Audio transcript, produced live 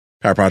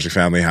Power Project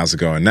family, how's it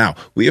going? Now,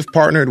 we have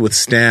partnered with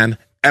Stan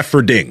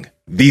Efferding.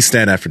 The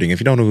Stan Efferding. If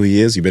you don't know who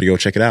he is, you better go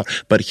check it out.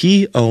 But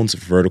he owns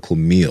Vertical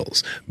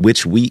Meals,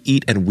 which we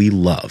eat and we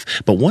love.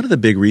 But one of the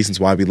big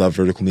reasons why we love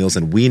Vertical Meals,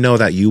 and we know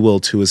that you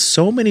will too, is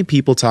so many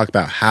people talk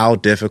about how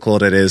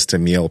difficult it is to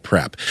meal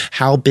prep,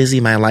 how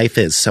busy my life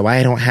is, so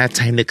I don't have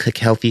time to cook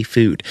healthy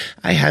food.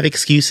 I have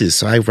excuses,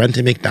 so I run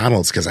to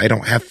McDonald's because I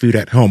don't have food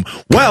at home.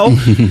 Well,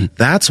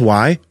 that's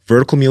why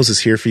Vertical Meals is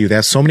here for you. They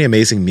have so many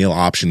amazing meal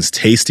options,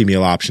 tasty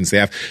meal options. They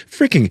have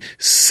freaking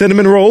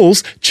cinnamon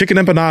rolls, chicken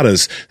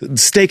empanadas,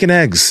 steak and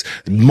eggs,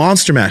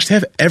 monster mash. They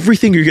have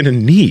everything you're going to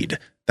need.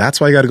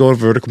 That's why you got to go to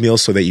Vertical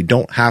Meals so that you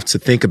don't have to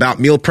think about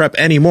meal prep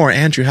anymore.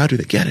 Andrew, how do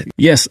they get it?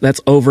 Yes, that's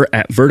over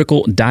at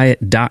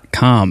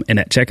verticaldiet.com. And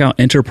at checkout,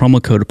 enter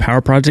promo code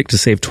PowerProject to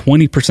save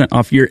 20%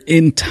 off your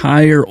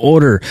entire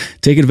order.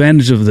 Take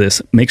advantage of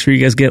this. Make sure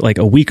you guys get like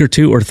a week or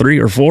 2 or 3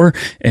 or 4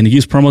 and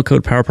use promo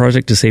code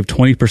PowerProject to save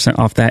 20%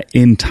 off that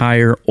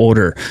entire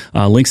order.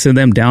 Links to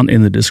them down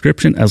in the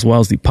description as well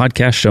as the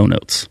podcast show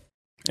notes.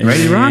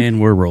 Ready to rock?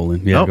 And we're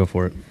rolling. Yeah, go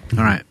for it.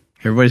 All right.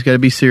 Everybody's got to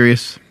be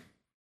serious.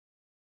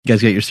 You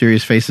guys got your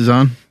serious faces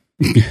on?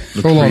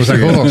 Hold on a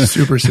second. Hold on.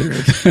 Super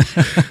serious.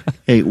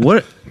 Hey,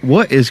 what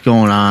is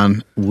going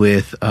on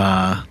with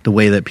the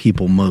way that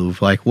people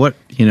move? Like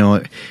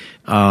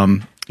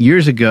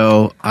years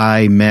ago,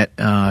 I met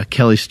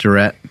Kelly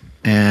Starrett,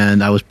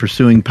 and I was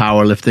pursuing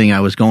powerlifting.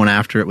 I was going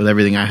after it with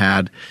everything I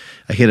had.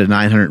 I hit a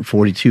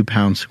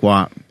 942-pound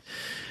squat.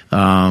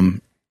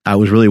 I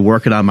was really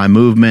working on my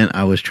movement.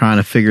 I was trying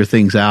to figure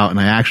things out, and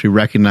I actually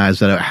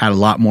recognized that I had a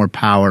lot more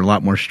power and a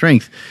lot more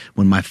strength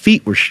when my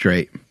feet were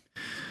straight.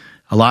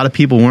 A lot of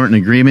people weren't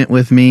in agreement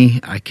with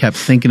me. I kept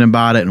thinking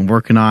about it and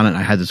working on it.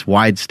 I had this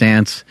wide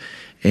stance,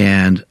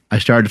 and I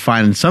started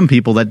finding some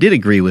people that did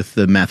agree with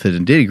the method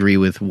and did agree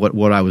with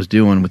what I was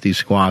doing with these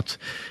squats.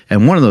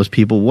 And one of those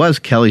people was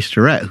Kelly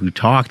Starrett, who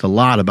talked a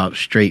lot about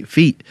straight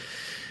feet.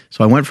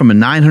 So I went from a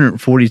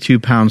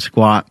 942-pound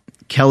squat.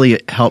 Kelly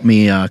helped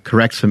me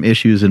correct some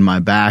issues in my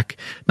back,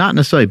 not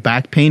necessarily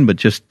back pain, but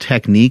just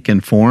technique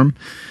and form.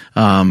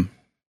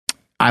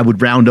 I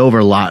would round over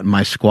a lot in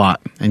my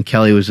squat, and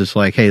Kelly was just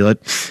like, hey,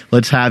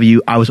 let's have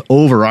you. I was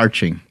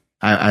overarching.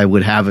 I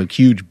would have a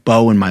huge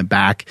bow in my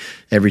back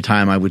every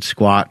time I would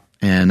squat,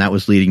 and that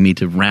was leading me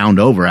to round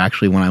over,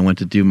 actually, when I went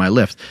to do my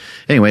lift.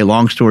 Anyway,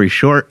 long story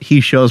short,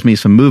 he shows me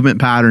some movement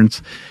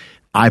patterns.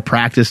 I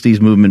practice these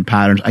movement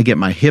patterns. I get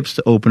my hips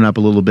to open up a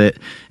little bit,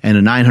 and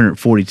a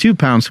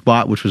 942-pound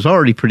squat, which was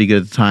already pretty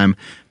good at the time,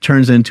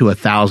 turns into a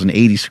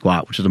 1,080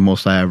 squat, which is the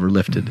most I ever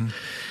lifted. Mm-hmm.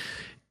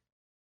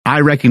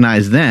 I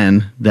recognized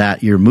then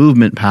that your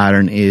movement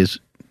pattern is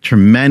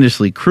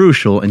tremendously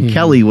crucial, and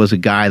Kelly was a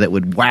guy that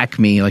would whack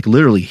me, like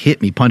literally hit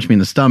me, punch me in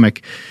the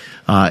stomach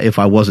if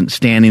I wasn't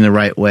standing the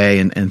right way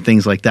and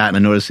things like that. And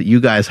I noticed that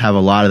you guys have a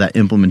lot of that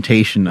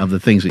implementation of the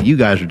things that you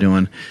guys are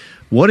doing.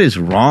 What is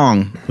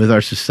wrong with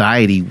our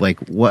society? Like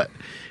what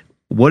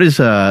is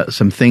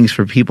some things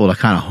for people to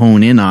kind of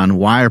hone in on?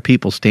 Why are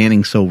people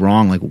standing so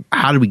wrong? Like,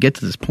 how did we get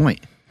to this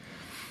point?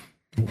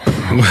 It's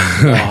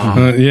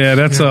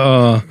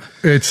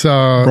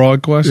a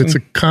broad question. It's a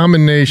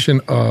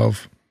combination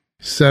of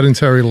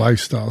sedentary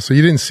lifestyle. So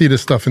you didn't see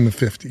this stuff in the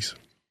 50s.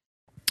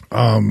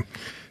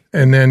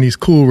 And then these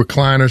cool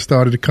recliners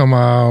started to come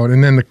out,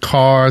 and then the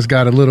cars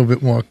got a little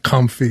bit more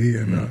comfy,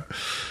 and then,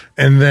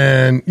 and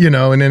then in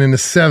the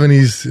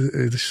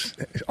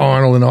 70s,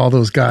 Arnold and all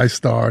those guys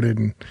started,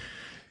 and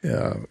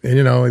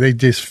they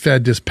just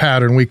fed this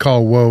pattern we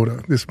call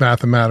GOATA, this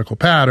mathematical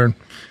pattern.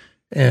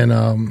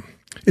 And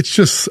it's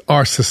just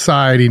our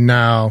society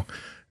now,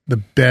 the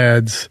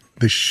beds,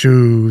 the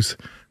shoes,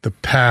 the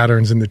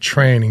patterns, and the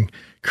training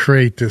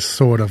create this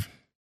sort of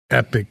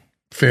epic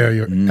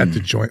failure at the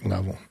joint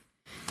level.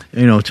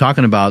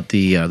 Talking about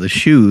the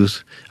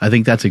shoes, I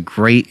think that's a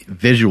great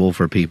visual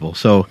for people.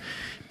 So,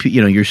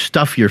 you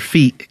stuff your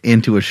feet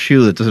into a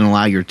shoe that doesn't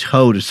allow your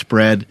toe to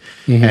spread.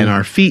 Mm-hmm. And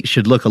our feet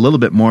should look a little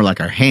bit more like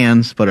our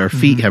hands, but our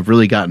feet have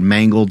really gotten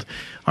mangled.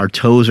 Our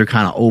toes are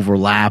kind of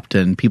overlapped,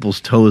 and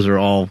people's toes are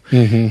all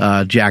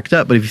jacked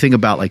up. But if you think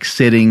about like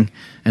sitting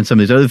and some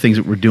of these other things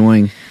that we're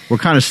doing, we're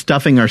kind of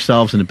stuffing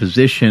ourselves in a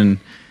position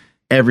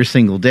every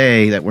single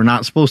day that we're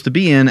not supposed to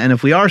be in. And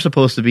if we are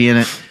supposed to be in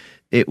it,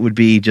 it would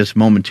be just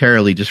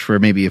momentarily, just for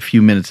maybe a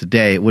few minutes a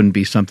day. It wouldn't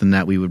be something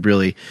that we would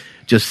really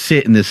just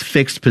sit in this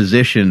fixed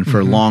position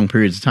for long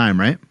periods of time,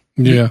 right?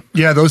 Yeah.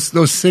 Yeah,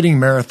 those sitting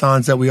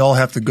marathons that we all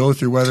have to go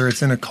through, whether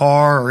it's in a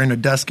car or in a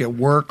desk at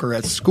work or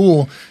at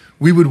school,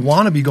 we would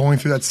want to be going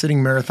through that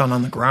sitting marathon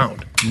on the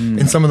ground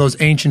in some of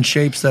those ancient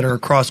shapes that are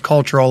across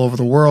culture all over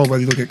the world,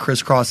 whether you look at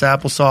crisscross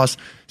applesauce,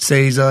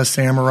 Seiza,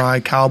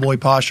 samurai, cowboy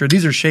posture.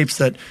 These are shapes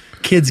that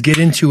kids get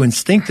into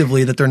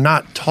instinctively that they're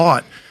not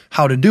taught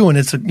how to do. And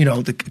it's,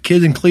 the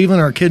kid in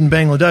Cleveland or a kid in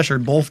Bangladesh are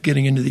both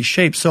getting into these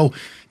shapes. So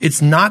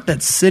it's not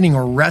that sitting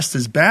or rest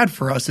is bad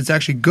for us. It's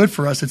actually good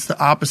for us. It's the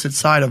opposite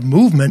side of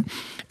movement,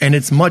 and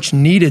it's much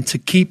needed to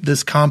keep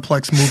this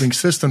complex moving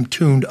system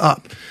tuned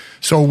up.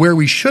 So where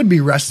we should be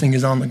resting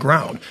is on the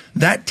ground.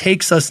 That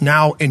takes us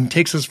now and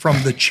takes us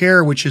from the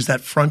chair, which is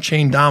that front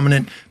chain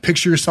dominant.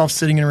 Picture yourself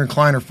sitting in a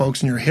recliner,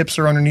 folks, and your hips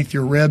are underneath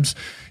your ribs.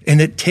 And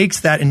it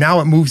takes that, and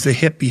now it moves the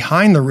hip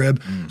behind the rib.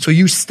 So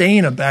you stay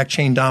in a back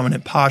chain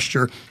dominant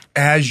posture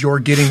as you're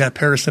getting that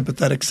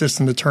parasympathetic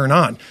system to turn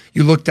on.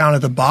 You look down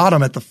at the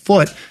bottom, at the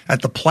foot,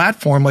 at the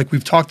platform, like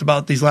we've talked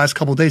about these last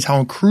couple of days,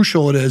 how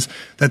crucial it is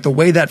that the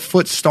way that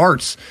foot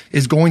starts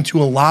is going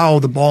to allow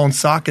the ball and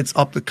sockets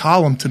up the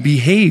column to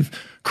behave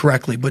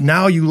correctly. But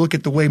now you look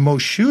at the way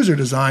most shoes are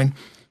designed,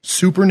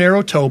 super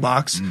narrow toe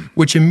box,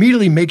 which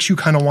immediately makes you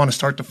kind of want to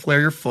start to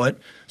flare your foot,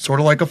 sort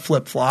of like a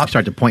flip-flop. You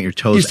start to point your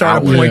toes out. You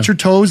start to point your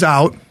toes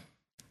out.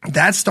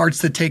 That starts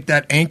to take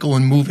that ankle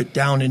and move it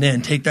down and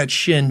in, take that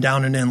shin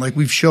down and in, like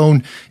we've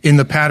shown in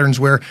the patterns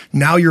where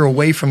now you're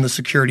away from the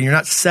security. You're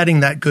not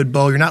setting that good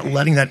bow. You're not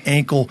letting that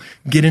ankle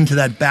get into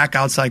that back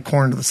outside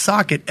corner of the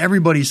socket.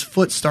 Everybody's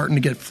foot's starting to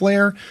get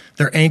flare.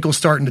 Their ankle's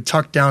starting to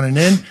tuck down and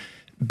in.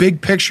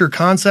 Big picture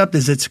concept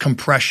is it's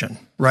compression,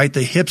 right?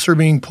 The hips are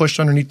being pushed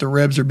underneath the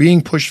ribs, are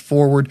being pushed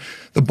forward.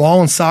 The ball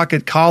and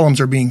socket columns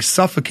are being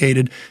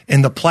suffocated,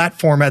 and the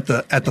platform at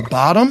the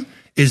bottom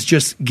is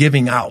just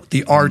giving out.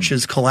 The arch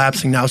is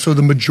collapsing now. So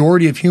the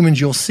majority of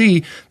humans you'll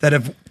see that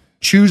have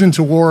chosen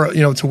to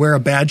wear a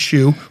bad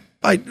shoe,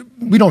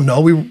 we don't know.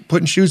 We were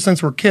putting shoes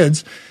since we're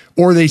kids,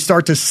 or they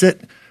start to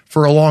sit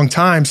for a long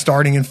time,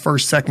 starting in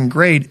first, second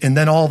grade, and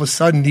then all of a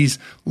sudden these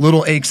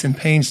little aches and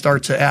pains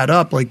start to add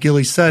up. Like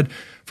Gilly said,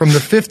 from the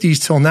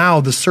 50s till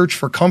now, the search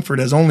for comfort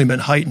has only been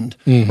heightened,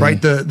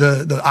 right?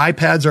 The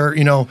iPads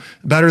are,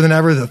 better than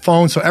ever, the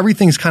phone. So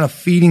everything's kind of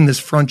feeding this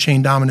front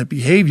chain dominant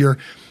behavior.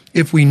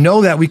 If we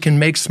know that, we can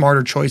make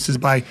smarter choices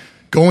by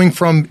going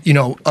from,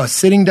 a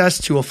sitting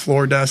desk to a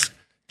floor desk,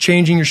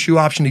 changing your shoe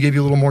option to give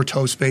you a little more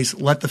toe space,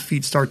 let the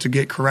feet start to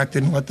get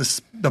corrected, and let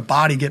the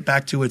body get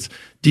back to its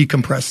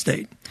decompressed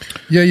state.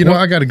 Yeah,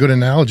 I got a good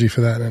analogy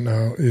for that,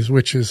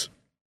 which is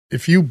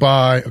if you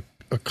buy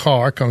a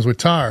car, it comes with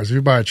tires. If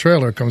you buy a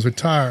trailer, it comes with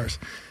tires.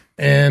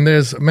 And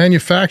there's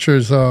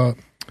manufacturers'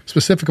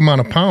 specific amount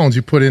of pounds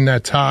you put in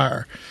that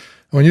tire.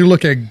 When you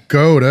look at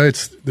GOATA,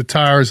 it's the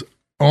tires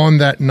on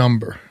that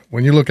number.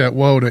 When you look at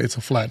WOTA, it's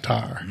a flat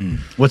tire.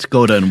 What's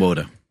GOATA and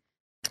WOTA?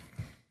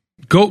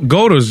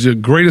 GOATA's the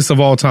greatest of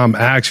all time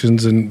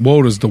actions, and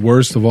WOTA's the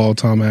worst of all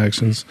time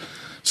actions.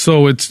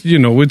 So it's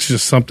it's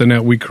just something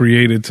that we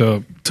created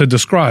to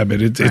describe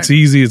it. It's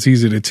easy. It's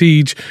easy to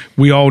teach.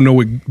 We all know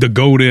what the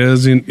GOAT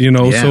is, and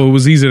so it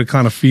was easy to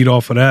kind of feed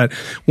off of that.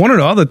 One of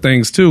the other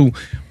things too,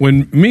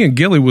 when me and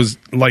Gilly was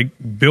like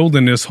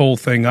building this whole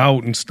thing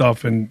out and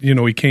stuff, and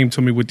he came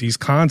to me with these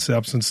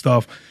concepts and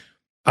stuff.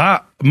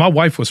 My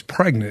wife was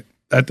pregnant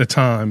at the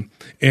time,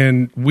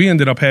 and we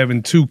ended up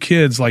having 2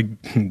 kids like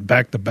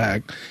back to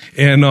back,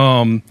 and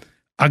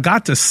I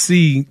got to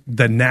see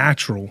the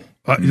natural.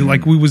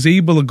 Like we was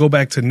able to go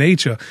back to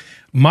nature.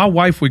 My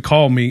wife would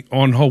call me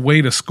on her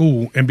way to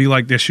school and be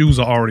like, their shoes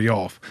are already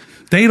off.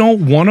 They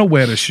don't want to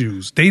wear the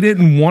shoes. They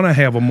didn't want to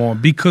have them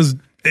on because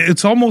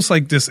it's almost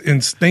like this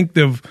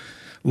instinctive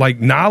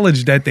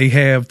knowledge that they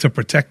have to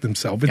protect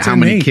themselves. It's how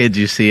innate. many kids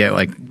you see at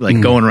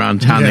going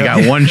around town? They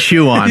got one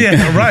shoe on.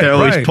 Yeah, right. They're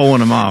always pulling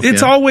them off.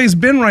 It's always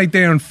been right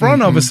there in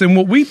front of us. And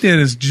what we did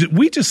is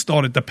we just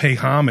started to pay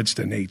homage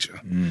to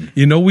nature.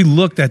 We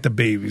looked at the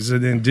babies,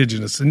 the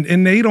indigenous,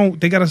 and they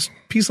got a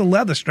piece of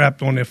leather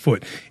strapped on their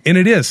foot.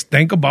 And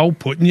think about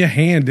putting your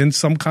hand in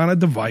some kind of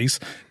device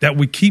that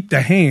would keep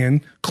the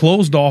hand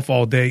closed off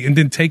all day and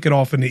then take it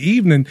off in the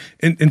evening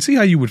and see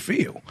how you would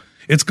feel.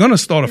 It's going to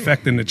start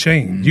affecting the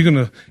chain. You're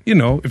going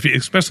to,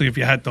 especially if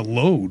you had to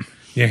load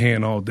your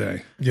hand all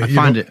day. Yeah, I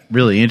find it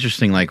really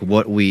interesting,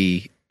 what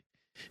we,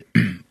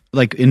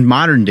 in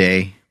modern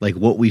day,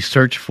 what we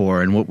search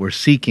for and what we're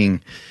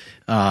seeking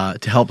to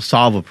help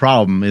solve a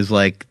problem is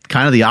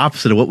kind of the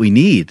opposite of what we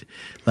need.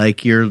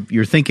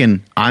 You're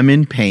thinking, I'm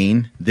in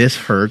pain. This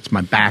hurts.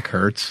 My back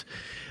hurts.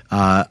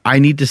 I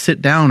need to sit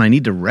down. I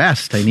need to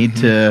rest. I need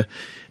to,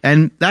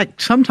 and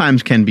that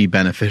sometimes can be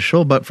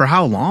beneficial, but for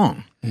how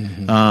long?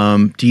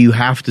 Do you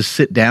have to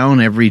sit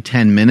down every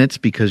 10 minutes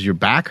because your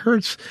back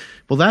hurts?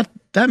 Well,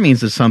 that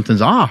means that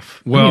something's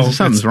off. That means that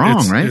something's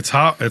wrong, right?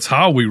 It's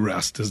how we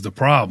rest is the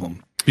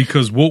problem,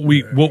 because what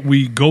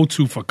we go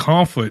to for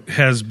comfort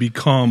has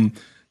become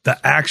the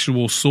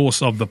actual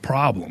source of the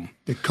problem.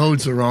 It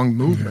codes the wrong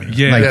movement.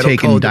 Yeah, like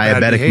taking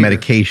diabetic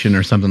medication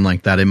or something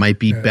like that. It might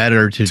be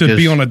better to just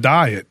be on a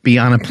diet, be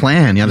on a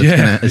plan. That's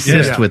going to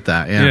assist with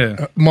that.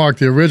 Yeah. Mark,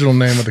 the original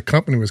name of the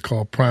company was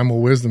called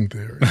Primal Wisdom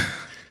Theory.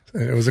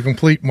 It was a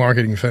complete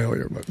marketing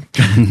failure, but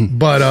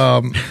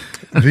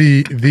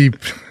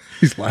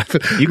he's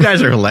laughing. You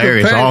guys are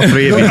hilarious, all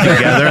three of you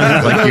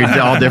together,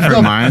 you're all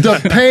different minds.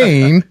 The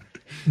pain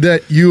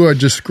that you are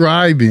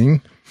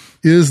describing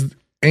is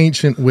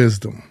ancient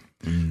wisdom.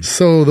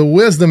 So the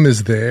wisdom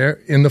is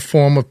there in the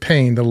form of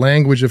pain, the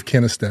language of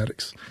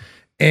kinesthetics,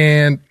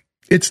 and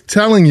it's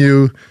telling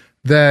you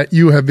that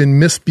you have been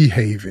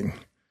misbehaving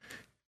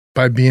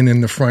by being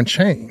in the front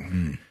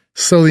chain.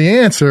 So the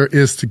answer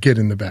is to get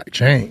in the back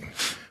chain.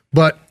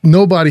 But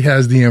nobody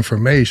has the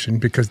information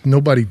because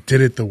nobody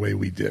did it the way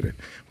we did it.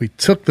 We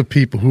took the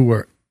people who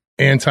were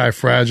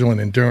anti-fragile and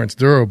endurance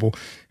durable,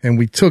 and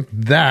we took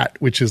that,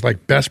 which is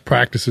like best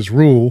practices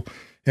rule,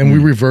 and we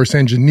reverse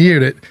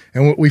engineered it.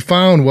 And what we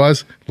found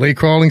was late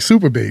crawling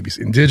super babies,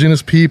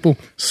 indigenous people,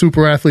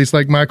 super athletes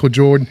like Michael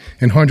Jordan,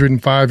 and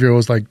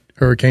 105-year-olds like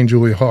Hurricane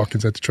Julia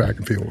Hawkins at the Track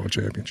and Field World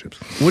Championships.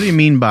 What do you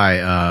mean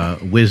by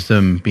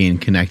wisdom being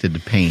connected to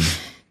pain?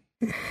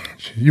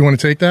 You want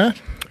to take that?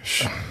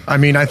 I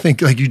mean, I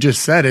think like you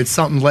just said, it's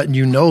something letting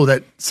you know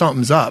that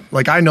something's up.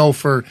 Like I know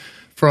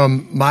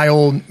from my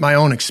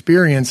own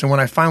experience, and when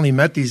I finally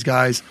met these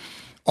guys,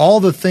 all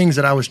the things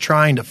that I was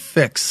trying to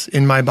fix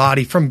in my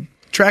body from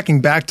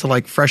tracking back to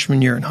like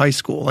freshman year in high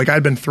school, like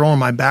I'd been throwing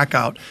my back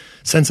out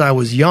since I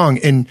was young,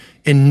 and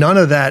none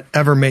of that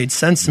ever made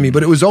sense to me.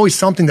 But it was always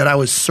something that I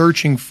was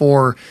searching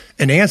for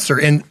an answer,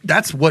 and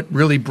that's what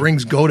really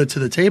brings GOATA to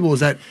the table. Is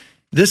that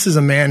this is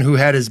a man who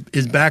had his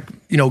back,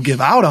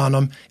 give out on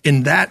him,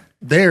 and that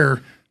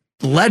there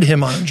led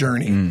him on a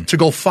journey to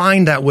go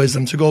find that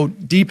wisdom, to go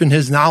deep in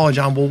his knowledge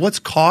on, well, what's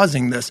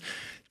causing this?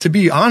 To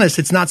be honest,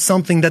 it's not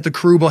something that the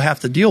Karubo have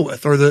to deal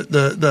with, or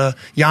the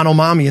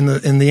Yanomami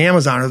in the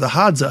Amazon, or the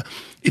Hadza.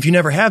 If you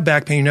never have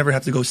back pain, you never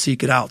have to go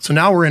seek it out. So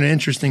now we're in an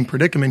interesting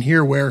predicament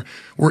here where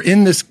we're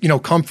in this,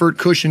 comfort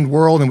cushioned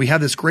world, and we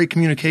have this great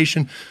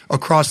communication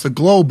across the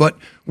globe, but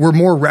we're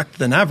more wrecked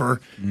than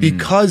ever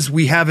because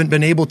we haven't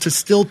been able to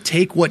still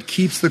take what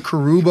keeps the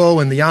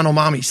Karubo and the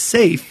Yanomami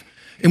safe,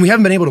 and we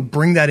haven't been able to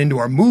bring that into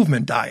our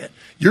movement diet.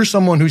 You're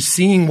someone who's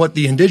seeing what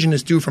the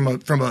indigenous do from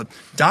a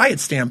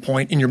diet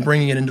standpoint, and you're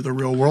bringing it into the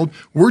real world.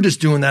 We're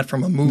just doing that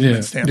from a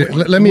movement standpoint.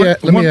 Yeah, let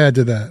me add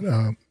to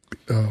that,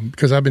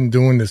 because I've been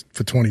doing this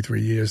for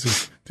 23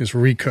 years, this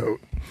recode.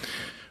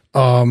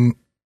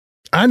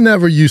 I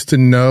never used to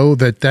know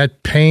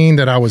that pain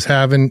that I was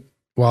having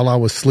while I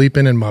was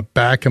sleeping in my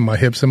back and my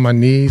hips and my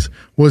knees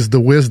was the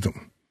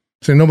wisdom.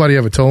 So nobody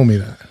ever told me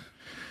that.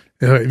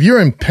 If you're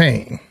in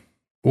pain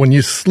when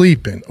you're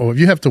sleeping, or if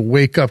you have to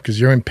wake up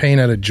because you're in pain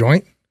at a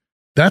joint,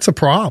 that's a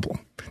problem.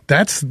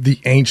 That's the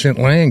ancient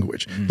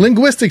language.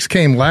 Linguistics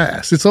came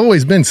last. It's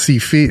always been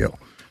see-feel,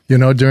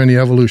 during the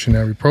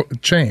evolutionary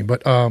chain,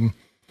 but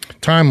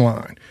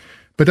timeline.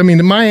 But I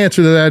mean, my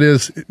answer to that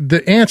is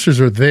the answers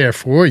are there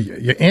for you.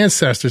 Your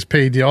ancestors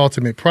paid the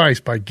ultimate price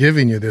by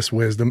giving you this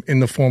wisdom in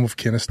the form of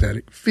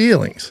kinesthetic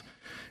feelings,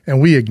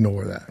 and we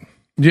ignore that.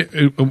 Yeah,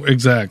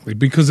 exactly.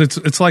 Because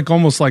it's like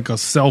almost like a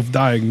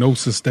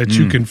self-diagnosis that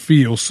you can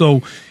feel.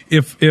 So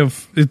if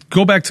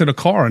go back to the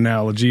car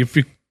analogy, if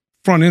your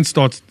front end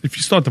if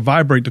you start to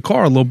vibrate the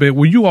car a little bit,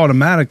 well, you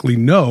automatically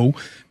know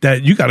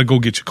that you got to go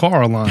get your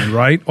car aligned,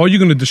 right? Or you're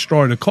going to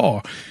destroy the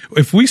car.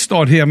 If we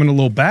start having a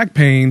little back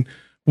pain,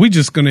 we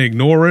just going to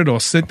ignore it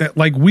or sit there.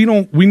 Like we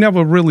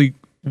never really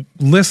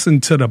listen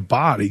to the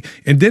body.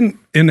 And then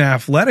in the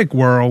athletic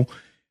world,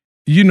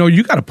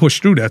 you got to push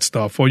through that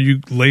stuff, or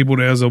you labeled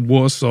as a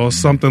wuss or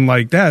something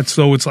like that.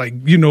 So it's like,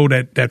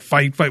 that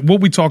fight. What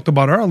we talked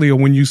about earlier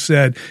when you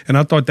said, and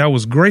I thought that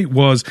was great,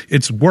 was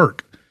it's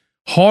work.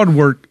 Hard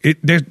work,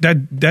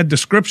 that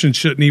description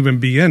shouldn't even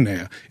be in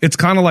there. It's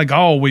kind of like I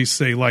always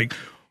say, like,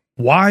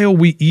 why are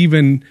we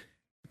even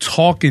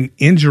talking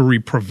injury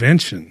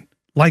prevention?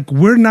 Like,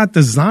 we're not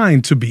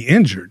designed to be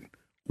injured.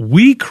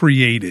 We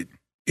created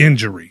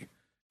injury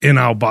in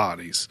our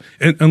bodies,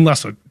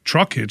 unless a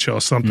truck hits you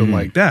or something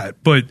like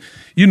that. But,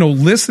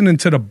 listening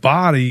to the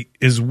body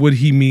is what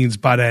he means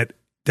by that,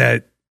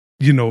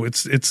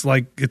 it's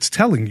like it's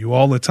telling you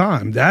all the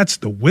time. That's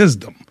the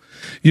wisdom.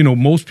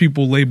 Most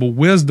people label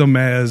wisdom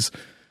as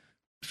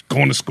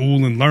going to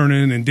school and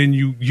learning, and then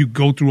you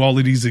go through all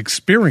of these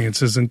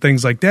experiences and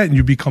things like that, and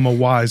you become a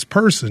wise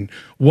person.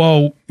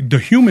 Well, the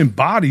human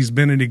body's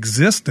been in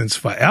existence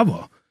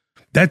forever.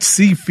 That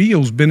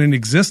feel's been in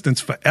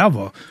existence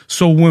forever.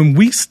 So when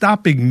we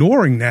stop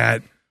ignoring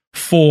that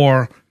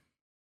for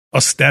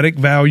aesthetic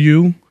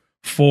value,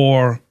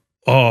 for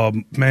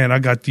man, I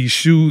got these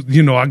shoes,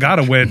 I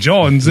gotta wear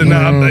Jordans, and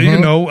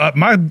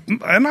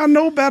and I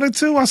know about it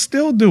too. I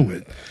still do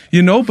it,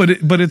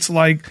 but it's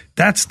like,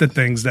 that's the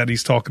things that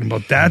he's talking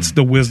about. That's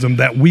the wisdom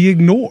that we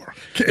ignore.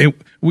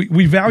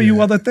 We value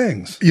other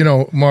things.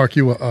 Mark,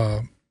 you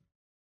were,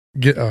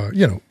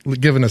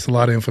 giving us a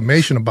lot of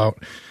information about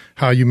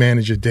how you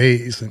manage your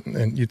days,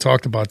 and you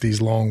talked about these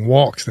long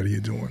walks that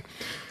you're doing.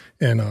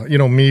 And,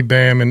 me,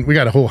 Bam, and we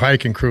got a whole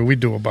hiking crew. We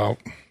do about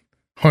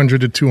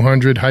 100 to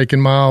 200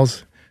 hiking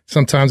miles.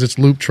 Sometimes it's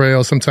loop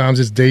trails, sometimes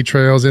it's day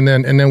trails, and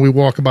then we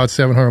walk about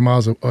 700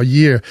 miles a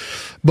year.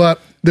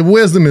 But the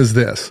wisdom is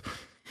this: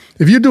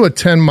 if you do a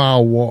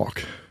 10-mile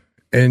walk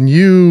and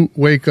you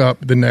wake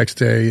up the next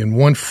day and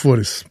one foot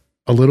is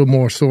a little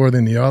more sore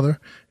than the other,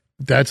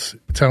 that's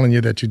telling you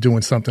that you're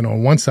doing something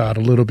on one side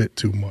a little bit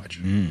too much.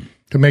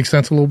 To make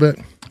sense a little bit?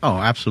 Oh,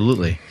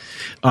 absolutely.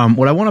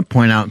 What I want to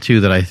point out,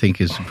 too, that I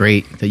think is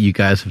great that you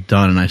guys have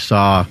done, and I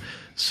saw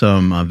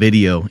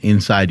video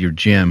inside your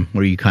gym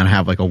where you kind of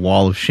have like a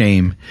wall of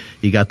shame.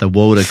 You got the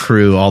WOTA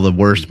crew, all the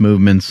worst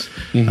movements,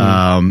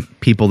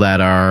 people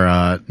that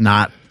are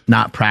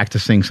not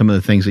practicing some of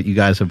the things that you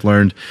guys have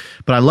learned.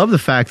 But I love the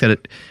fact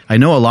that I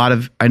know a lot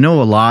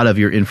of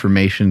your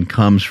information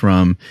comes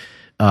from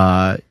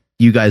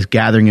you guys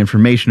gathering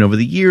information over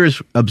the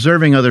years,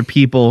 observing other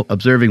people,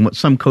 observing what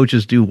some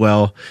coaches do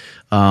well,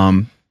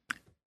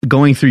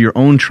 going through your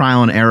own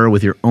trial and error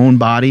with your own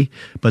body.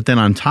 But then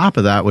on top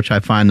of that, which I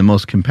find the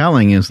most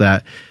compelling, is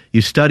that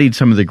you studied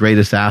some of the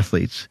greatest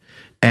athletes.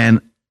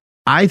 And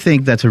I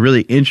think that's a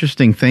really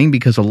interesting thing,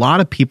 because a lot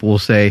of people will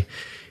say,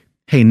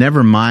 hey,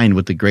 never mind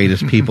what the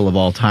greatest people of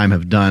all time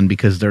have done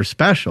because they're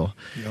special.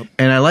 Yep.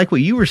 And I like what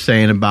you were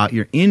saying about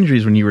your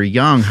injuries when you were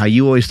young, how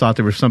you always thought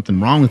there was something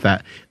wrong with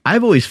that.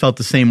 I've always felt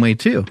the same way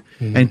too.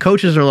 And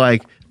coaches are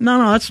like,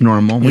 no, that's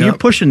normal. When you're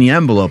pushing the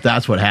envelope,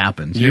 that's what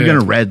happens. You're going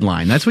to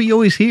redline. That's what you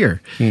always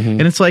hear.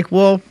 And it's like,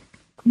 well,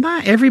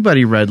 not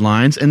everybody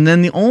redlines. And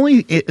then the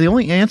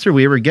only answer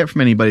we ever get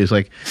from anybody is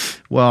like,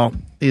 well,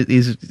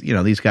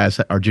 these guys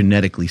are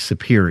genetically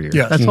superior.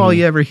 Yes. That's all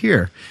you ever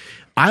hear.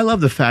 I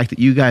love the fact that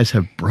you guys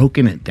have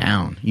broken it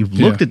down. You've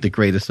looked at the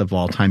greatest of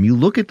all time. You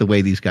look at the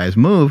way these guys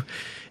move,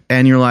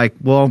 and you're like,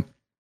 well,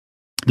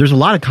 there's a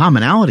lot of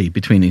commonality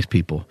between these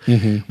people.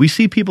 We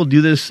see people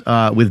do this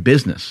with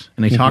business,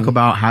 and they talk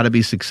about how to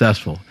be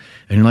successful.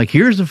 And you're like,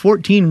 here's the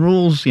 14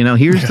 rules,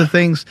 here's the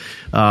things.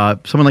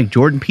 Someone like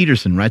Jordan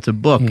Peterson writes a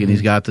book, and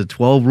he's got the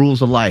 12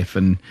 rules of life.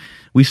 And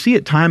we see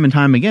it time and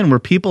time again where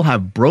people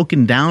have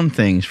broken down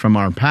things from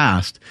our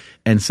past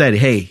and said,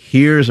 hey,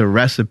 here's a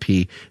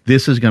recipe.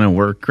 This is going to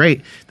work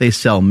great. They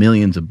sell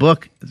millions of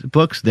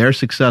books. They're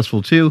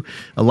successful too.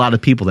 A lot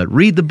of people that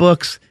read the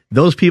books,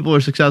 those people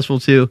are successful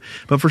too.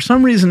 But for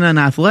some reason in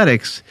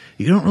athletics,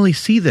 you don't really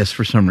see this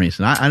for some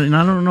reason. I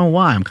don't know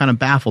why. I'm kind of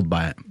baffled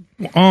by it.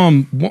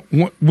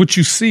 What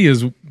you see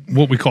is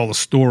what we call a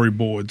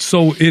storyboard.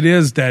 So it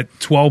is that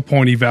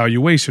 12-point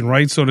evaluation,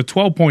 right? So the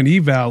 12-point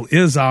eval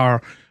is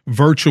our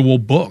virtual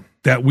book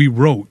that we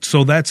wrote.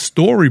 So that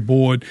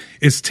storyboard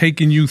is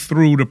taking you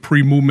through the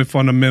pre-movement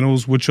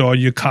fundamentals, which are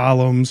your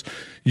columns,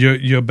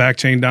 your back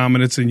chain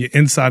dominance, and your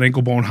inside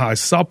ankle bone high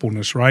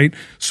suppleness, right?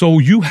 So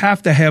you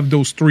have to have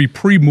those three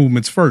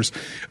pre-movements first.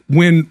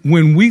 When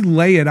we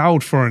lay it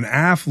out for an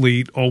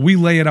athlete or we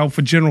lay it out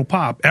for general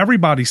pop,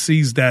 everybody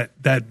sees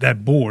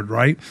that board,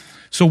 right?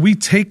 So we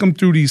take them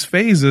through these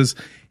phases,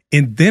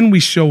 and then we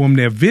show them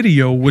their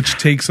video, which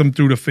takes them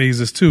through the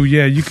phases too.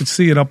 Yeah, you can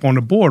see it up on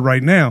the board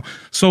right now.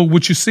 So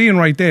what you're seeing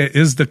right there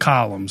is the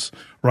columns,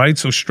 right?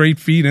 So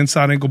straight feet,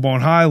 inside ankle bone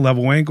high,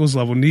 level ankles,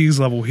 level knees,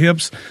 level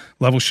hips,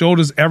 level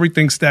shoulders,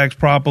 everything stacks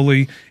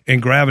properly,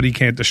 and gravity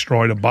can't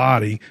destroy the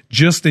body.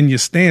 Just in your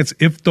stance,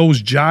 if those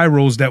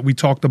gyros that we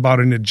talked about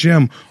in the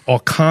gym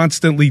are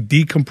constantly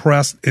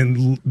decompressed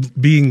and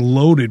being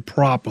loaded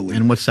properly.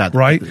 And what's that?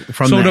 Right?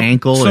 From the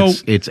ankle,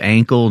 it's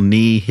ankle,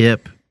 knee,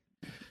 hip.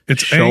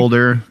 It's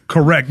shoulder.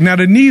 Correct. Now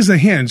the knees are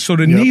hinged, so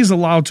the knee's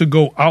allowed to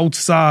go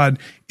outside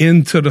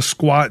into the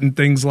squat and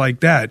things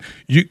like that.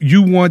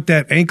 You want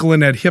that ankle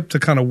and that hip to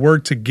kind of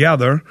work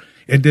together,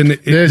 and then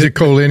there's your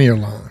collinear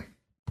line.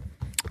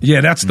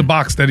 Yeah, that's the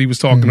box that he was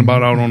talking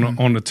about out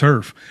on the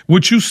turf.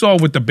 What you saw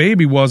with the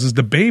baby is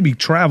the baby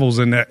travels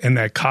in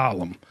that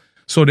column,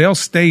 so they'll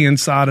stay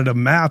inside of the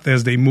mat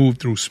as they move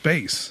through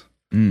space.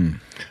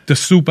 The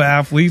super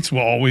athletes were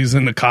always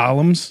in the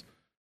columns,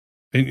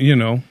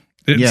 and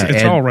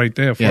It's all right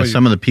there for you.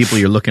 Some of the people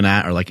you're looking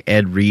at are like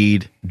Ed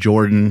Reed,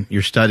 Jordan.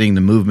 You're studying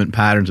the movement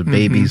patterns of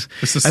babies.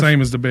 It's the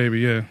same as the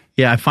baby, yeah.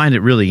 Yeah, I find it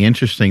really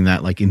interesting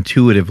that like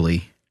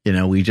intuitively,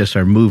 we just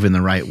are moving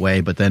the right way,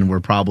 but then we're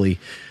probably,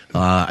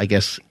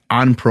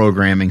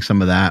 unprogramming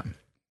some of that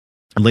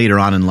later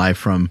on in life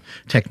from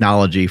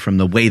technology, from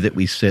the way that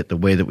we sit, the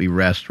way that we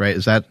rest, right?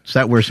 Is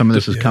that where some of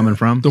this is coming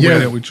from? The way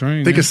that we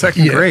train. Think of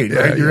second grade,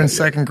 right? You're in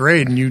second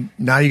grade, and you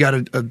got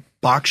a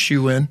box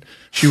shoe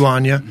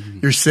on you.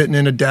 You're sitting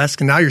in a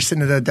desk, and now you're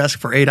sitting at that desk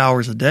for 8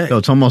 hours a day. So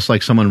it's almost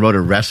like someone wrote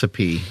a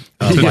recipe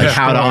of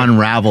how to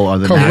unravel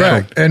the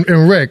correct. And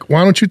Rick,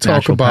 why don't you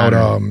talk about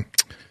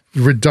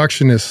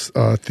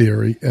reductionist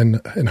theory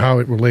and how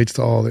it relates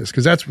to all this?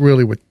 Because that's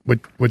really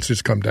what's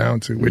just come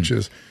down to, which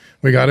is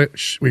we got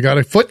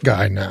a foot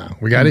guy now.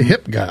 We got a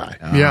hip guy.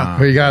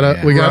 We got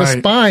a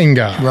spine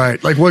guy.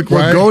 Right. Like what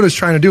GOATA is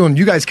trying to do, and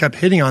you guys kept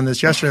hitting on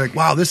this yesterday. Like,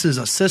 wow, this is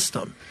a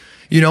system.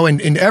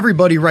 And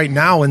everybody right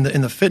now in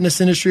the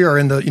fitness industry or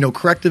in the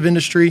corrective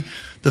industry,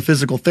 the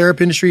physical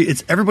therapy industry,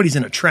 everybody's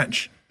in a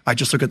trench. I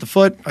just look at the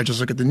foot. I just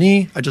look at the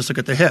knee. I just look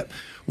at the hip.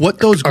 What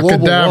those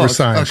global laws,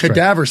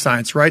 cadaver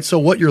science, right? So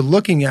what you're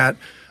looking at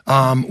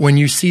when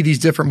you see these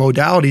different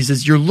modalities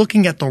is you're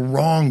looking at the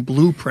wrong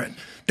blueprint.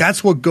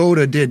 That's what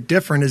GOATA did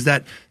different, is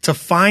that to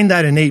find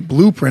that innate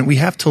blueprint, we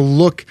have to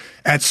look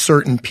at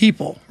certain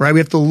people, right? We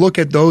have to look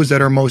at those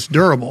that are most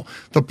durable.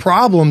 The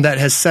problem that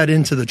has set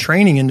into the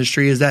training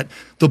industry is that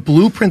the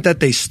blueprint that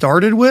they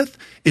started with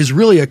is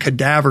really a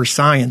cadaver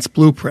science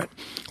blueprint.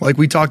 Like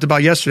we talked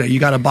about yesterday, you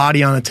got a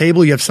body on a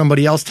table, you have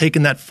somebody else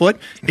taking that foot,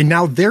 and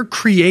now they're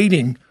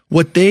creating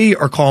what they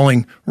are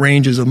calling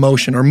ranges of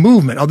motion or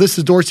movement. Oh, this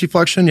is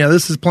dorsiflexion. Yeah,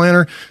 this is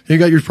plantar. You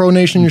got your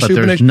pronation, your but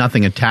supination. There's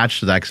nothing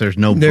attached to that because there's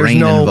no brain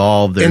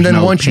involved. There's and then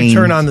no once you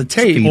turn on the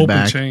tape,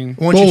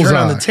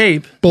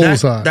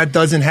 that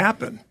doesn't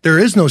happen. There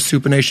is no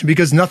supination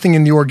because nothing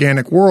in the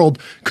organic world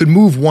could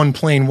move one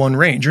plane, one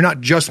range. You're not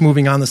just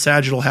moving on the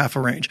sagittal half a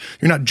range.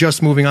 You're not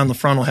just moving on the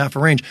frontal half a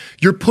range.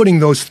 You're putting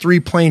those three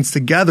planes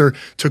together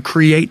to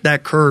create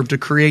that curve, to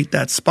create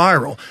that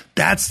spiral.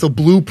 That's the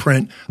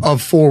blueprint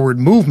of forward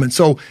movement.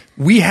 So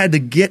we had to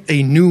get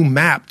a new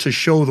map to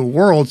show the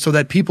world so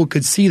that people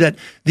could see that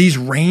these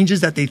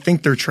ranges that they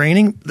think they're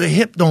training, the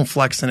hip don't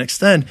flex and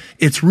extend.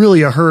 It's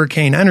really a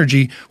hurricane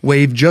energy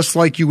wave, just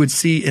like you would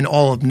see in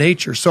all of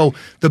nature. So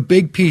the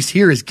big piece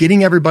here is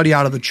getting everybody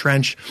out of the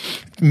trench,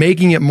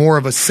 making it more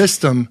of a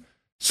system,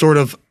 sort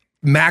of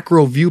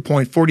macro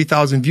viewpoint,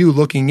 40,000 view,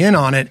 looking in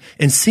on it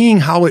and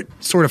seeing how it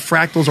sort of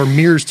fractals or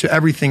mirrors to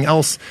everything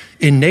else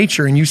in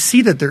nature. And you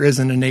see that there is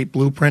an innate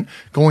blueprint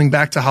going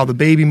back to how the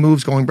baby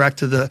moves, going back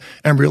to the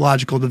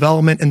embryological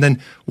development. And then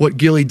what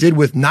Gilly did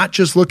with not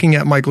just looking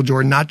at Michael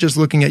Jordan, not just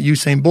looking at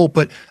Usain Bolt,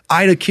 but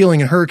Ida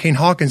Keeling and Hurricane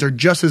Hawkins are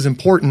just as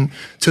important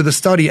to the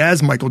study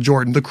as Michael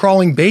Jordan. The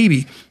crawling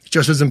baby,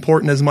 just as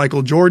important as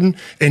Michael Jordan,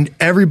 and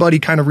everybody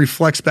kind of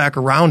reflects back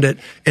around it.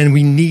 And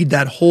we need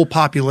that whole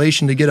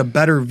population to get a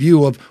better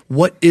view of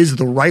what is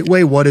the right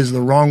way, what is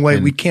the wrong way.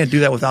 We can't do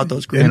that without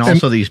those groups. And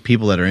also these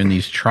people that are in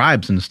these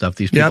tribes and stuff,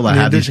 these people that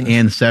have these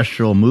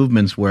ancestral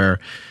movements where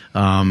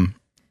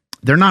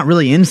they're not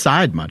really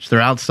inside much. They're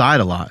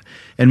outside a lot.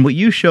 And what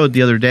you showed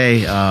the other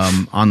day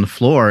on the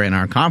floor in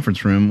our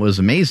conference room was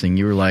amazing.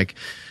 You were like,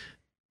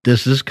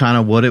 this is kind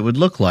of what it would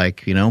look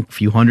like, you know, a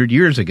few hundred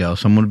years ago.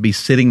 Someone would be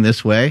sitting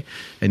this way,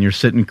 and you're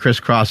sitting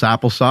crisscross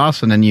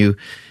applesauce, and then you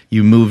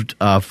moved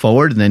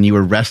forward, and then you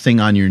were resting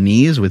on your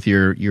knees with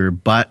your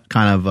butt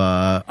kind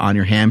of on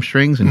your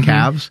hamstrings and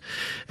calves.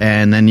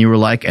 And then you were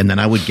like, and then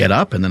I would get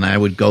up, and then I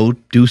would go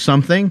do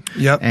something.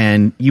 Yep.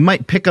 And you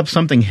might pick up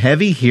something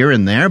heavy here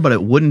and there, but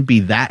it wouldn't be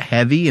that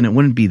heavy, and it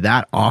wouldn't be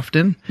that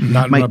often.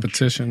 Not in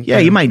repetition. Yeah,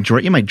 you might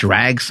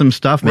drag some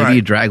stuff. Maybe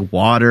you drag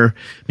water.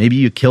 Maybe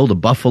you killed a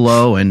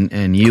buffalo,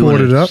 and you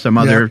and some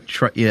other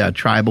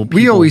tribal people.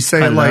 We always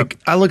say, like,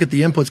 I look at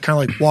the inputs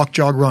kind of like walk,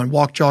 jog, run,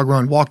 walk, jog,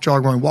 run, walk,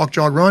 jog, run, walk,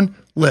 jog, run.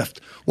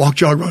 Lift, walk,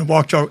 jog, run,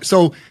 walk, jog.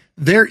 So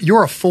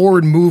you're a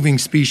forward moving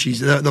species.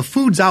 The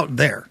food's out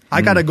there.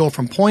 I got to go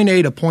from point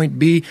A to point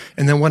B.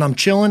 And then when I'm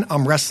chilling,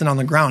 I'm resting on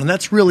the ground. And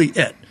that's really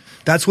it.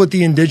 That's what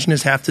the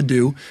indigenous have to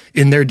do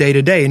in their day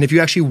to day. And if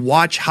you actually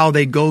watch how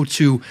they go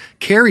to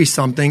carry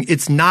something,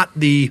 it's not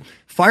the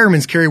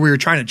fireman's carry where you're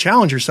trying to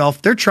challenge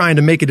yourself. They're trying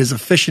to make it as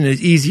efficient and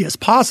as easy as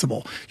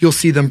possible. You'll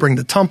see them bring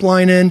the tump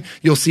line in.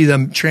 You'll see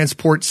them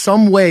transport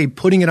some way,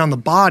 putting it on the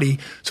body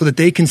so that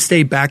they can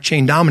stay back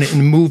chain dominant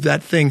and move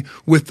that thing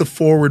with the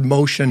forward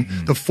motion,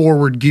 the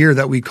forward gear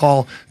that we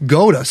call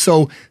GOATA.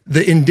 So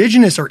the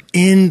indigenous are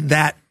in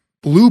that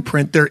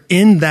blueprint. They're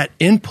in that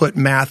input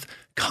math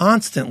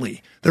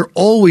constantly. They're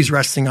always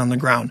resting on the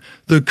ground.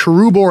 The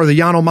Karubo or the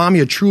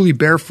Yanomami, a truly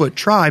barefoot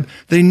tribe,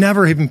 they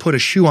never even put a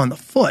shoe on the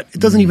foot.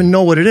 It doesn't even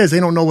know what it is. They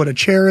don't know what a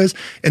chair is.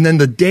 And then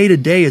the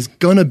day-to-day is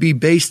going to be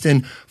based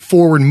in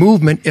forward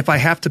movement. If I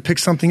have to pick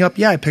something up,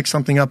 I pick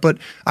something up. But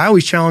I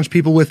always challenge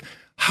people with,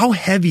 how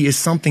heavy is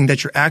something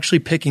that you're actually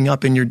picking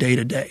up in your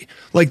day-to-day?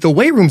 Like the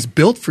weight room's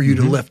built for you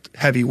to lift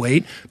heavy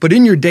weight, but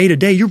in your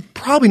day-to-day, you're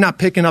probably not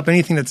picking up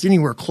anything that's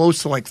anywhere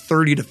close to like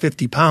 30 to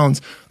 50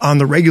 pounds on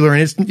the regular.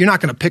 And you're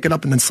not going to pick it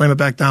up and then slam it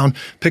back down,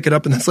 pick it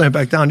up and then slam it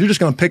back down. You're just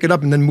going to pick it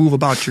up and then move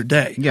about your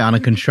day. Yeah, on a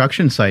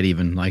construction site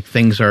even, like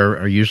things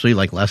are usually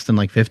like less than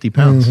like 50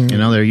 pounds. You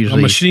know, they're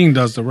usually... A machine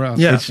does the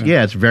rest.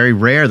 Yeah, it's very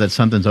rare that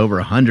something's over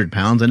 100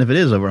 pounds. And if it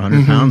is over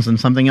 100 pounds, then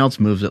something else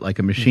moves it like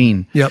a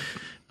machine. Yep.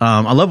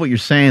 I love what you're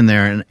saying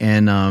there,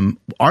 and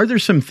are there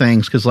some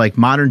things, because like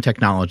modern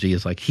technology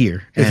is like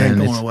here,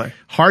 and it's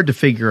hard to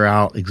figure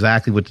out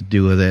exactly what to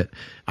do with it.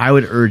 I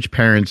would urge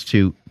parents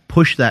to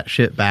push that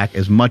shit back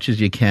as much as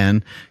you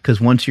can,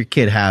 because once your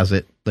kid has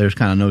it, there's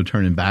kind of no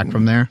turning back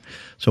from there.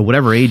 So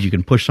whatever age you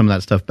can push some of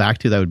that stuff back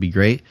to, that would be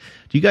great.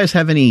 Do you guys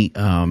have any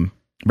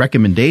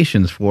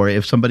recommendations for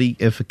if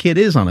a kid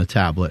is on a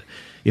tablet,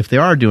 if they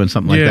are doing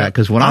something like that?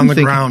 Because what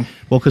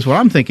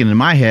I'm thinking in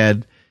my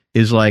head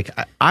is like,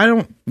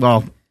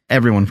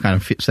 everyone kind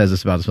of says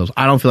this about themselves.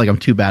 I don't feel like I'm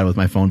too bad with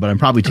my phone, but I'm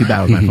probably too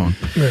bad with my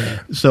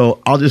phone.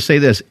 So I'll just say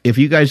this. If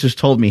you guys just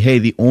told me, hey,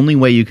 the only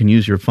way you can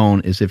use your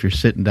phone is if you're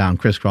sitting down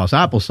crisscross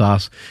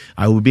applesauce,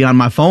 I would be on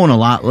my phone a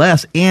lot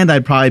less, and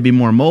I'd probably be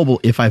more mobile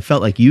if I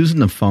felt like using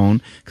the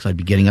phone, because I'd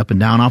be getting up and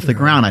down off the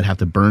ground. I'd have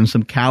to burn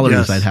some calories.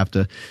 Yes. I'd have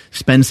to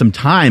spend some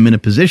time in a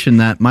position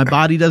that my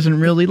body doesn't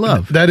really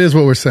love. That is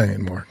what we're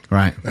saying, Mark.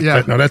 Right.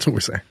 That's what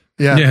we're saying.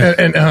 Yeah.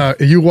 And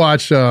you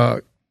watch...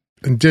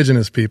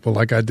 indigenous people,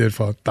 like I did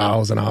for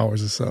 1,000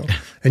 hours or so,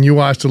 and you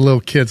watch the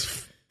little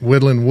kids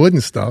whittling wood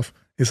and stuff,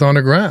 it's on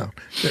the ground.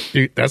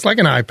 That's like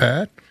an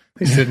iPad.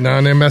 They're sitting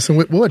down there messing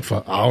with wood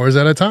for hours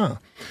at a time.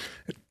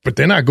 but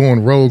they're not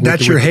going rogue.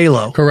 That's your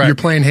Halo. Correct. You're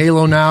playing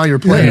Halo now. You're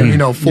playing,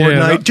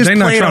 Fortnite. Just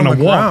play it on the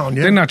ground.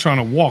 They're not trying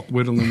to walk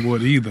whittling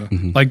wood either.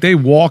 Like they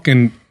walk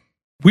and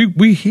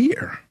we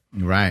here.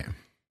 Right.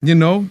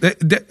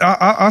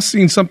 I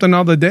seen something the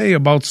other day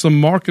about some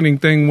marketing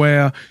thing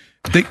where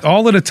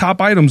all of the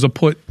top items are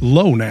put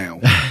low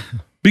now.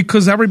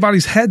 Because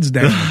everybody's heads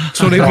down,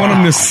 so they want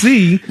them to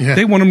see. Yeah.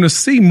 They want them to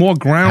see more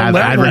ground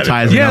level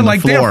advertising. Yeah, on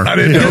like the floor.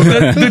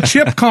 The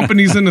chip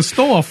companies in the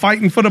store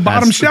fighting for the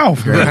bottom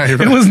shelf. Right.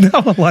 It was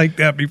never like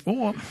that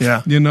before.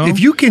 Yeah, if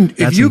you could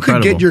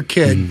get your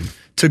kid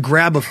to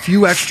grab a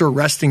few extra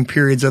resting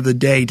periods of the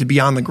day to be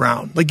on the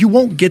ground, like you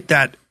won't get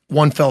that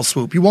one fell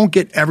swoop. You won't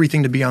get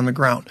everything to be on the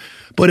ground.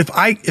 But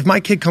if my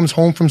kid comes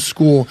home from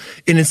school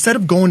and instead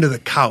of going to the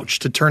couch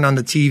to turn on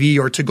the TV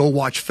or to go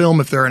watch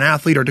film if they're an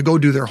athlete or to go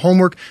do their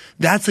homework,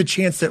 that's a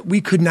chance that we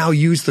could now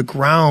use the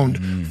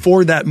ground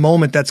for that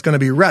moment that's going to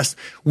be rest.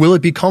 Will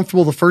it be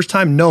comfortable the first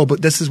time? No,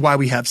 but this is why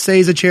we have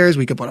Seiza chairs.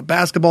 We could put a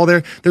basketball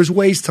there. There's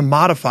ways to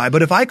modify.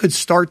 But if I could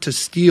start to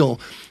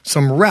steal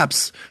some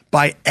reps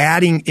by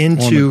adding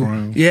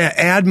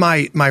add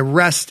my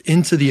rest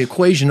into the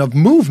equation of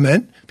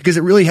movement, because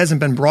it really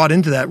hasn't been brought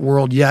into that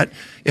world yet.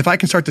 If I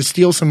can start to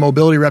steal some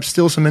mobility reps,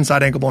 steal some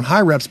inside ankle bone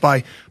high reps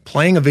by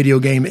playing a video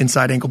game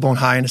inside ankle bone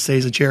high in a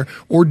Seiza chair,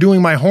 or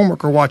doing my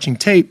homework or watching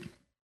tape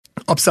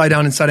upside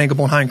down inside ankle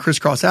bone high and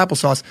crisscross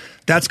applesauce,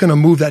 that's going to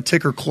move that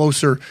ticker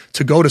closer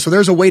to GOATA. So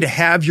there's a way to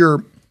have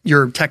your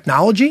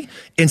technology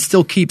and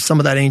still keep some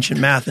of that ancient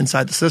math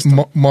inside the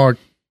system. Mark,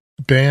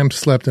 Bam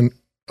slept in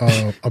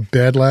a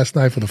bed last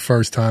night for the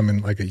first time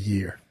in like a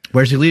year.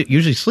 Where's he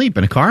usually sleep?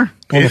 In a car?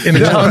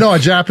 A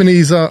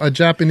Japanese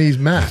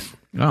mat.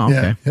 Oh,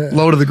 okay. Yeah.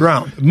 Low to the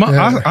ground.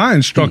 I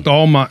instruct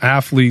all my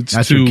athletes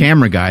That's your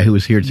camera guy who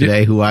was here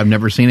today, who I've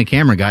never seen a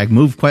camera guy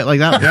move quite like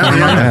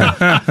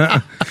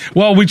that.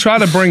 Well, we try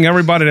to bring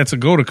everybody that's a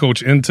GOATA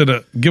coach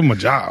give them a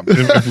job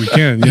if we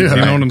can. You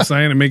know what I'm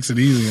saying? It makes it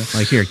easier.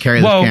 Like, here,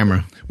 carry this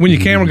camera. When your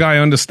camera guy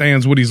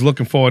understands what he's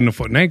looking for in the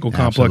foot and ankle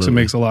complex, it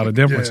makes a lot of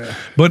difference. Yeah.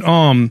 But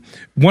one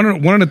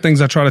of the things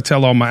I try to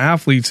tell all my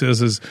athletes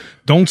is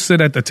don't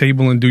sit at the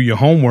table and do your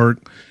homework.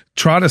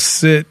 Try to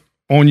sit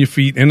on your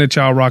feet in a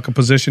child rocker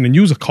position and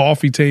use a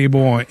coffee table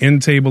or an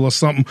end table or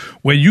something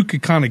where you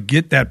could kind of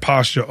get that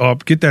posture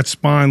up, get that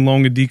spine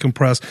long and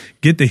decompressed,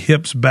 get the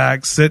hips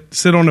back,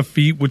 sit on the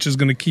feet, which is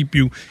going to keep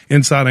you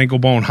inside ankle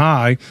bone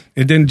high,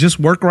 and then just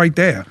work right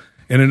there.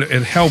 And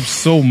it helps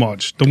so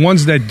much. The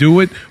ones that do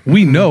it,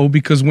 we know,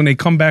 because when they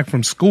come back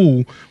from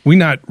school, we're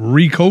not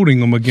recoding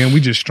them again. We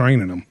just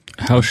training them.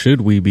 How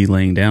should we be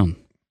laying down?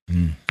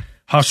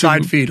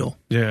 Side fetal.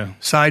 Yeah.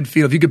 Side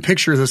fetal. If you could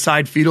picture the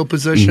side fetal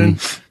position,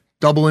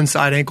 double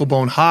inside ankle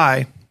bone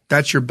high,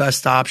 that's your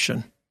best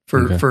option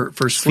for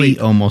sleep. Feet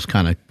almost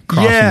kind of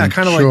crossing. Yeah,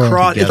 kind of like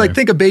cross. It's like,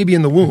 think a baby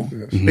in the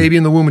womb. Baby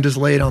in the womb and just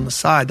lay it on the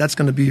side. That's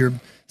going to be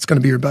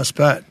your best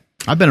bet.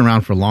 I've been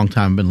around for a long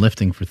time. I've been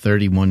lifting for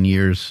 31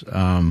 years.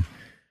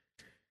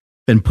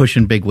 Been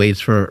pushing big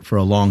weights for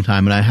a long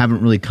time, and I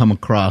haven't really come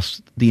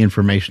across the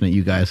information that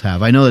you guys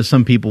have. I know that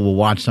some people will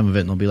watch some of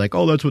it and they'll be like,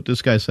 oh, that's what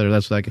this guy said, or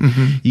that's what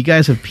that. You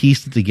guys have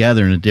pieced it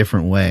together in a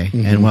different way.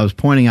 And what I was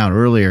pointing out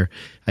earlier,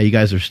 you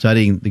guys are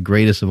studying the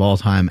greatest of all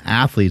time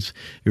athletes.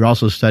 You're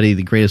also studying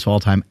the greatest of all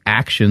time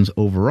actions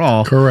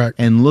overall. Correct.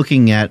 And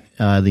looking at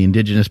the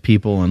indigenous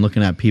people and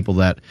looking at people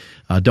that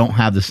don't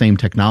have the same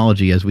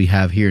technology as we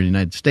have here in the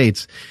United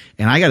States.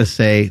 And I got to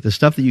say, the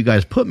stuff that you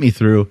guys put me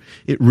through,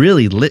 it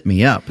really lit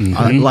me up.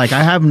 Like,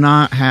 I have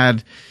not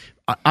had.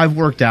 I've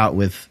worked out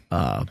with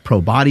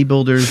pro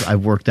bodybuilders.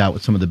 I've worked out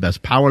with some of the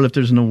best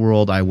powerlifters in the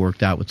world. I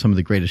worked out with some of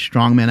the greatest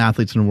strongman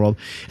athletes in the world.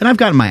 And I've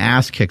gotten my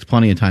ass kicked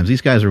plenty of times.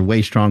 These guys are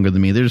way stronger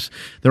than me.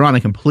 They're on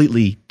a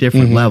completely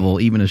different level,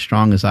 even as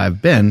strong as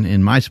I've been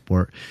in my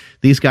sport.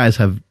 These guys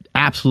have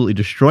absolutely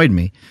destroyed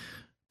me.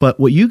 But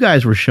what you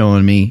guys were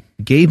showing me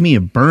gave me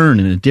a burn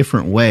in a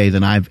different way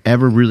than I've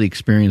ever really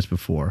experienced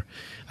before.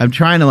 I'm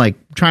trying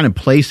to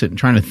place it and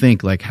trying to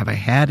think, like, have I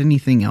had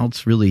anything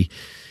else really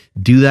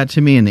do that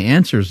to me? And the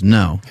answer is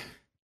no.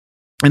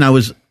 And I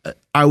was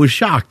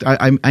shocked.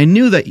 I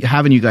knew that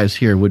having you guys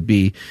here would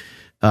be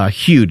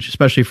huge,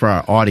 especially for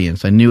our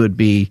audience. I knew it'd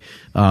be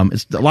a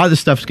lot of this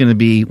stuff's going to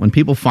be, when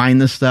people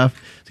find this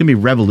stuff, it's going to be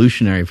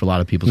revolutionary for a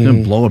lot of people. It's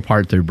going to blow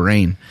apart their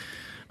brain.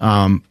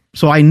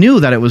 So I knew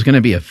that it was going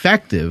to be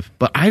effective,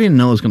 but I didn't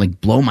know it was going to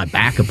blow my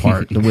back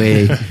apart the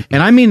way,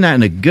 and I mean that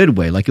in a good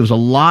way. Like, it was a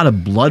lot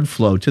of blood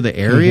flow to the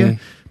area.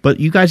 But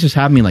you guys just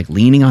have me like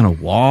leaning on a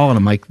wall, and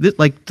I'm like,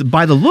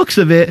 by the looks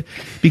of it,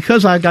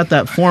 because I got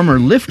that former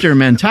lifter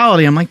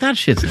mentality, I'm like, that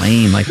shit's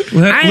lame. Like,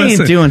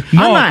 I'm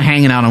not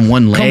hanging out on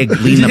one leg,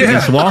 leaning up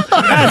against the wall.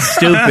 That's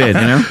stupid, you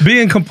know?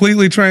 Being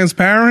completely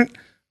transparent,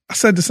 I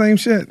said the same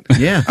shit.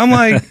 Yeah. I'm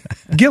like,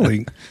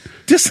 Gilly,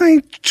 this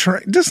ain't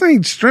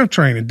strength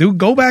training, dude.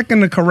 Go back in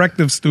the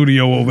corrective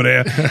studio over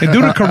there and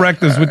do the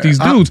correctives with these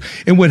dudes.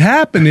 And what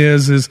happened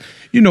is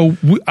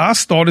I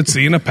started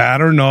seeing a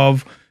pattern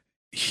of,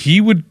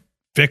 he would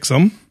fix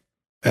them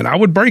and I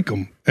would break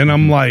them. And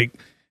I'm like,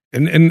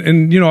 And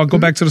I go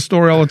back to the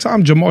story all the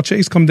time. Jamal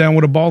Chase come down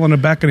with a ball in the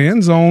back of the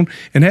end zone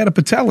and had a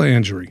patella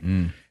injury.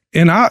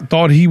 And I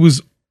thought he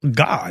was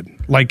God.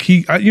 Like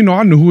I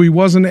knew who he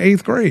was in the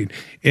 8th grade.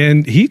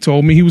 And he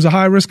told me he was a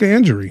high risk of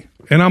injury.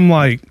 And I'm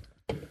like,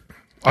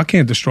 I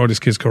can't destroy this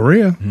kid's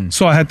career.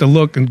 So I had to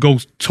look and go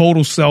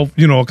total self,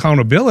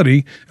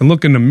 accountability and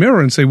look in the mirror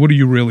and say, what are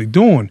you really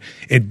doing?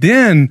 And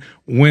then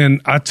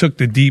when I took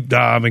the deep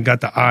dive and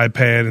got the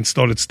iPad and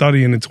started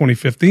studying in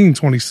 2015,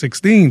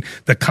 2016,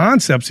 the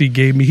concepts he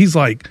gave me, he's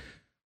like,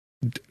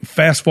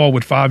 fast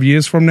forward 5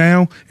 years from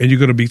now, and you're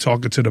going to be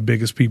talking to the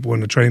biggest people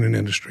in the training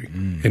industry.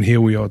 And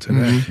here we are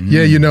today.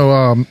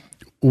 Yeah,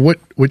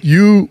 what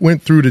you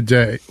went through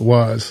today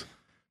was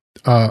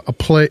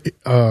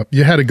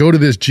you had to go to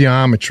this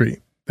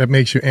geometry that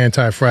makes you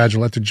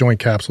anti-fragile at the joint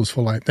capsules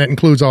for life. That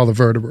includes all the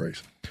vertebrae.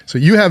 So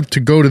you have to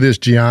go to this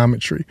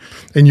geometry,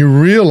 and you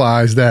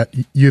realize that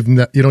you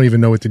don't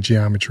even know what the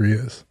geometry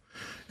is,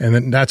 and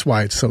then that's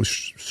why it's so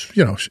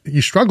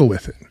you struggle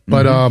with it.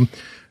 But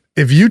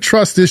if you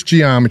trust this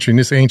geometry and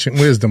this ancient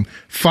wisdom,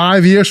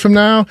 5 years from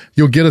now,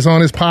 you'll get us on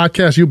this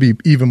podcast. You'll be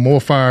even more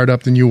fired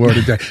up than you were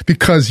today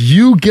because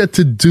you get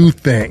to do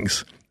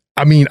things.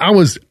 I mean, I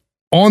was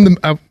on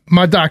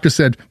my doctor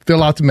said,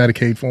 fill out the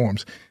Medicaid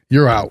forms.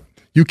 You're out.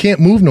 You can't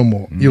move no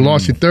more. You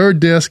lost your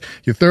 3rd disc.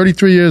 You're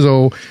 33 years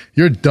old.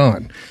 You're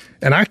done.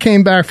 And I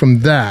came back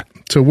from that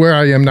to where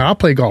I am now. I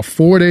play golf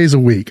 4 days a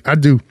week. I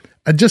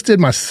just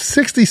did my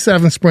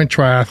 67 sprint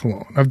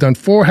triathlon. I've done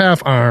 4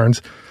 half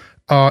irons.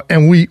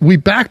 And we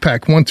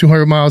backpack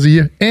 200 miles a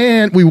year,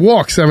 and we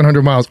walk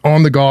 700 miles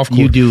on the golf course.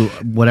 You do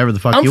whatever the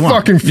fuck you want.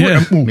 I'm fucking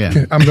free.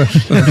 Yeah.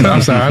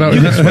 I'm sorry. I don't.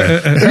 You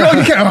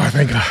can't. Oh,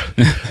 thank God.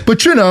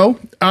 But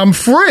I'm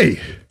free,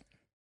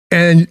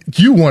 and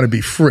you want to be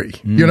free.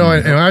 And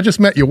I just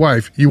met your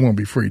wife. You want to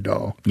be free,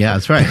 dog. Yeah,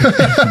 that's right.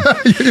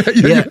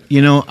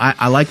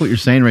 I like what you're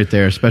saying right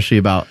there, especially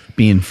about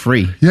being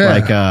free.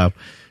 Yeah.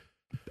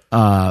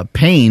 Like,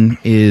 pain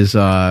is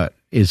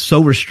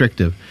so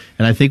restrictive,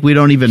 and I think we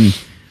don't even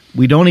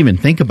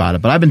think about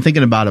it. But I've been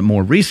thinking about it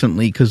more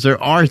recently because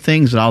there are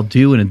things that I'll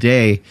do in a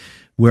day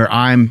where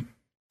I'm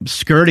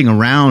skirting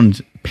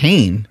around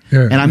pain,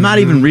 and I'm not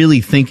even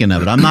really thinking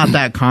of it. I'm not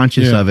that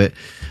conscious of it,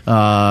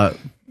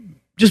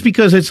 just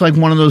because it's like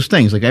one of those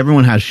things. Like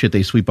everyone has shit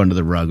they sweep under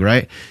the rug,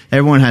 right?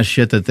 Everyone has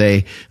shit that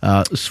they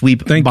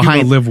sweep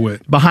behind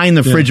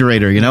the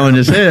refrigerator, and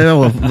just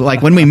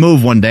like when we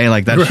move one day,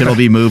 like that shit will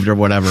be moved or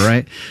whatever,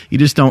 right? You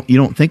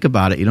don't think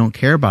about it, you don't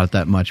care about it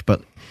that much.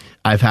 But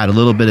I've had a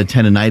little bit of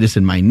tendonitis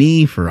in my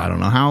knee for I don't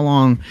know how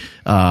long.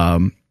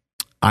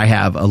 I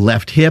have a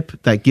left hip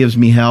that gives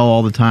me hell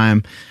all the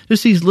time.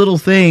 Just these little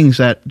things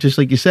that, just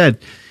like you said,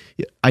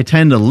 I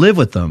tend to live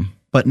with them.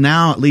 But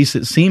now, at least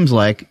it seems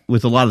like,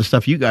 with a lot of the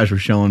stuff you guys were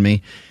showing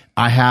me,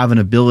 I have an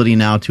ability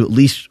now to at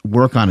least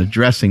work on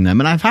addressing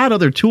them. And I've had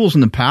other tools in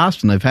the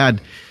past, and I've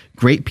had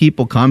great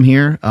people come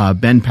here.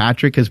 Ben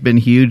Patrick has been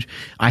huge.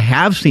 I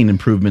have seen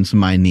improvements in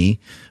my knee,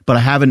 but I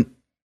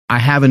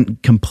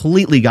haven't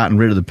completely gotten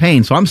rid of the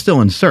pain. So I'm still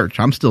in search.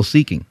 I'm still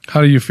seeking.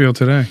 How do you feel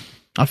today?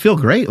 I feel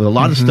great with a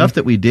lot of stuff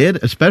that we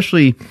did,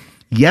 especially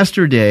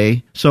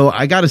yesterday. So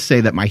I got to say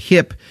that my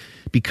hip,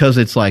 because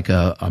it's like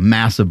a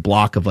massive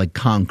block of like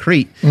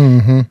concrete,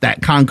 that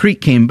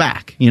concrete came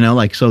back,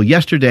 so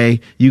yesterday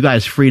you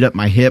guys freed up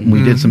my hip and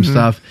we did some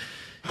stuff.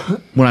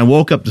 When I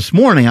woke up this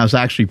morning, I was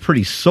actually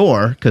pretty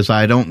sore because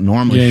I don't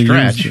normally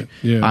stretch.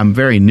 I'm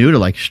very new to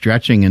like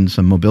stretching and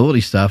some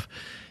mobility stuff.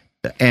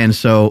 And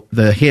so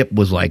the hip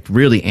was like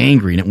really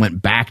angry and it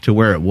went back to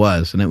where it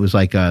was. And it was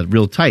like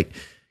real tight.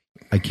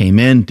 I came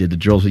in, did the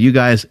drills with you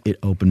guys. It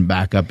opened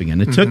back up again.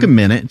 It took a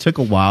minute. It took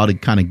a while to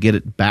kind of get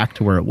it back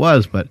to where it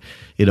was, but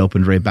it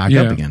opened right back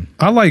up again.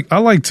 I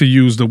like to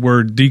use the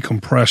word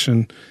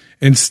decompression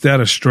instead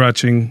of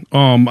stretching.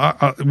 When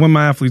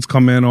my athletes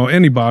come in, or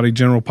anybody,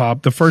 general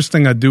pop, the first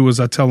thing I do is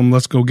I tell them,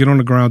 let's go get on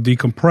the ground,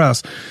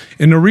 decompress.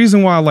 And the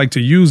reason why I like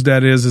to use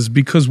that is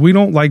because we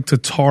don't like to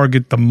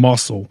target the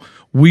muscle.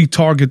 We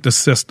target the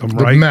system,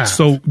 right? Math.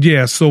 So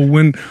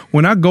when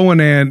I go in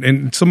there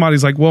and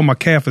somebody's like, well, my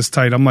calf is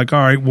tight, I'm like, all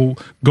right, well,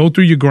 go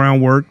through your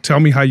groundwork. Tell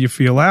me how you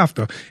feel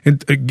after.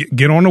 And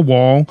get on the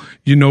wall.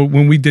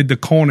 When we did the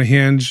corner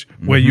hinge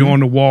where you're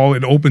on the wall,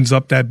 it opens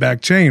up that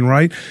back chain,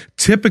 right?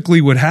 Typically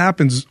what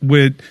happens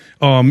with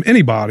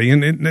anybody,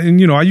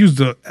 and I use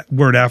the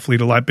word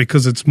athlete a lot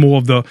because it's more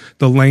of the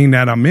lane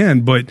that I'm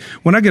in. But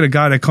when I get a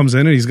guy that comes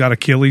in and he's got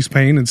Achilles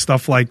pain and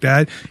stuff like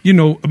that,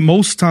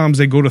 most times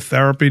they go to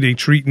therapy, they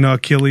treating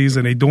Achilles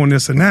and they doing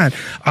this and that.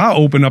 I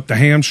open up the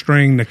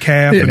hamstring, the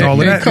calf, and all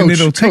of that, Coach, and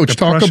it'll take the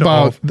talk pressure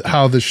about off.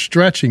 how the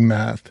stretching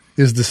math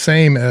is the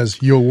same as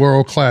your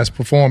world-class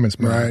performance,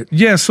 right?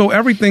 Yeah, so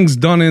everything's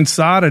done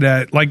inside of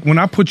that. Like when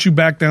I put you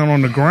back down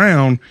on the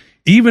ground,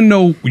 even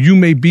though you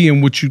may be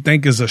in what you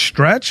think is a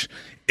stretch,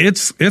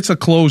 it's a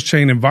closed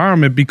chain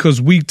environment because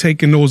we've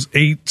taken those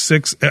 8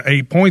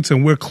 points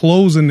and we're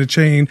closing the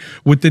chain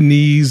with the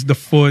knees, the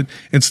foot,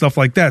 and stuff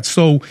like that.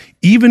 So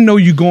even though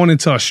you're going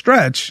into a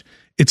stretch,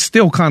 it's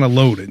still kind of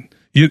loaded.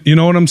 You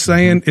know what I'm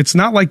saying? It's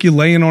not like you're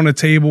laying on a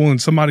table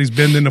and somebody's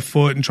bending the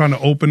foot and trying to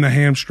open the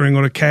hamstring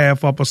or the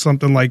calf up or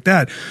something like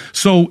that.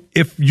 So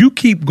if you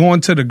keep going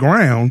to the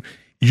ground,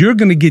 you're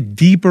going to get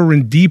deeper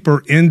and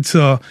deeper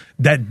into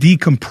that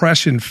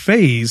decompression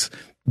phase.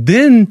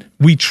 Then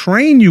we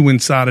train you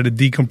inside of the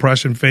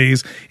decompression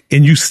phase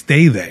and you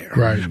stay there.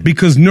 Right.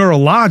 Because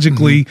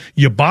neurologically,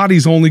 your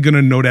body's only going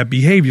to know that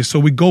behavior. So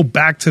we go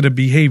back to the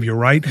behavior,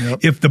 right? Yep.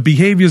 If the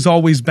behavior is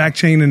always back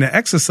chain in the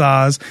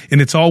exercise and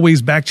it's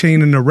always back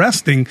chain in the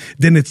resting,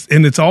 then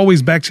it's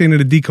always back chain in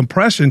the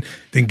decompression,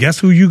 then guess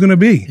who you're going to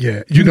be?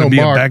 Yeah. You're going to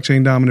be Mark, a back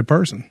chain dominant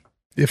person.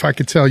 If I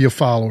could tell your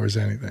followers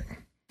anything,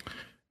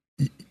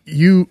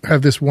 you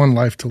have this one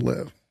life to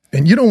live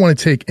and you don't want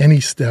to take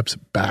any steps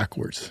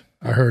backwards.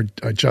 I heard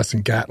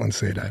Justin Gatlin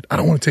say that. I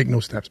don't want to take no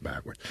steps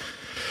backwards.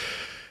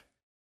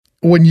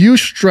 When you're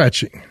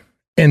stretching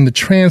and the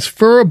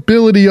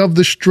transferability of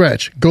the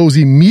stretch goes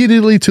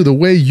immediately to the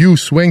way you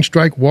swing,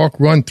 strike, walk,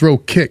 run, throw,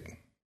 kick,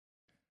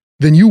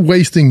 then you're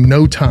wasting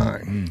no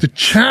time. The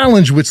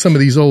challenge with some of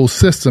these old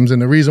systems,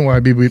 and the reason why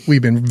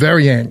we've been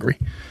very angry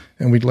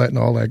and we're letting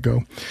all that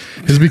go,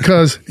 is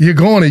because you're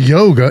going to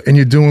yoga and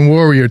you're doing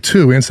Warrior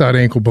 2 inside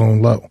ankle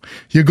bone low.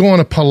 You're going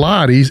to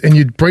Pilates and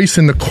you're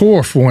bracing the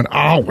core for an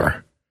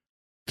hour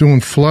doing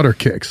flutter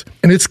kicks.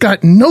 And it's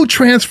got no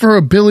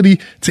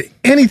transferability to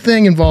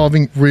anything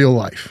involving real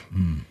life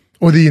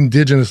or the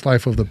indigenous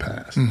life of the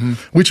past,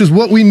 which is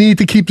what we need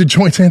to keep the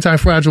joints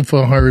anti-fragile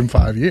for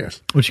 105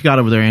 years. What you got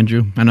over there,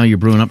 Andrew? I know you're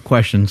brewing up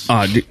questions.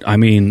 I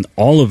mean,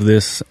 all of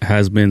this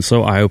has been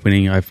so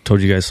eye-opening. I've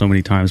told you guys so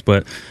many times,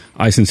 but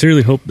I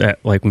sincerely hope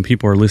that, like, when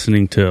people are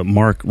listening to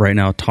Mark right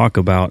now talk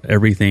about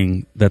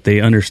everything, that they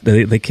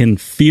understand, they can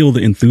feel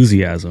the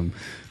enthusiasm.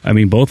 I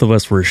mean, both of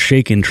us were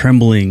shaking,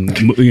 trembling,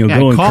 going I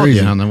called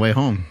crazy you on the way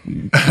home.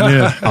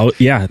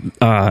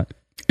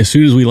 As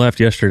soon as we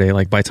left yesterday,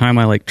 like, by the time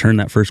I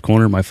turned that first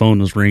corner, my phone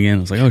was ringing. I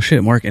was like, "Oh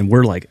shit, Mark!" And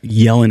we're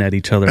yelling at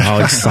each other how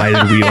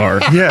excited we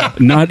are. Yeah,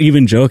 not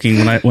even joking.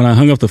 When I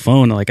hung up the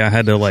phone, I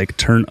had to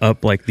turn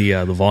up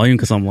the volume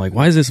because I'm like,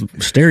 "Why is this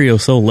stereo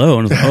so low?"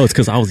 And I was like, "Oh, it's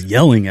because I was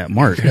yelling at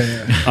Mark."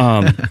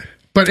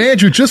 But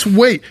Andrew, just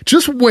wait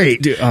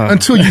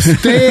until you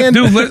stand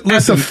at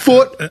the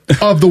foot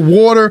of the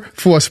water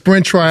for a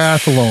sprint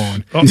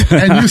triathlon,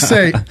 and you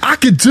say, "I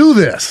could do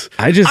this.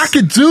 I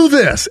could do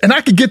this, and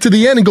I could get to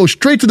the end and go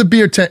straight to the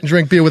beer tent and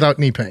drink beer without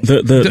knee pain."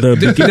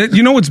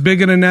 You know what's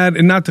bigger than that,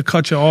 and not to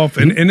cut you off,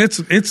 and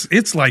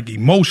it's like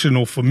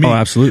emotional for me. Oh,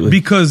 absolutely,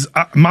 because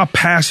my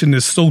passion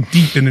is so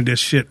deep into this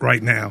shit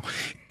right now.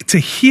 To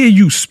hear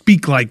you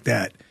speak like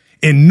that.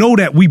 And know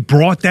that we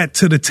brought that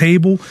to the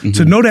table,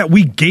 to know that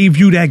we gave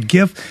you that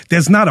gift.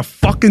 There's not a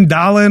fucking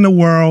dollar in the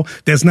world.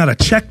 There's not a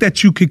check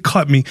that you could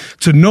cut me.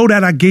 To know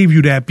that I gave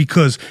you that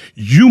because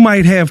you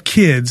might have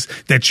kids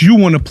that you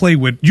want to play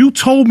with. You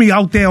told me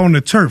out there on the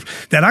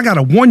turf that I got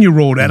a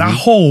 1-year-old that I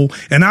hold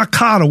and I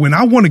coddle and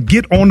I want to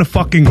get on the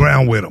fucking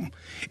ground with him.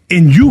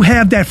 And you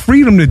have that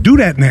freedom to do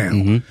that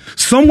now.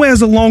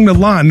 Somewheres along the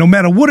line, no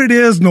matter what it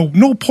is,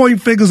 no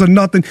point figures or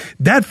nothing,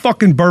 that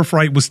fucking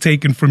birthright was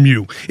taken from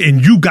you.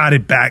 And you got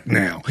it back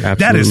now. Absolutely.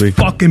 That is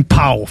fucking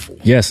powerful.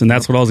 Yes, and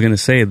that's what I was going to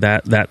say,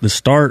 that the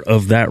start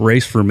of that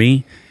race for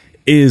me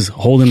is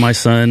holding my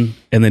son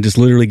and then just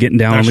literally getting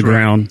down on the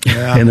ground.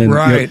 Yeah, and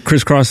then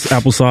crisscross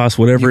applesauce,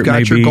 whatever it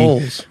may be.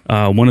 Goals.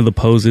 One of the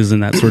poses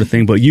and that sort of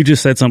thing. But you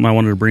just said something I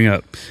wanted to bring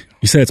up.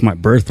 You said it's my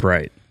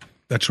birthright.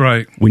 That's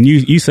right. When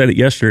you said it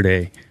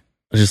yesterday, I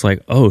was just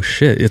like, oh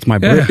shit, it's my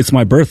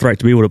birthright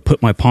to be able to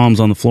put my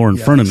palms on the floor in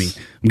front of me.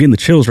 I'm getting the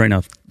chills right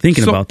now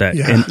thinking about that.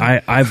 Yeah. And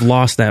I've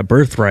lost that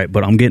birthright,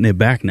 but I'm getting it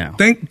back now.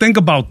 Think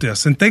about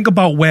this and think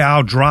about where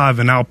our drive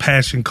and our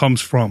passion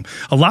comes from.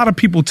 A lot of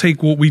people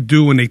take what we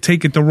do and they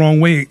take it the wrong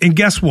way. And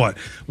guess what?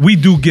 We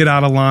do get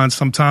out of line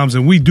sometimes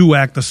and we do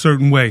act a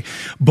certain way.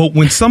 But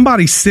when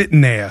somebody's sitting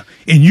there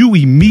and you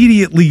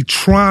immediately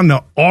trying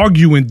to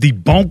argue and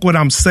debunk what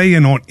I'm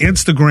saying on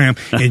Instagram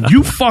and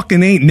you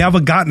fucking ain't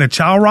never gotten a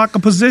child rocker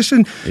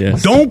position,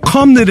 don't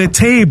come to the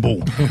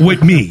table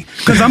with me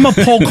because I'm going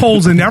to poke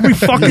holes in every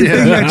fucking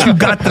thing that you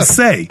got to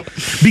say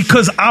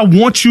because I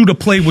want you to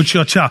play with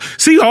your child.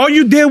 See, all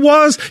you did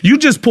was you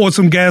just poured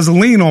some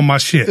gasoline on my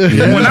shit.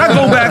 When I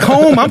go back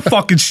home, I'm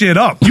fucking shit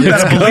up. You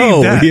better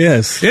believe that.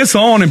 Yes. It's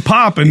on and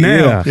popping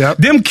now. Yeah.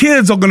 Them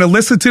kids are going to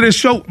listen to this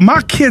show.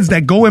 My kids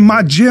that go in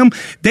my gym,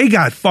 they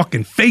got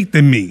fucking faith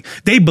in me.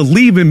 They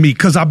believe in me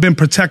because I've been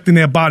protecting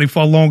their body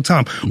for a long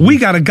time. We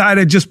got a guy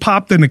that just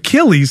popped an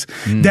Achilles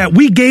that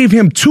we gave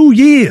him 2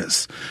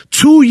 years.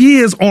 2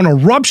 years on a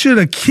ruptured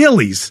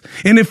Achilles.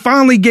 And it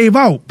finally gave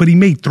out, but he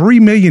made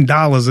 $3 million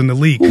in the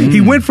league.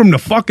 He went from the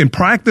fucking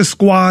practice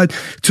squad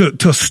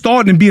to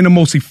starting and being the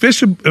most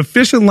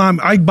efficient line,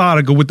 Ike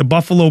Bodiger with the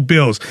Buffalo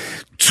Bills.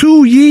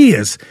 2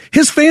 years.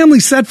 His family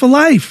set for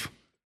life.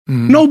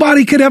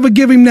 Nobody could ever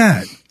give him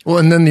that. Well,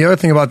 and then the other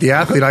thing about the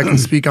athlete, I can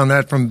speak on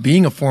that from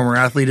being a former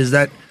athlete, is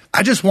that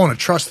I just want to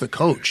trust the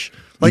coach.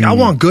 Like, I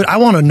want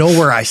to know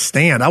where I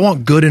stand. I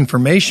want good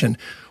information.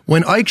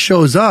 When Ike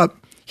shows up,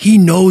 he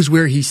knows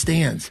where he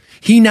stands.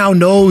 He now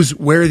knows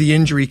where the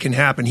injury can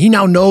happen. He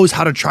now knows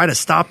how to try to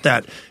stop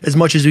that as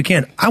much as we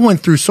can. I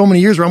went through so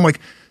many years where I'm like,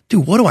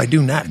 dude, what do I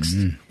do next?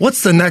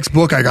 What's the next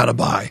book I got to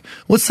buy?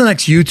 What's the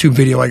next YouTube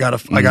video I got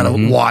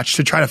to watch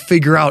to try to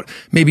figure out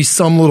maybe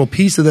some little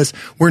piece of this,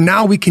 where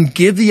now we can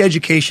give the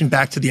education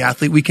back to the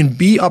athlete. We can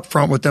be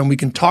upfront with them. We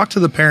can talk to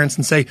the parents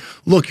and say,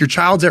 look, your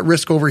child's at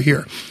risk over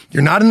here.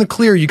 You're not in the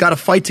clear. You got to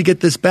fight to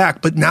get this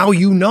back. But now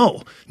you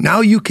know.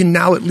 Now you can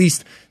now at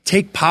least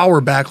take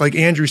power back. Like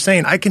Andrew's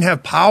saying, I can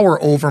have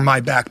power over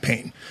my back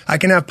pain. I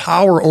can have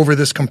power over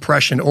this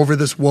compression, over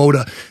this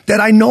WOTA,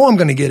 that I know I'm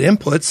going to get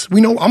inputs.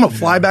 We know I'm going to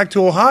fly back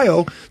to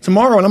Ohio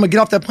tomorrow, and I'm going to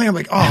get off that plane. I'm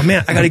like, oh,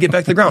 man, I got to get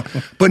back to the ground.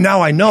 But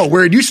now I know.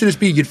 Where it used to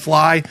just be you'd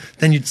fly,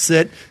 then you'd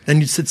sit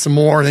some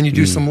more, then you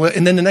do some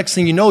and then the next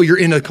thing you know, you're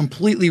in a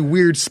completely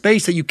weird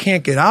space that you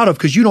can't get out of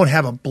because you don't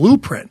have a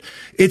blueprint.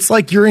 It's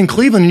like you're in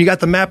Cleveland and you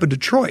got the map of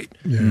Detroit.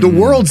 The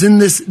world's in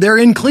this. They're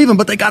in Cleveland,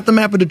 but they got the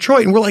map of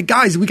Detroit. And we're like,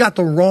 guys, we got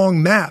the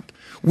wrong map.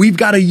 We've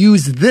got to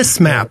use this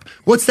map.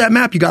 What's that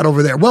map you got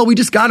over there? Well, we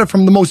just got it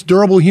from the most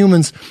durable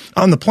humans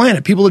on the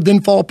planet. People that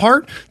didn't fall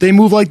apart, they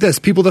move like this.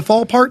 People that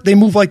fall apart, they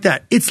move like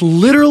that. It's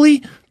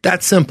literally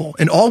that simple.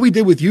 And all we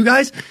did with you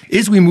guys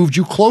is we moved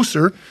you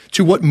closer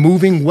to what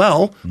moving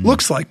well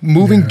looks like,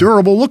 moving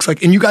durable looks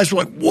like. And you guys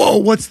were like, whoa,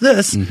 what's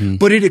this?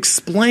 But it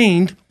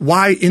explained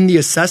why in the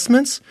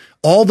assessments,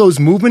 all those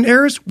movement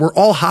errors were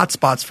all hot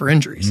spots for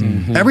injuries.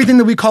 Everything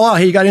that we call out,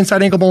 hey, you got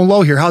inside ankle bone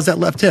low here. How's that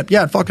left hip?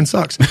 Yeah, it fucking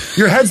sucks.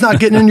 Your head's not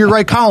getting in your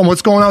right column.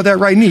 What's going on with that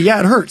right knee? Yeah,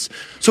 it hurts.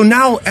 So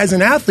now as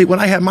an athlete, when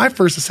I had my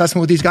first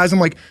assessment with these guys, I'm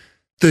like,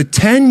 the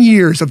 10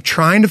 years of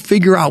trying to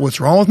figure out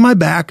what's wrong with my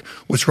back,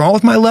 what's wrong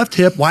with my left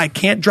hip, why I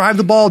can't drive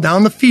the ball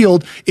down the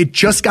field, it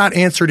just got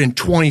answered in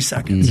 20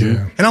 seconds.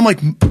 And I'm like,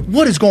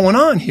 what is going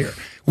on here?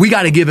 We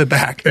got to give it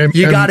back.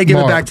 You got to give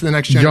it back to the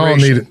next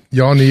generation.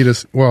 Y'all need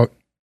us, well,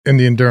 and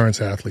the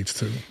endurance athletes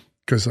too,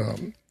 because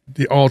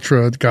the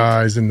ultra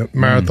guys and the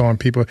marathon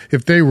people,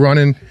 if they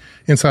running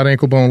inside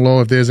ankle bone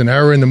low, if there's an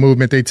error in the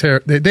movement, they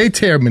tear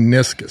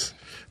meniscus,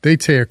 they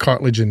tear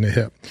cartilage in the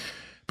hip.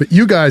 But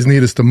you guys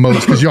need us the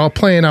most because y'all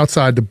playing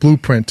outside the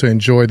blueprint to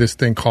enjoy this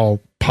thing called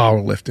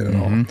powerlifting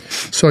and all.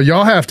 So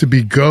y'all have to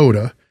be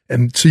GOATA,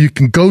 and so you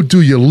can go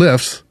do your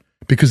lifts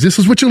because this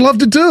is what you love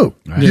to do.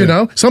 Right. You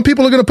know, some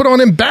people are going to put on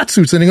them bat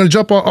suits and they're going to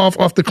jump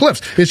off the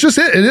cliffs. It's just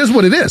it is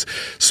what it is.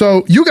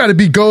 So you got to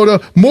be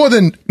GOATA more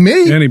than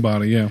me.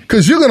 Anybody, yeah.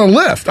 Because you're going to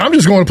lift. I'm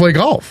just going to play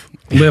golf.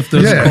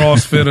 Lifters,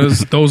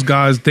 CrossFitters, those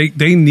guys,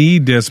 they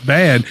need this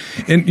bad.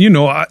 And, you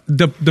know,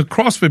 the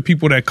CrossFit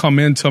people that come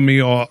in to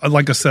me, or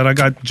like I said, I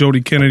got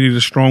Jody Kennedy, the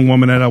strong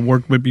woman that I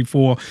worked with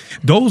before.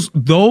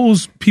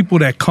 Those people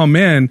that come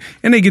in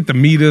and they get to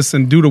meet us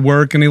and do the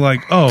work and they're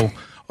like, oh,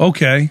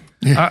 okay,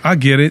 I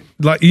get it.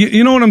 Like,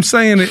 you know what I'm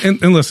saying?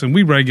 And listen,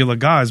 we regular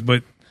guys,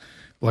 but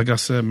like I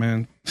said,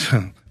 man,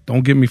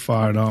 don't get me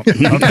fired up.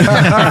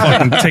 I'll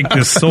fucking take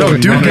this sword. No,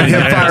 do get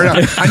him fired up.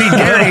 I need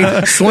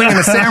Gary swinging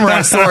a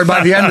samurai sword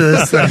by the end of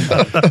this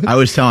thing. I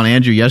was telling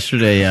Andrew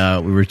yesterday,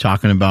 we were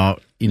talking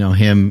about,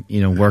 him,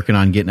 working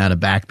on getting out of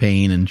back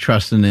pain and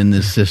trusting in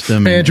this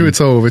system. Andrew,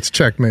 it's over. It's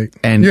checkmate.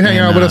 And you hang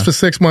out with us for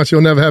 6 months,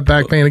 you'll never have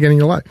back pain again in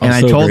your life. And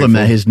I told him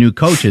that his new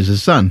coach is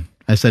his son.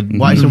 I said,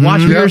 "Why?" So watch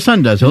what your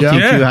son does. He'll teach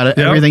you how to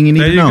everything you need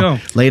to know.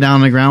 Lay down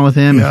on the ground with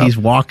him. If he's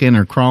walking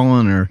or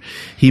crawling or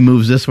he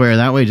moves this way or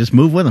that way, just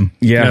move with him.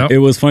 Yeah, it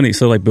was funny.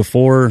 So like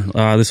before,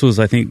 this was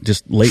I think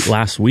just late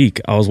last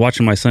week. I was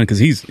watching my son because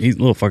he's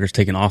little fucker's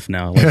taking off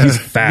now. Like he's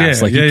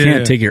fast. You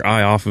can't take your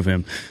eye off of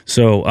him.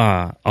 So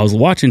I was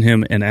watching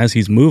him, and as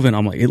he's moving,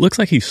 I'm like, it looks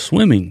like he's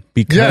swimming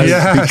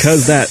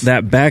because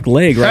that back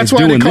leg. Right, that's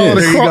why they call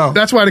it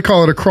that's why they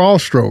call it a crawl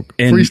stroke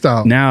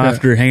freestyle. Now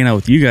after hanging out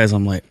with you guys,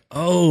 I'm like,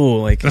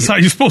 oh, like that's how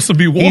you're supposed to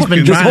be walking. He's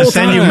been trying to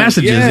send you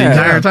messages the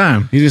entire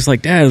time. He's just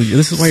like, Dad,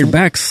 this is why your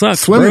back sucks.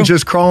 Swimming,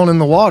 just crawling in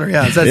the water.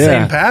 Yeah, it's that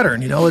same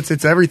pattern.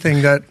 It's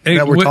everything that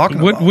we're talking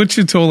about. What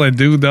you told that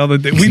dude the other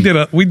day? We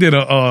did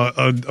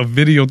a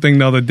video thing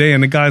the other day,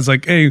 and the guy's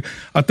like, "Hey,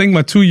 I think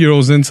my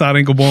 2-year-old's inside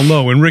ankle bone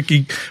low," and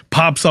Ricky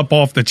pops up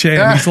off the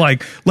chair, and he's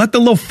like, "Let the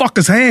little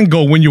fucker's hand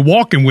go when you're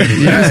walking with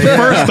him."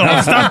 First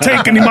off, stop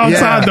taking him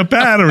outside the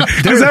pattern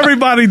because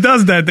everybody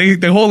does that.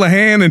 They hold a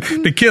hand, and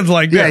the kid's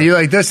like, you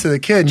like this to the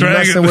kid. You're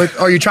messing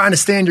with, or you're trying to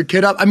stand your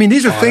kid up. I mean,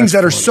 these are things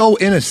that are so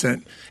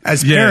innocent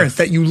as parents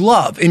that you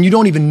love, and you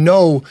don't even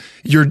know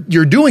you're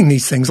doing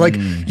these things. Like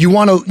you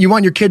want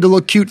your kid to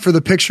look cute for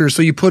the picture,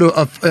 so you put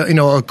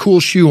a cool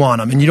shoe on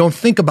them, and you don't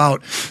think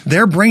about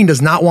their brain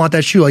does not want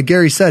that shoe. Like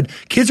Gary said,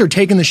 kids are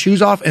taking the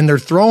shoes off and they're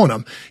throwing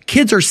them.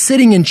 Kids are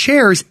sitting in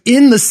chairs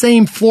in the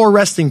same floor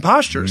resting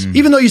postures,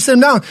 even though you sit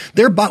them down.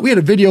 We had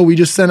a video we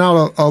just sent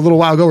out a little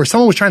while ago where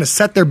someone was trying to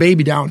set their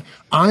baby down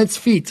on its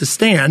feet to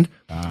stand,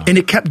 and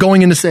it kept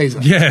going into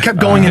Seiza. Kept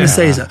going into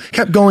Seiza.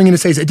 Kept going into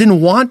Seiza. It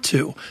didn't want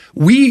to.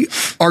 We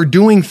are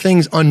doing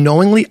things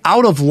unknowingly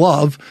out of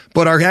love,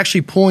 but are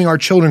actually pulling our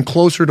children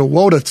closer to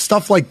WOTA.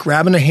 Stuff like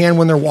grabbing a hand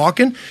when they're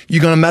walking,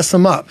 you're going to mess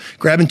them up.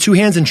 Grabbing two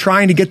hands and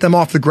trying to get them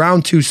off the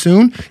ground too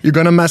soon, you're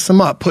going to mess them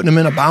up. Putting them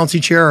in a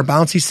bouncy chair or a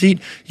bouncy seat,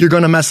 you're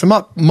going to mess them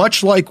up.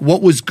 Much like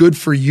what was good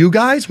for you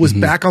guys was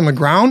back on the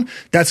ground,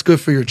 that's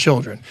good for your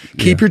children.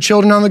 Keep your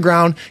children on the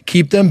ground.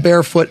 Keep them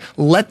barefoot.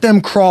 Let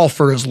them crawl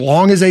for as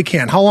long as they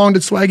can. How long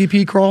did Swaggy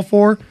P crawl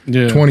for?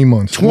 20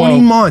 months.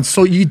 20 months.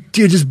 So you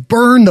just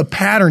burn the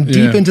pattern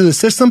deep into the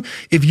system.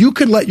 If you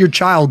could let your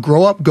child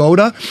grow up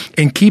GOATA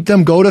and keep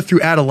them GOATA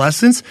through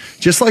adolescence,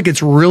 just like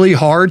it's really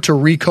hard to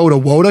recode a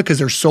WOTA because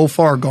they're so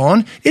far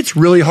gone, it's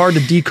really hard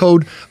to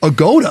decode a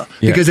GOATA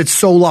because it's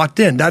so locked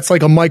in. That's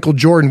like a Michael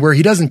Jordan where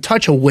he doesn't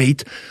touch a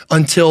weight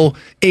until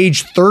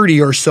age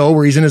 30 or so,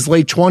 where he's in his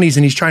late 20s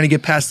and he's trying to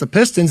get past the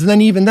Pistons. And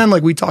then even then,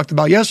 like we talked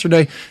about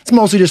yesterday, it's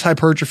mostly just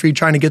hypertrophy,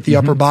 trying to get the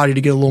upper body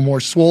to get a little more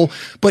swole.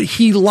 But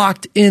he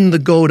locked in the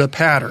GOATA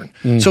pattern.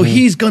 So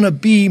he's going to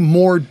be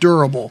more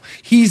durable.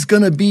 He's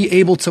going to be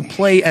able to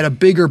play at a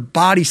bigger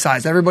body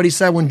size. Everybody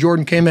said when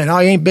Jordan came in, he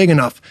ain't big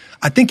enough.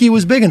 I think he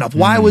was big enough.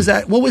 Why was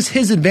that? What was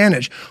his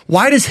advantage?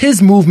 Why does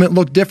his movement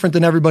look different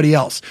than everybody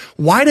else?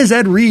 Why does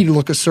Ed Reed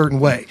look a certain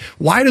way?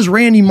 Why does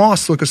Randy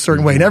Moss look a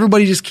certain way? And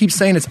everybody just keeps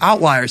saying it's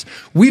outliers.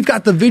 We've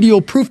got the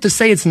video proof to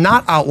say it's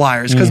not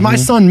outliers because my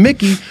son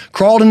Mickey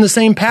crawled in the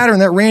same pattern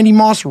that Randy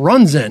Moss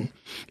runs in.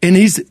 And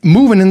he's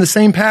moving in the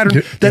same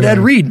pattern that Ed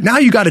Reed. Now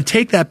you got to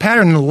take that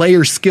pattern and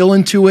layer skill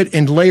into it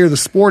and layer the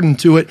sport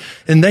into it,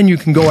 and then you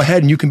can go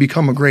ahead and you can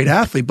become a great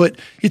athlete. But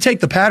you take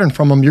the pattern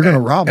from them, you're going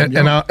to rob them.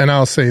 And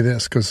I'll say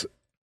this because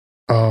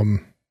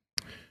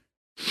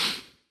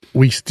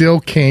we still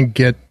can't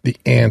get the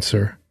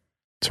answer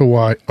to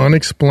why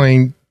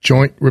unexplained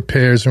joint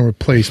repairs and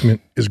replacement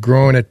is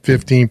growing at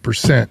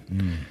 15%.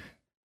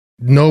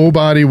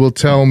 Nobody will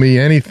tell me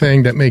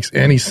anything that makes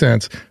any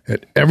sense.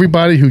 That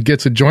everybody who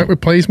gets a joint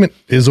replacement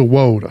is a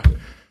WOTA.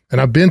 And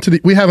I've been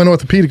to we have an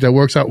orthopedic that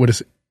works out with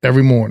us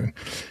every morning.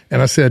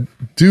 And I said,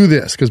 do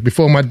this. Because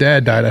before my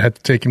dad died, I had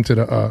to take him to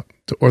the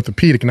to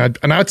orthopedic.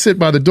 And I'd sit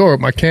by the door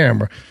with my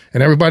camera.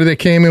 And everybody that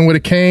came in with a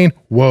cane,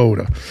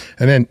 WOTA.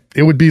 And then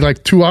it would be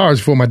like 2 hours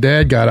before my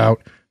dad got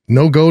out.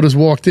 No GOATAs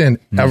walked in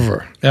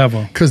ever.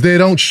 Because they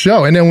don't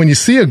show. And then when you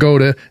see a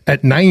GOATA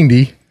at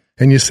 90,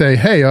 and you say,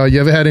 "Hey, you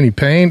ever had any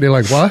pain?" They're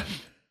like, "What?"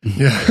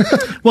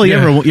 Well, you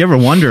ever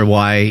wonder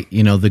why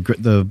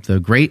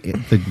the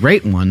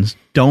great ones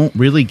don't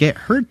really get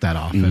hurt that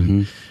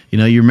often?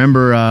 You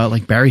remember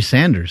like Barry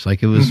Sanders,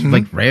 like it was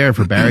like rare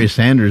for Barry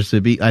Sanders to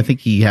be. I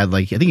think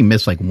he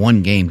missed like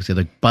one game because he had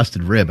like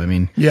busted rib. I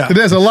mean,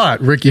 there's a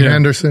lot. Ricky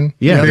Henderson,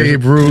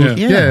 Babe Ruth,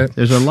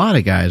 there's a lot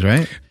of guys,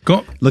 right?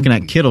 Looking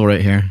at Kittle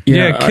right here.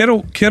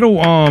 Kittle.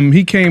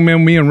 He came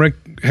in. Me and Rick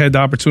had the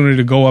opportunity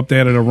to go up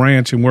there to the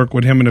ranch and work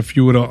with him and a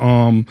few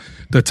of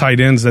the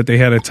tight ends that they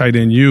had at tight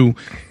end U,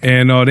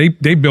 and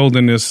they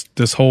building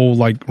this whole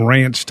like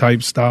ranch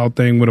type style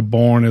thing with a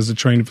barn as a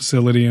training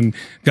facility and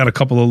got a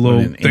couple of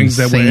little things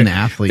that were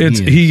athlete.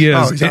 He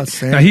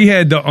is. Now he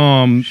had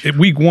at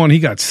week 1 he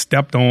got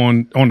stepped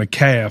on the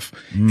calf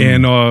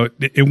and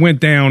it went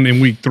down in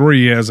week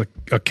 3 as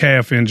a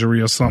calf injury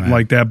or something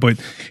like that, but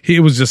it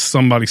was just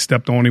somebody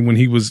stepped on him when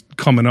he was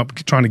coming up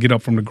trying to get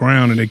up from the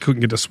ground and they couldn't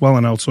get the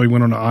swelling out, so he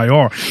went on the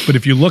IR. But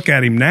if you look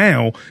at him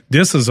now,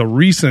 this is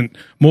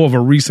more of a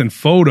recent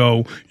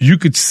photo. You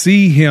could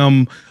see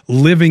him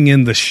living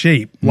in the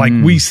shape. Like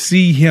we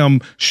see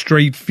him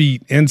straight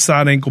feet,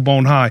 inside ankle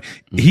bone high.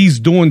 He's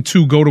doing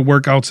 2 GOATA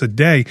workouts a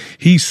day.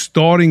 He's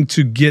starting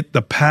to get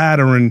the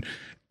pattern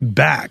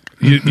back.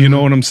 You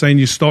know what I'm saying?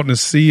 You're starting to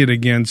see it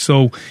again.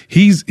 So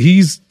he's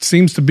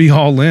seems to be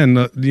all in.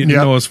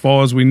 As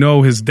far as we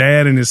know, his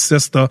dad and his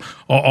sister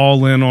are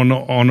all in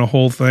on the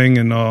whole thing.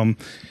 And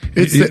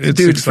it's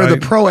dude, exciting. For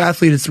the pro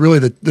athlete, it's really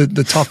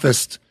the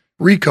toughest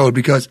recode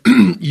because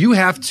you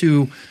have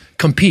to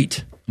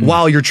compete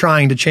while you're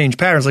trying to change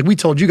patterns. Like we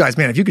told you guys,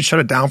 man, if you could shut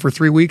it down for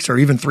 3 weeks or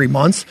even 3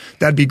 months,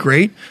 that'd be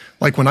great.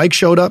 Like when Ike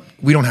showed up,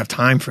 we don't have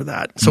time for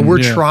that. So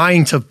we're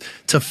trying to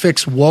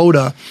fix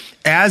WOTA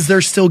as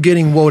they're still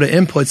getting WOTA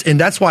inputs. And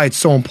that's why it's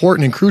so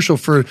important and crucial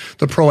for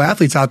the pro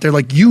athletes out there.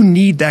 Like you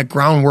need that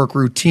groundwork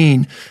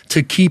routine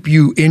to keep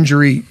you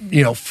injury,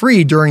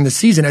 free during the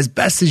season as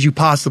best as you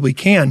possibly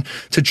can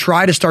to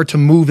try to start to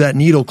move that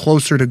needle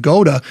closer to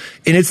GOATA.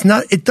 And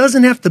it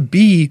doesn't have to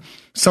be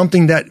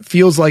something that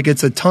feels like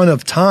it's a ton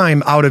of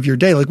time out of your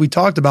day. Like we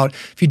talked about,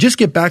 if you just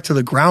get back to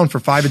the ground for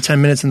 5 to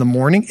 10 minutes in the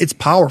morning, it's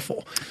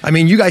powerful. I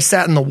mean, you guys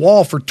sat in the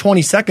wall for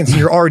 20 seconds and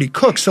you're already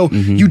cooked. So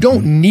you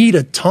don't need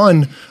a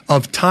ton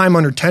of time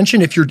under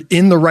tension if you're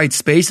in the right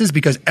spaces,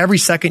 because every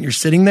second you're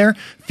sitting there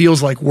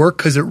feels like work,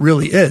 because it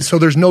really is. So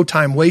there's no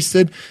time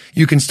wasted.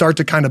 You can start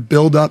to kind of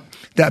build up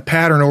that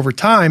pattern over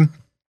time.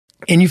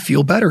 and you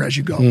feel better as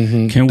you go.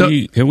 Can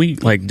we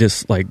like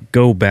just like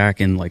go back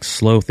and like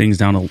slow things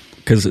down,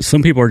 because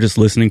some people are just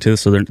listening to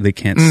this so they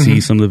can't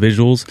see some of the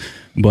visuals,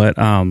 but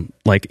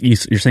like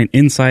you're saying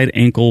inside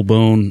ankle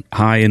bone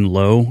high and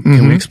low.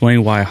 Can we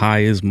explain why high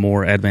is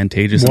more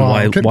advantageous and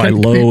why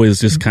low is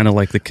just kind of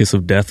like the kiss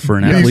of death for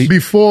an athlete?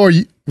 Before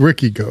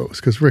Ricky goes,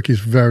 because Ricky's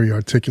very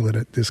articulate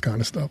at this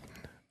kind of stuff,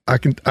 I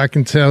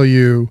can tell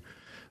you,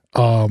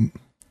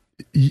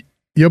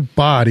 your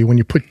body, when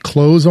you put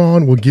clothes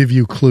on, will give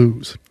you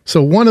clues.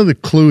 So one of the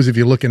clues, if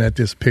you're looking at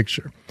this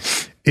picture,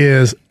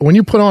 is when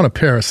you put on a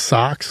pair of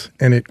socks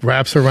and it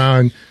wraps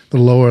around the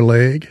lower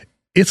leg,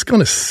 it's going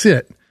to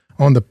sit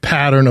on the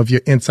pattern of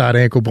your inside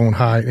ankle bone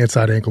high and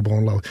inside ankle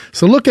bone low.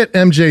 So look at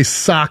MJ's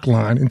sock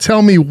line and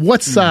tell me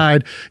what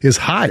side is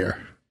higher.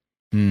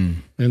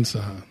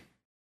 Inside.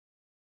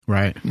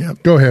 Right.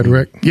 Yep. Go ahead,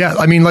 Rick. Yeah,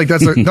 I mean, like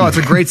it's a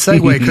great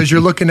segue, because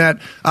you're looking at,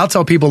 I'll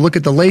tell people, look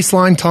at the lace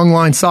line, tongue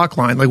line, sock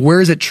line. Like,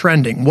 where is it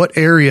trending? What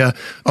area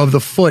of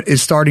the foot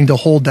is starting to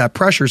hold that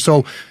pressure?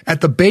 So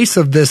at the base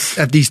of this,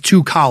 at these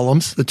two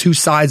columns, the two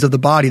sides of the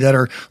body that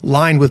are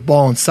lined with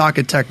ball and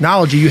socket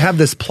technology, you have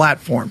this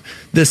platform,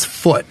 this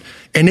foot.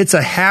 And it's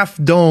a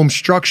half dome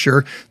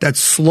structure that's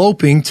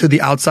sloping to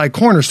the outside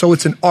corner. So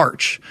it's an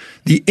arch.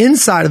 The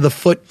inside of the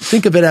foot,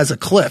 think of it as a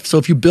cliff. So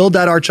if you build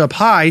that arch up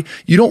high,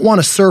 you don't want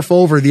to surf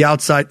over the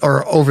outside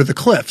or over the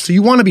cliff. So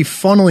you want to be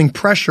funneling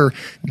pressure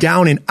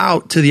down and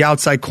out to the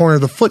outside corner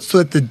of the foot so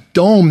that the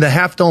dome, the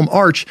half dome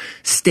arch,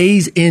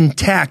 stays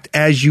intact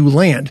as you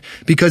land.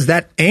 Because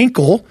that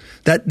ankle,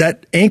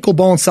 that ankle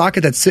ball and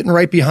socket that's sitting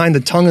right behind the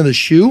tongue of the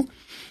shoe,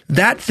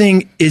 that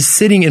thing is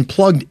sitting and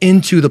plugged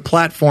into the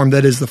platform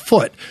that is the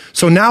foot.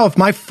 So now if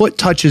my foot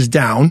touches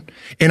down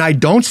and I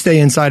don't stay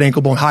inside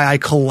ankle bone high, I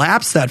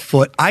collapse that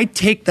foot, I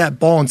take that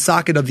ball and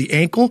socket of the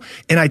ankle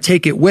and I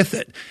take it with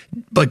it.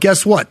 But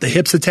guess what? The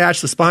hips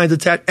attached, the spine's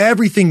attached,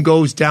 everything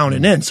goes down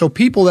and in. So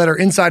people that are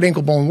inside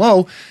ankle bone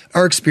low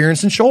are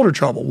experiencing shoulder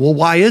trouble. Well,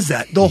 why is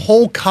that? The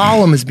whole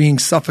column is being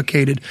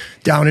suffocated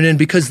down and in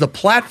because the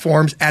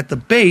platforms at the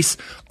base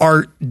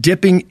are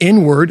dipping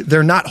inward.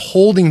 They're not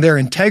holding their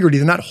integrity.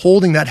 They're not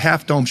holding that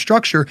half dome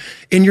structure,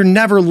 and you're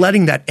never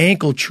letting that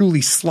ankle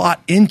truly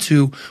slot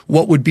into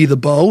what would be the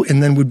bow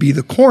and then would be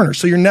the corner.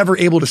 So you're never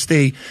able to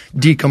stay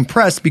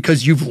decompressed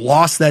because you've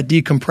lost that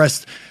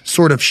decompressed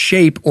sort of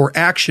shape or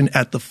action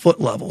at the foot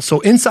level.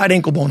 So inside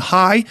ankle bone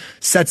high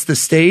sets the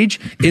stage.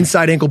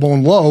 Inside ankle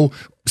bone low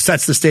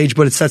sets the stage,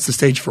 but it sets the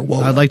stage for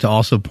WOTA. I'd like to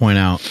also point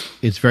out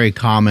it's very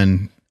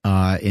common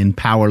in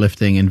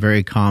powerlifting and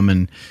very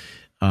common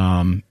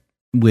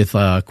with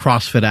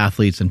CrossFit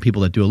athletes and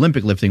people that do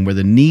Olympic lifting where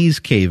the knees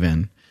cave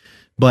in.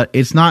 But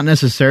it's not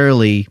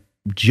necessarily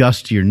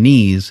just your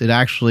knees. It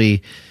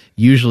actually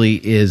usually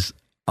is,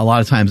 a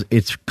lot of times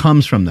it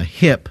comes from the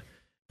hip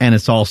and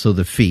it's also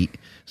the feet.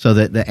 So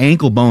that the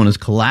ankle bone is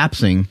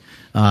collapsing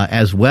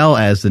as well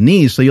as the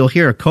knees. So you'll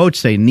hear a coach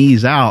say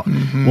knees out.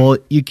 Mm-hmm. Well,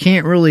 you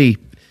can't really,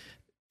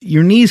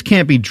 your knees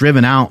can't be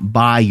driven out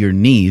by your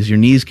knees. Your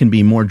knees can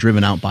be more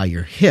driven out by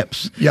your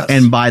hips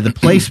and by the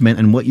placement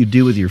and what you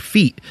do with your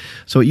feet.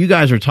 So what you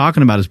guys are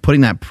talking about is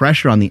putting that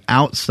pressure on the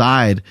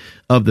outside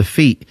of the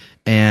feet.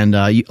 And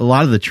a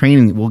lot of the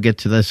training, we'll get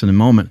to this in a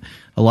moment,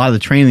 a lot of the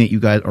training that you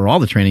guys, or all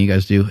the training you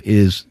guys do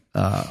is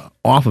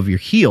off of your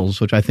heels,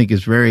 which I think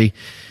is very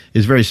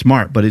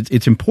smart. But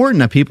it's important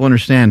that people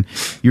understand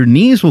your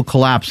knees will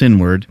collapse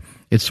inward.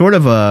 It's sort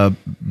of a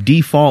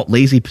default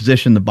lazy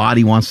position the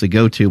body wants to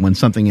go to when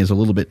something is a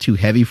little bit too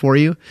heavy for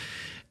you.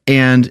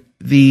 And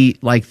the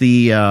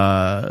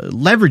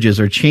leverages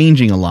are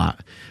changing a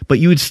lot. But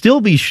you would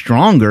still be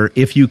stronger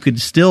if you could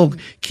still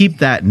keep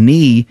that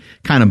knee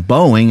kind of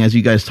bowing, as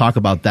you guys talk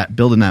about that,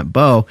 building that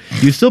bow.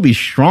 You'd still be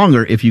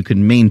stronger if you could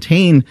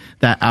maintain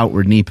that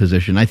outward knee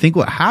position. I think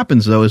what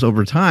happens, though, is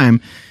over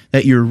time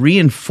that you're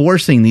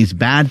reinforcing these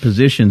bad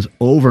positions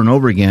over and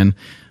over again.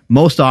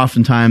 Most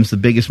oftentimes, the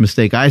biggest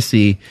mistake I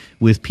see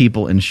with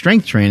people in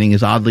strength training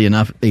is, oddly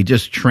enough, they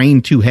just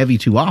train too heavy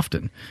too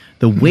often.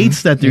 The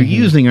weights that they're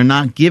using are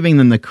not giving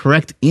them the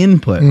correct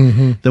input.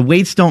 The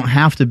weights don't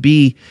have to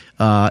be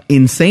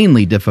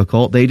insanely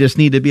difficult. They just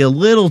need to be a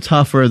little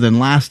tougher than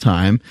last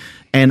time.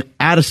 And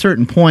at a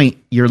certain point,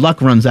 your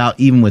luck runs out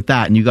even with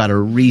that, and you got to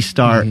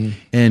restart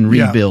and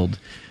rebuild.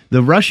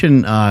 The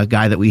Russian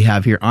guy that we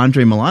have here,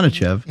 Andrei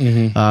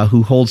Milanichev,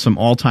 who holds some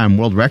all-time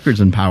world records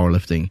in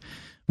powerlifting,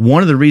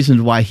 one of the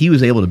reasons why he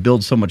was able to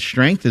build so much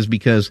strength is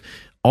because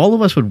all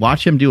of us would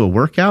watch him do a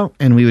workout,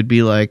 and we would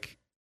be like,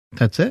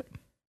 that's it.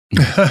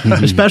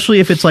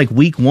 Especially if it's like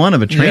week 1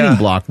 of a training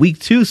block. Week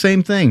 2,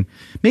 same thing.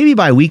 Maybe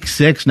by week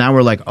 6, now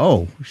we're like,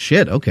 oh,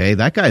 shit, okay,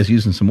 that guy's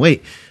using some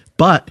weight.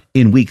 But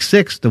in week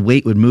 6, the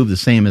weight would move the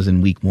same as in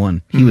week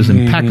 1. He was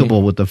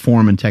impeccable with the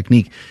form and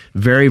technique.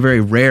 Very,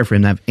 very rare for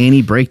him to have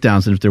any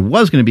breakdowns. And if there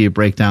was going to be a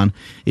breakdown,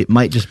 it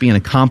might just be in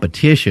a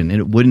competition, and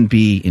it wouldn't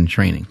be in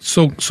training.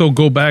 So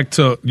go back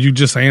to, you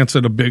just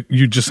answered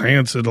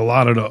a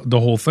lot of the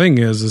whole thing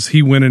is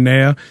he went in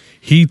there,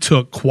 he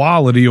took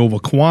quality over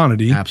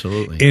quantity.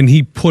 Absolutely. And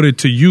he put it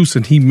to use,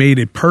 and he made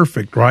it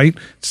perfect, right?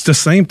 It's the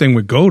same thing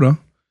with GOATA.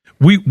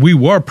 we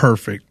were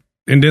perfect.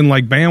 And then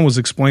like Bam was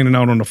explaining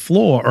out on the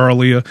floor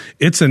earlier,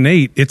 it's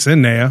innate, it's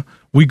in there.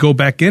 We go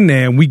back in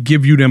there and we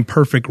give you them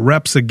perfect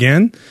reps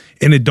again,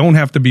 and it don't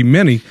have to be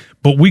many,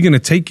 but we're going to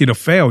take you to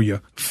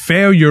failure.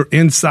 Failure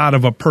inside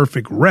of a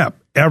perfect rep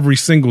every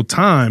single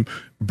time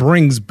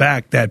brings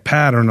back that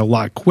pattern a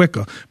lot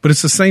quicker. But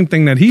it's the same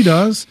thing that he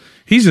does.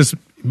 He's just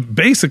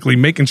basically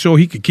making sure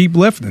he could keep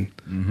lifting.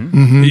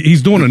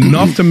 He's doing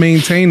enough to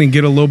maintain and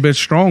get a little bit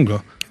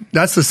stronger.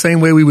 That's the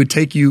same way we would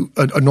take you,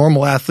 a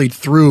normal athlete,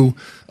 through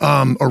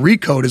a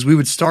recode, is we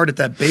would start at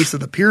that base of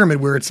the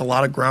pyramid where it's a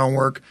lot of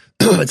groundwork,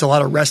 it's a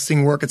lot of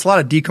resting work, it's a lot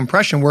of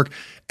decompression work.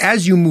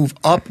 As you move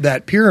up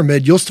that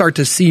pyramid, you'll start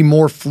to see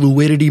more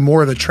fluidity,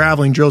 more of the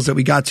traveling drills that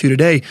we got to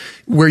today,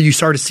 where you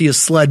start to see a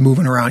sled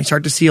moving around, you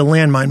start to see a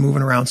landmine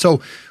moving around.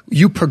 So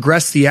you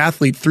progress the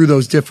athlete through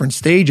those different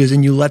stages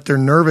and you let their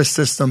nervous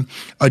system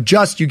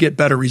adjust, you get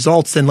better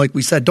results. And like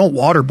we said, don't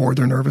waterboard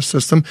their nervous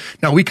system.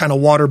 Now, we kind of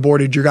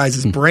waterboarded your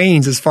guys'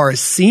 brains as far as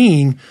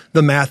seeing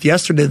the math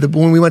yesterday.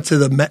 When we went to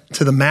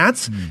the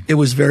mats, it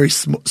was very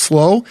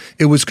slow.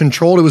 It was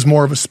controlled. It was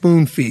more of a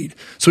spoon feed.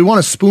 So we want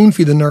to spoon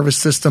feed the nervous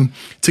system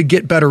to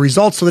get better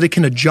results so that it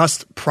can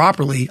adjust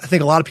properly. I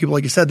think a lot of people,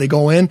 like you said, they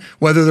go in,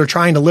 whether they're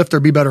trying to lift or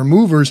be better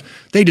movers,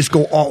 they just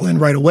go all in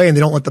right away and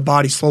they don't let the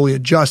body slowly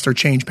adjust or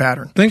change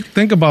pattern.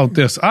 Think about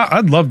this.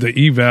 I'd love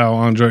the eval,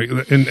 Andre,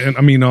 and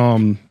I mean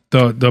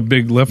the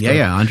big lifter.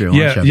 Yeah, Andre.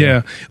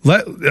 Yeah.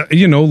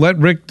 Let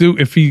Rick do,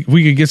 if we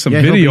could get some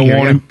video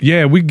on him.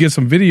 Yeah, we could get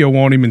some video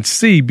on him and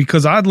see,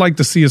 because I'd like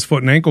to see his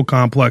foot and ankle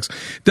complex.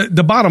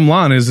 The bottom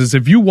line is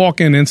if you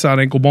walk in inside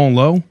ankle bone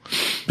low,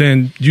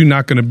 then you're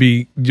not going to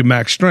be your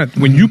max strength.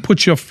 When you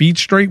put your feet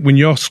straight, when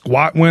your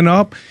squat went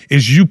up,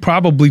 is you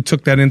probably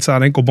took that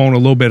inside ankle bone a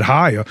little bit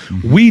higher.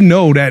 We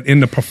know that in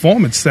the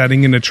performance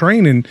setting, in the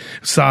training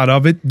side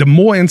of it, the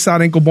more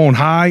inside ankle bone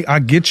high I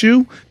get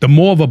you, the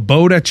more of a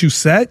bow that you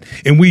set,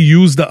 and we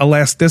use the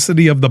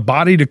elasticity of the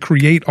body to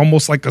create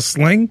almost like a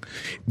sling,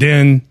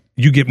 then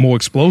you get more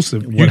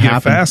explosive, you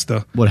get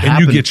faster, and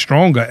you get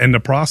stronger in the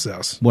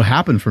process. What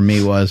happened for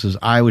me was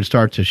I would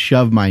start to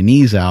shove my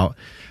knees out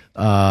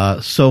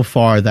so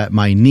far that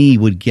my knee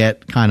would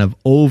get kind of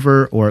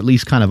over, or at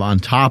least kind of on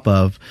top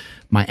of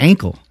my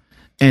ankle.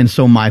 And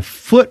so my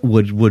foot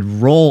would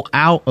roll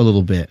out a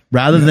little bit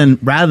rather than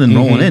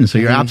rolling in. So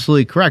you're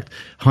absolutely correct,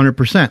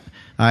 100%.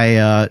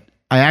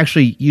 I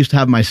actually used to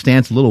have my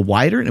stance a little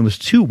wider, and it was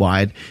too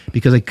wide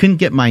because I couldn't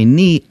get my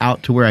knee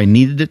out to where I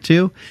needed it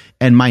to,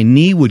 and my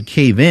knee would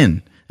cave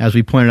in. As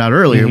we pointed out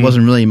earlier, it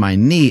wasn't really my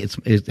knee.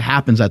 It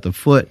happens at the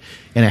foot,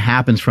 and it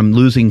happens from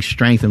losing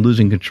strength and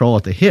losing control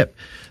at the hip.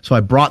 So I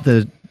brought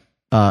the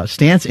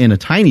stance in a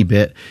tiny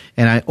bit,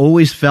 and I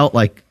always felt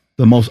like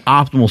the most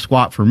optimal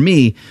squat for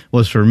me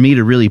was for me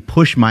to really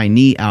push my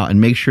knee out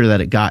and make sure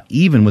that it got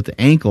even with the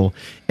ankle,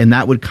 and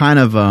that would kind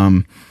of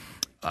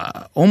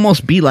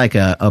almost be like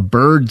a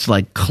bird's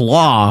like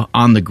claw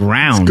on the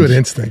ground. It's good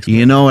instincts.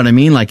 You know what I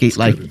mean? Like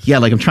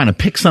I'm trying to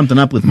pick something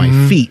up with my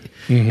feet.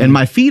 And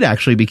my feet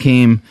actually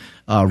became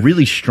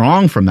really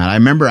strong from that. I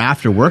remember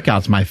after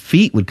workouts, my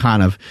feet would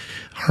kind of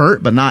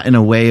hurt, but not in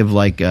a way of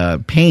like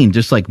pain,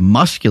 just like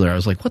muscular. I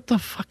was like, what the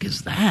fuck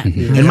is that?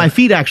 And my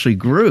feet actually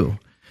grew.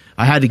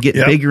 I had to get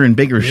bigger and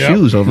bigger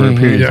shoes over a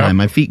period of time.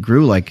 My feet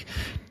grew like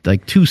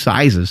 2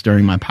 sizes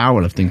during my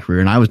powerlifting career.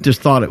 And I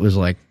just thought it was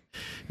like,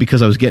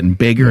 because I was getting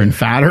bigger and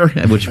fatter,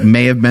 which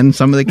may have been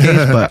some of the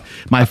case, but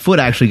my foot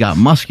actually got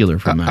muscular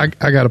from that.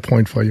 I got a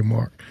point for you,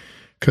 Mark,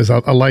 because I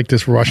like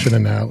this Russian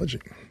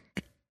analogy.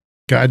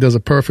 Guy does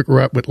a perfect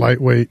rep with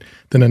lightweight,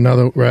 then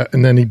another rep,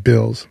 and then he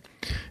builds.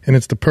 And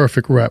it's the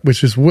perfect rep,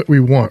 which is what we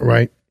want,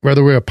 right?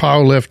 Whether we're a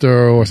power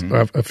lifter or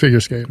a figure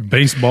skater.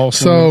 Baseball.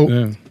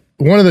 So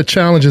one of the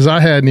challenges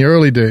I had in the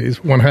early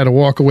days when I had to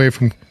walk away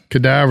from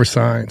cadaver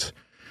science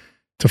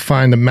to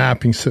find the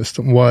mapping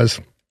system was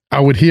I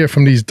would hear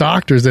from these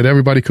doctors that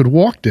everybody could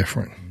walk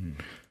different,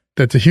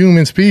 that the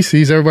human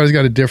species, everybody's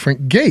got a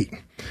different gait.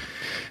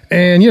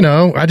 And,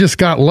 I just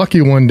got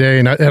lucky one day,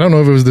 and I don't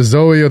know if it was the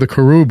Zoe or the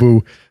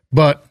Karubu,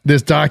 but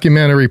this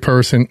documentary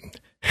person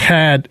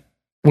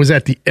was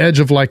at the edge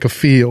of like a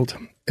field,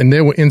 and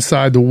they were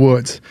inside the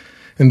woods,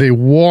 and they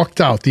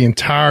walked out, the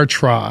entire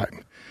tribe.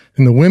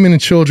 And the women and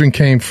children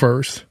came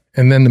first,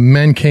 and then the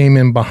men came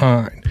in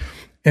behind.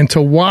 And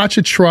to watch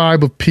a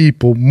tribe of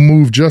people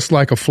move just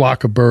like a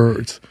flock of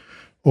birds,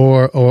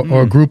 or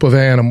a group of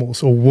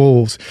animals, or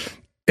wolves,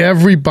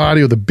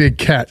 everybody, or the big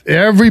cat,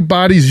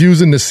 everybody's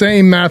using the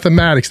same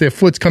mathematics. Their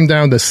foots come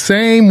down the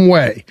same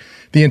way.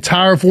 The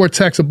entire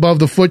vortex above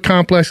the foot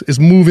complex is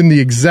moving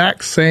the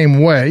exact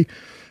same way.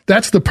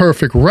 That's the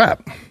perfect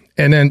rep.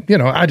 And then,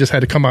 I just had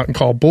to come out and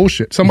call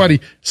bullshit.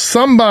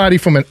 Somebody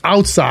from an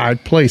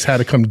outside place had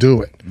to come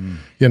do it.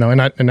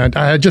 And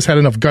I just had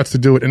enough guts to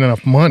do it and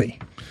enough money.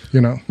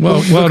 Well,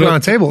 look on the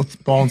table. It's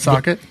ball and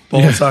socket,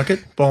 ball and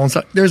socket, ball and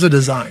socket. There's a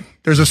design.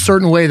 There's a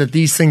certain way that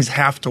these things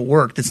have to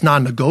work. That's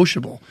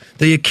non-negotiable.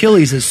 The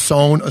Achilles is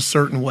sewn a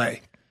certain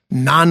way.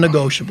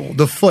 Non-negotiable.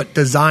 The foot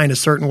designed a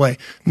certain way.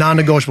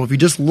 Non-negotiable. If you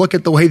just look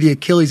at the way the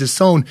Achilles is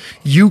sewn,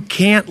 you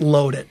can't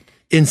load it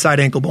inside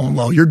ankle bone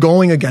low. You're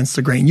going against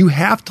the grain. You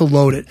have to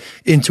load it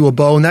into a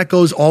bow, and that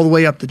goes all the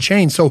way up the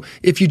chain. So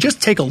if you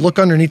just take a look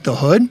underneath the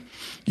hood,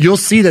 you'll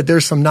see that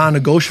there's some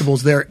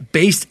non-negotiables there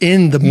based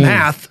in the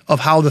math of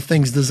how the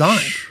thing's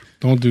designed.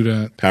 Don't do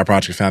that. Power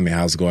Project family,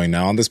 how's it going?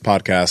 Now on this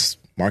podcast,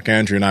 Mark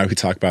Andrew and I, we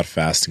talk about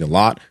fasting a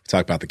lot. We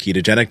talk about the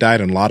ketogenic diet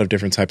and a lot of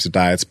different types of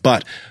diets,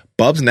 but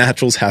Bubs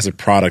Naturals has a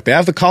product. They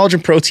have the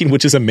collagen protein,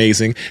 which is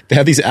amazing. They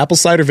have these apple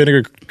cider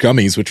vinegar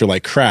gummies, which are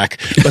like crack,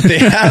 but they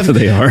have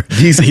they have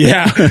these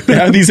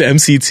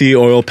MCT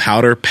oil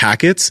powder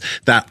packets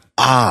that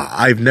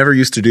I've never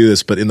used to do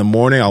this, but in the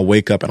morning I'll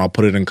wake up and I'll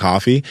put it in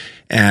coffee,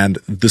 and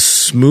the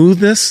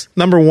smoothness,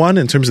 number one,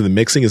 in terms of the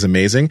mixing is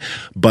amazing,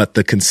 but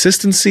the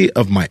consistency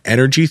of my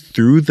energy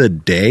through the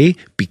day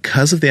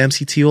because of the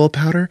MCT oil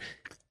powder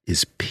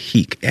is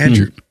peak.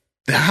 Andrew,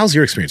 how's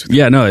your experience with it?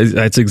 Yeah, no,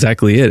 that's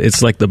exactly it.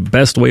 It's like the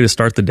best way to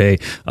start the day.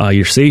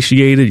 You're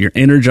satiated, you're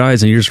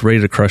energized, and you're just ready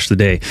to crush the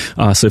day.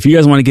 So if you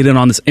guys want to get in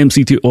on this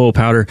MCT oil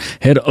powder,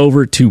 head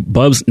over to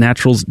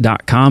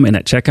bubsnaturals.com and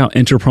at checkout,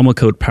 enter promo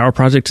code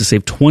PowerProject to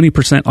save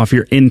 20% off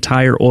your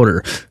entire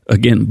order.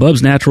 Again,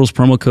 Bubs Naturals,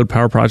 promo code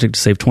PowerProject to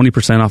save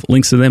 20% off.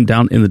 Links to them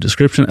down in the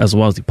description as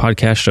well as the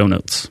podcast show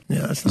notes.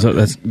 Yeah,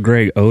 that's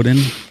Greg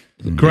Oden.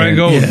 Greg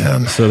Oden.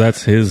 Yeah. So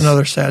that's his.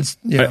 Another sad.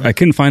 Yeah. I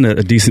couldn't find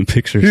a decent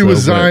picture. He was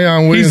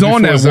Zion Williams. He's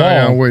on that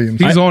Zion wall. Williams.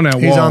 He's on that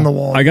wall. He's on the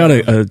wall. I got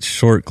a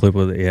short clip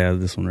of it. Yeah,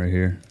 this one right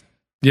here.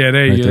 Yeah,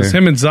 there he is.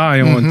 There. Him and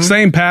Zion.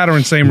 Same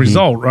pattern, same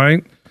result,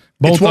 right?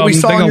 Both It's what of we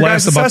them saw think in will your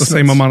last guys' about the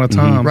same assessments. amount of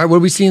time. Right? What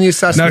do we see in the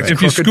assessment? Now,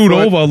 if you scoot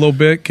over a little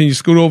bit, can you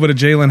scoot over to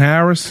Jalen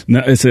Harris?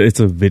 No, it's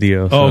a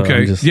video. So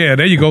Okay. Yeah,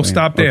 there you go.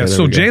 Stop there. Okay,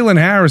 So we go. Jalen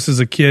Harris is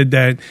a kid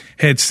that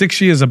had 6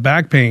 years of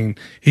back pain.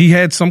 He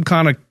had some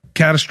kind of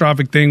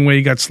catastrophic thing where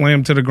he got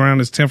slammed to the ground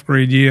his 10th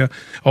grade year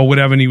or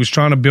whatever, and he was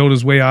trying to build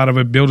his way out of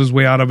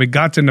it,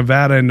 got to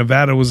Nevada, and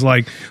Nevada was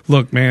like,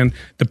 look, man,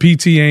 the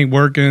PT ain't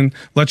working.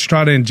 Let's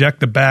try to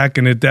inject the back,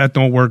 and if that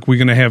don't work, we're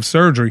going to have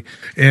surgery.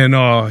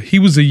 And he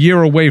was a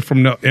year away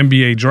from the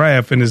NBA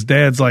draft, and his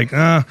dad's like,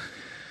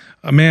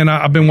 man,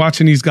 I've been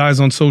watching these guys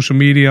on social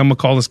media. I'm going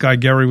to call this guy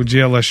Gary with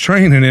GLS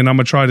Training, and I'm going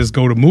to try this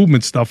GOATA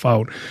movement stuff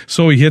out.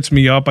 So he hits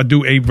me up. I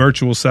do 8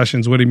 virtual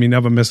sessions with him. He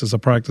never misses a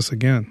practice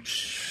again.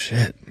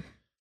 Shit.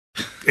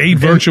 8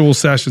 virtual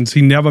sessions.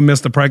 He never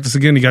missed a practice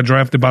again. He got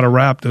drafted by the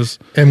Raptors.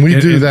 And we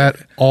do that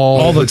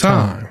all the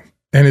time.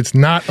 And it's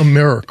not a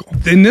miracle.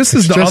 And this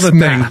is It's the just other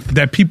math. thing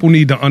that people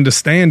need to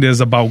understand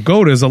is about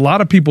GOATA is a lot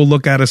of people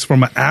look at us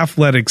from an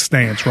athletic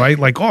stance, right?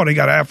 Like, oh, they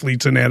got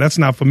athletes in there. That's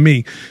not for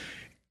me.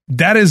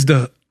 That is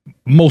the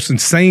most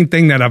insane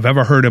thing that I've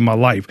ever heard in my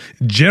life.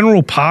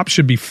 General Pop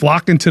should be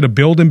flocking to the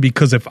building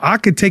because if I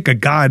could take a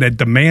guy that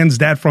demands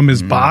that from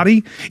his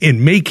body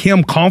and make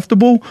him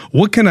comfortable,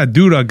 what can I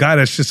do to a guy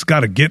that's just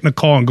got to get in the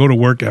car and go to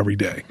work every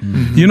day?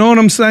 You know what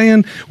I'm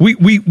saying?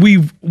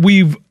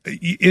 We've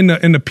in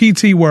the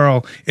PT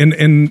world, in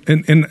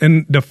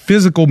the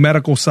physical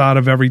medical side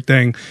of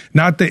everything,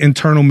 not the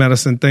internal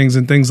medicine things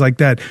and things like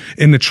that.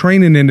 In the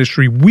training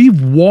industry,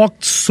 we've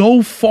walked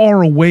so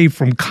far away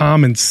from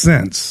common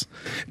sense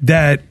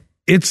that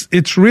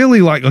it's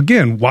really like,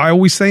 again, why are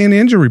we saying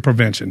injury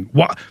prevention?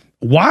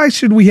 Why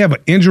should we have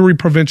an injury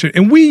prevention?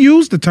 And we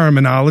use the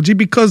terminology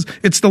because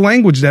it's the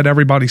language that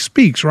everybody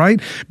speaks, right?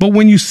 But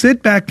when you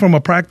sit back from a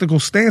practical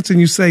stance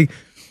and you say,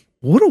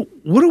 what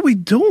are we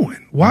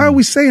doing? Why are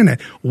we saying that?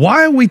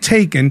 Why are we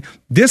taking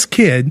this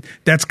kid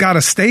that's got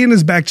to stay in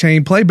his back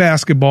chain, play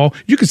basketball?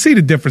 You can see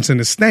the difference in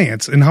his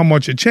stance and how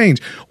much it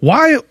changed.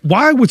 Why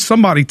would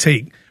somebody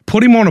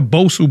put him on a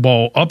Bosu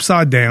ball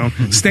upside down,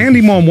 stand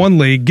him on one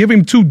leg, give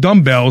him 2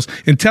 dumbbells,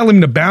 and tell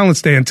him to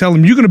balance there and tell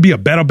him you're going to be a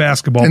better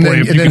basketball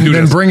player if you can do this. And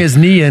then bring his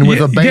knee in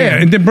with a band.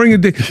 Yeah, and then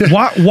bring it.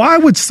 Why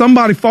would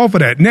somebody fall for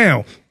that?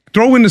 Now,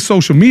 throw in the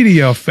social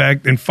media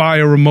effect and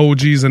fire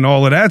emojis and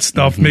all of that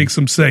stuff makes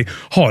them say,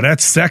 oh,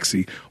 that's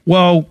sexy.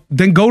 Well,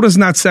 then GOATA's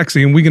not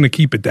sexy, and we're going to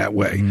keep it that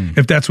way,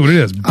 if that's what it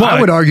is. But I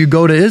would argue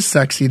GOATA is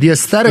sexy. The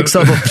aesthetics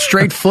of a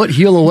straight foot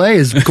heel away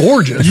is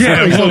gorgeous.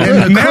 Yeah, well,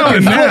 and the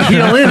crooked now- foot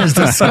heel in is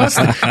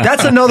disgusting.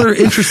 That's another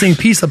interesting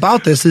piece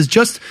about this is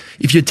just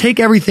if you take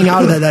everything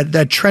out of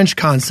that trench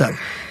concept,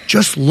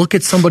 just look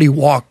at somebody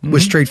walk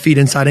with straight feet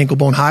inside ankle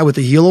bone high with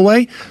the heel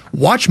away.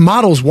 Watch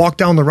models walk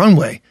down the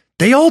runway.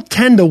 They all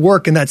tend to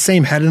work in that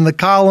same head in the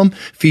column,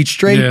 feet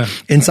straight,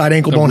 inside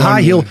ankle bone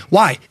high, heel.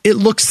 Why? It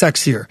looks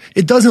sexier.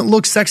 It doesn't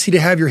look sexy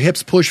to have your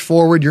hips pushed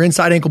forward, your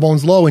inside ankle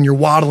bone's low, and you're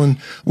waddling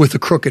with a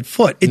crooked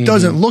foot. It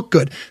doesn't look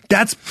good.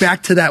 That's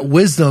back to that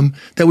wisdom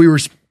that we were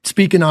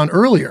speaking on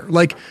earlier.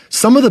 Like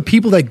some of the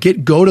people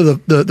that go to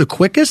the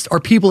quickest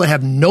are people that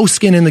have no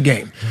skin in the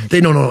game.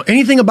 They don't know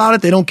anything about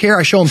it. They don't care.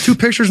 I show them 2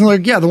 pictures and they're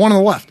like, yeah, the one on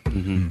the left.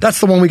 That's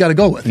the one we got to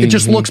go with. It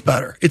just looks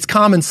better. It's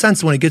common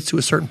sense when it gets to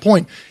a certain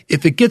point.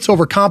 If it gets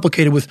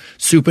overcomplicated with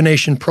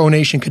supination,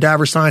 pronation,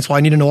 cadaver science, well,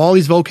 I need to know all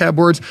these vocab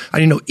words. I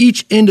need to know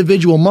each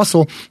individual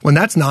muscle, when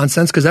that's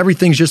nonsense because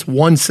everything's just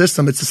one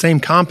system. It's the same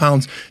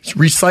compounds. It's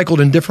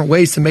recycled in different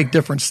ways to make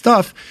different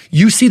stuff.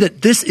 You see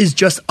that this is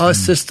just a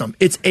system.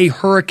 It's a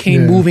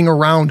hurricane moving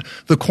around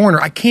the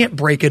corner. I can't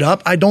break it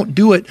up. I don't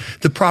do it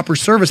the proper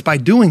service by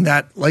doing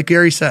that. Like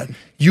Gary said,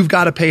 you've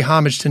got to pay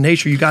homage to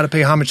nature. You got to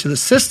pay homage to the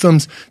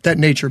systems that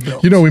nature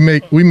builds. You know,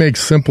 we make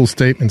simple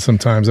statements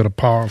sometimes that are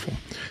powerful.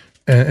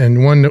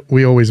 And one that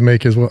we always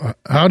make is, well,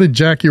 how did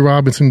Jackie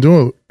Robinson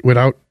do it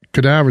without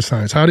cadaver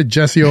science? How did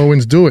Jesse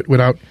Owens do it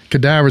without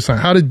cadaver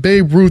science? How did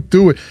Babe Ruth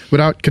do it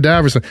without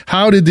cadaver science?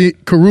 How did the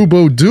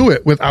Carubo do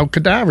it without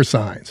cadaver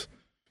science?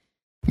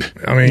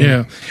 I mean,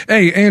 yeah.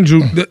 Hey,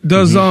 Andrew,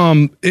 does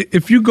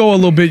if you go a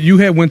little bit, you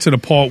had went to the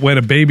part where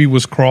the baby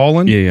was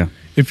crawling. Yeah.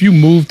 If you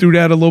move through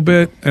that a little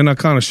bit, and I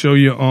kind of show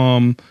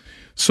you,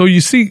 so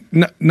you see,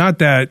 not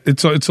that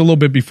it's a little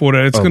bit before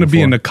that. It's going to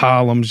be in the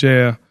columns.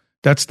 Yeah,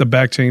 that's the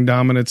back chain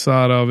dominant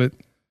side of it.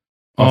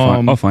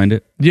 I'll find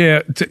it.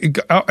 Yeah,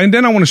 and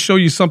then I want to show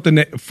you something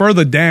that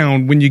further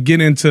down when you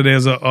get into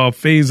there's a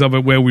phase of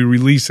it where we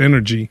release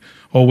energy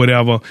or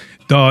whatever.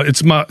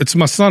 It's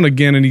my son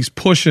again, and he's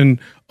pushing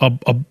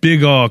a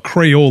big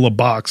Crayola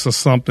box or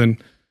something.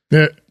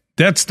 Yeah.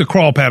 That's the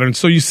crawl pattern.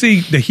 So you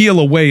see the heel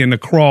away and the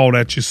crawl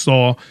that you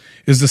saw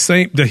is the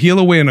same. The heel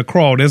away and the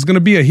crawl. There's going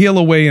to be a heel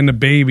away in the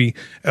baby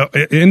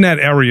in that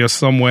area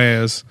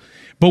somewheres.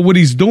 But what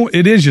he's doing,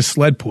 it is your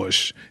sled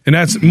push. And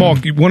that's, Mark,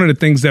 one of the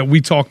things that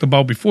we talked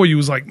about before. You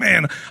was like,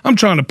 man, I'm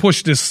trying to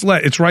push this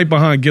sled. It's right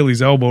behind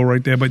Gilly's elbow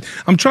right there. But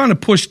I'm trying to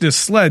push this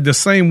sled the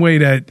same way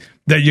that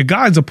your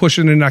guys are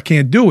pushing it and I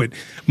can't do it.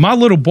 My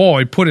little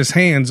boy put his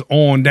hands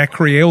on that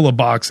Crayola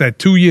box at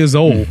 2 years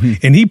old.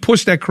 And he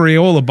pushed that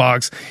Crayola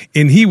box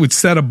and he would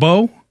set a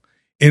bow.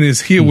 And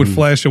his heel would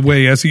flash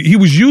away as he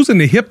was using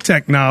the hip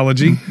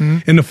technology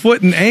and the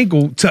foot and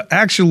ankle to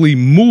actually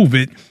move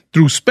it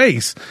through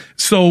space.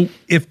 So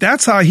if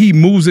that's how he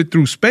moves it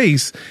through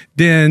space,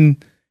 then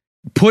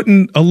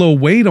putting a little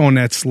weight on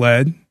that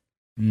sled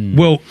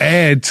will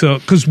add to,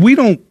 because we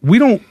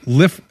don't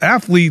lift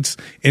athletes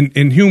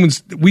and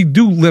humans. We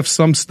do lift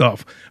some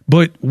stuff,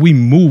 but we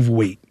move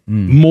weight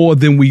more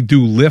than we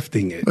do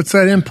lifting it. It's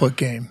that input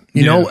game.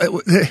 You know,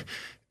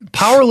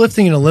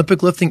 powerlifting and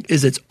Olympic lifting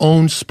is its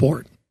own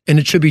sport. And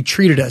it should be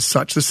treated as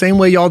such. The same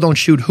way y'all don't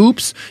shoot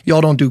hoops,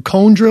 y'all don't do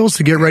cone drills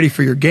to get ready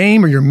for your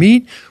game or your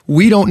meet.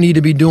 We don't need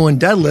to be doing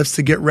deadlifts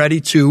to get ready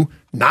to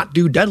not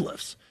do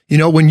deadlifts. You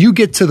know, when you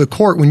get to the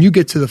court, when you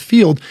get to the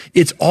field,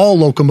 it's all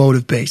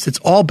locomotive based. It's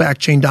all back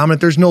chain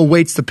dominant. There's no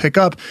weights to pick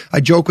up.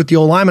 I joke with the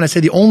old lineman. I say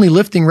the only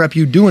lifting rep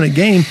you do in a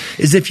game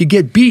is if you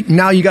get beat.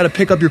 Now you got to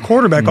pick up your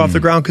quarterback off the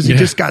ground because he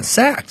just got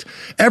sacked.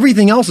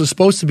 Everything else is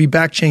supposed to be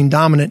back chain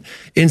dominant,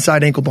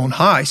 inside ankle bone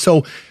high.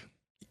 So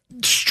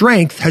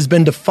strength has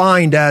been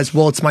defined as,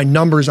 well, it's my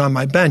numbers on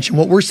my bench. And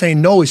what we're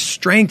saying, no, is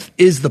strength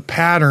is the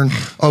pattern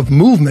of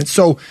movement.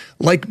 So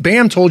like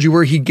Bam told you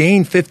where he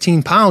gained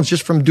 15 pounds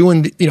just from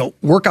doing,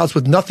 workouts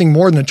with nothing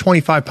more than a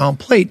 25-pound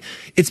plate.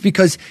 It's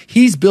because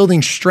he's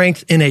building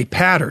strength in a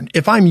pattern.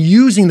 If I'm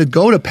using the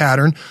GOATA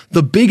pattern,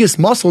 the biggest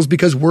muscles,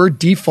 because we're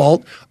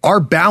default, our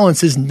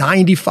balance is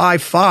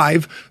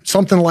 95-5,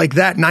 something like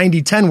that,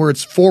 90-10, where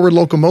it's forward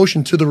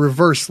locomotion to the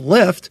reverse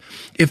lift.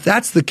 If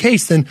that's the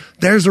case, then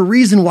there's a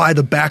reason why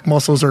the back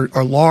muscles are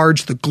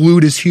large, the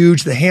glute is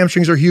huge, the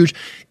hamstrings are huge.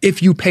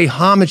 If you pay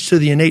homage to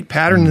the innate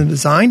pattern in the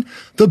design,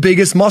 the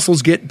biggest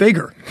muscles get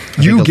bigger.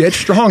 You get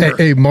stronger.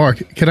 Hey, Mark,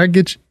 can I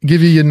give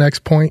you your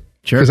next point?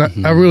 Sure.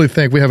 Because I really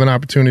think we have an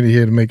opportunity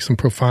here to make some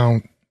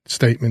profound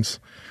statements.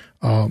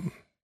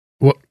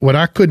 What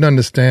I couldn't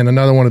understand,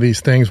 another one of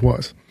these things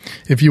was,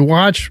 if you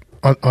watch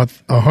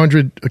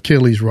 100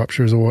 Achilles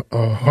ruptures or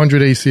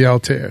 100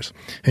 ACL tears,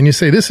 and you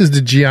say, this is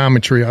the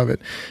geometry of it,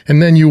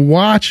 and then you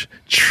watch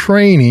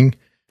training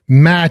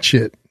match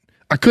it,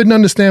 I couldn't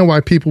understand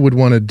why people would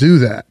want to do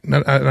that. And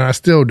I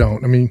still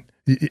don't. I mean,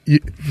 do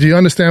you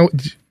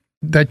understand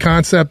that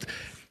concept?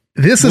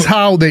 This is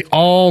how they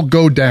all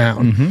go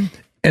down,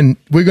 and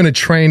we're going to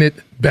train it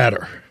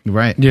better.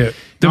 Right. Yeah.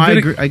 No,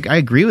 I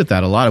agree with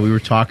that a lot. We were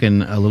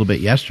talking a little bit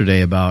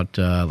yesterday about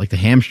like the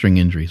hamstring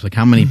injuries, like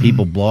how many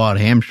people blow out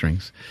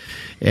hamstrings.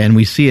 And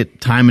we see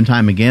it time and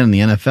time again in the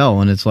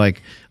NFL. And it's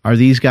like, are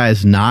these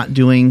guys not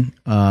doing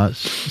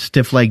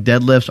stiff leg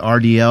deadlifts,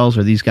 RDLs?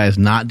 Are these guys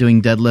not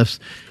doing deadlifts?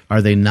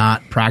 Are they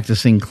not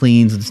practicing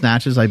cleans and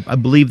snatches? I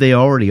believe they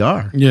already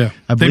are. Yeah.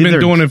 They've been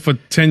doing it for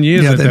 10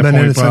 years at that point. Yeah, they've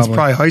been in it since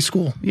probably high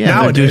school.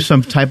 Yeah, they do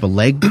some type of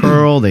leg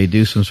curl. They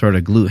do some sort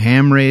of glute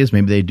ham raise.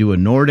 Maybe they do a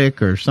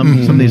Nordic or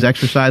some of these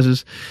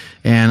exercises.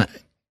 And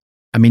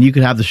I mean, you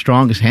could have the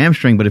strongest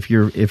hamstring, but if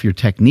your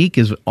technique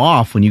is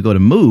off when you go to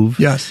move,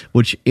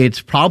 which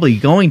it's probably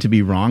going to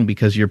be wrong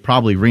because you're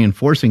probably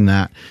reinforcing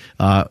that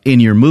in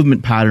your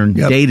movement pattern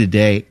day to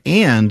day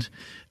and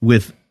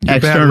with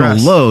external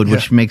load,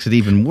 which makes it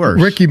even worse.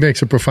 Ricky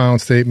makes a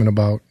profound statement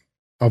about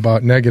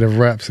about negative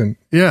reps. And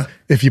yeah,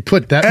 if you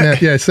put that,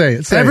 say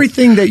it.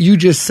 Everything that you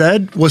just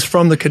said was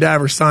from the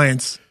cadaver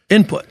science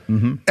input.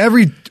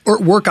 Every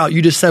workout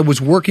you just said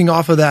was working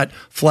off of that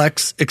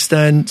flex,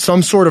 extend,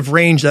 some sort of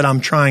range that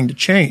I'm trying to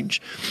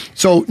change.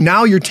 So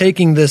now you're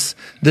taking this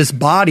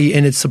body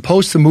and it's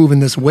supposed to move in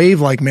this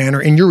wave-like manner,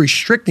 and you're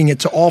restricting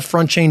it to all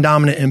front chain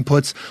dominant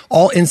inputs,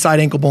 all inside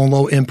ankle bone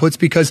low inputs,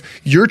 because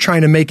you're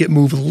trying to make it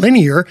move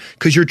linear,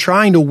 because you're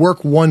trying to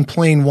work one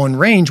plane, one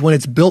range when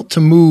it's built to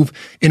move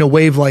in a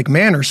wave-like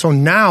manner. So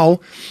now,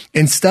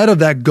 instead of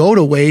that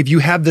GOATA wave, you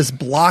have this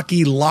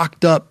blocky,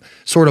 locked up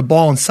sort of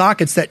ball and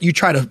sockets that you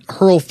try to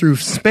hurl through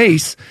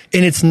space,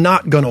 and it's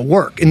not going to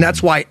work. And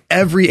that's why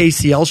every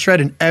ACL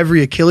shred and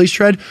every Achilles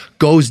shred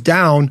goes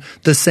down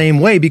the same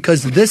way,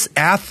 because this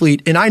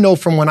athlete, and I know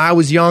from when I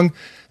was young,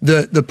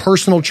 the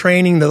personal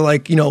training,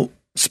 the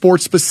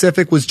sports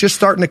specific was just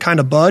starting to kind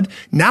of bud.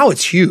 Now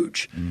it's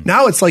huge.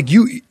 Now it's like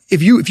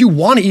if you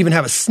want to even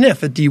have a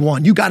sniff at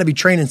D1, you got to be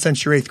training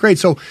since your 8th grade.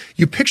 So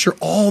you picture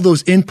all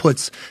those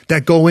inputs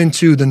that go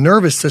into the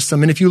nervous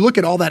system. And if you look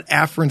at all that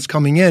afference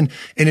coming in,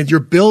 and you're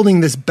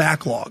building this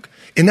backlog,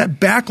 and that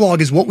backlog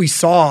is what we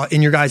saw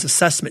in your guys'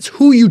 assessments,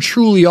 who you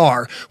truly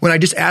are when I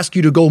just ask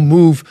you to go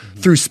move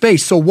through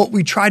space. So what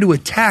we try to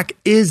attack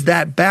is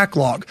that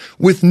backlog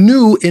with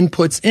new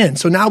inputs in.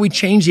 So now we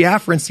change the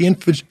afference, the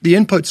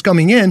inputs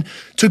coming in,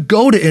 to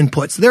GOATA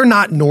inputs. They're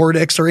not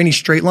Nordics or any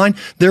straight line.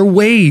 They're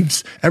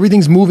waves.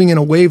 Everything's moving in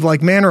a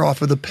wave-like manner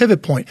off of the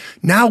pivot point.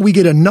 Now we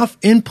get enough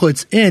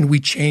inputs in, we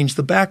change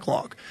the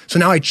backlog. So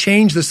now I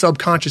change the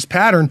subconscious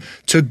pattern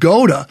to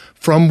GOATA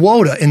from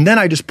WOTA, and then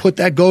I just put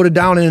that GOATA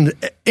down in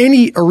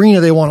any arena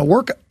they want to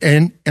work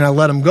in, and I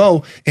let them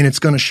go, and it's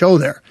going to show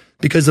there.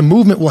 Because the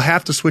movement will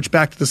have to switch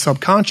back to the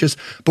subconscious,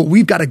 but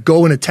we've got to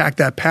go and attack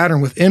that pattern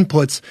with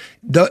inputs.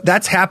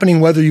 That's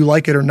happening whether you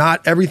like it or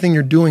not. Everything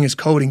you're doing is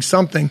coding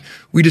something.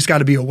 We just got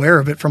to be aware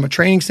of it from a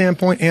training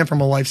standpoint and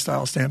from a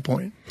lifestyle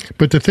standpoint.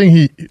 But the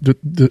thing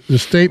the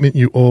statement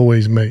you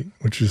always make,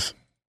 which is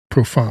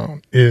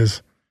profound,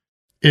 is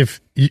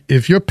if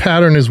your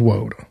pattern is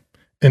WOTA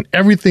and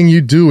everything you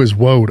do is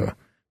WOTA,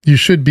 you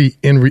should be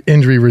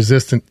injury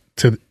resistant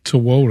to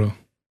WOTA.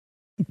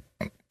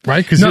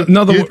 Right? Because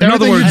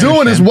everything you're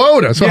doing is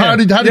WOTA. So how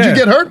did you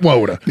get hurt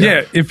WOTA?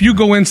 Yeah. If you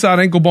go inside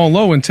ankle bone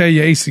low and tear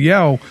your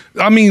ACL,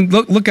 I mean,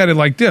 look at it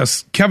like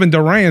this. Kevin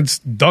Durant's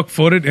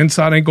duck-footed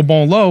inside ankle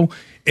bone low,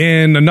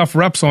 and enough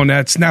reps on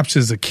that snaps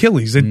his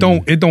Achilles. It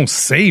don't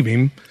save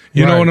him.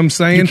 You know what I'm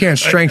saying? You can't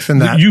strengthen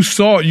that. You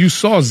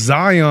saw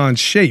Zion's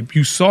shape.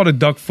 You saw the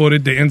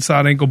duck-footed, the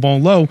inside ankle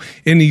bone low,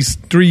 and he's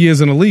 3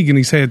 years in the league, and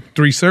he's had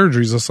 3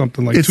 surgeries or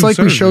something like that. It's like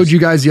surgeries. We showed you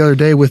guys the other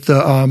day with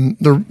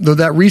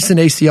that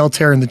recent ACL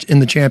tear in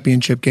the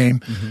championship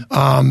game,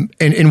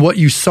 and what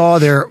you saw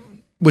there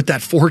with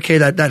that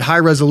 4K, that high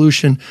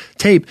resolution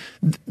tape,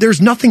 there's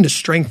nothing to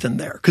strengthen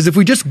there. Because if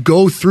we just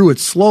go through it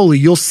slowly,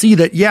 you'll see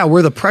that,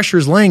 where the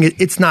pressure's laying,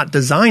 it's not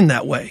designed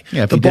that way.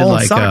 Yeah, the ball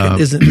and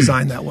socket isn't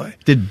designed that way.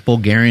 Did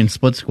Bulgarian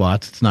split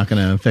squats, it's not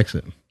going to fix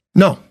it.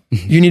 No,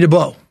 you need a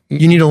bow.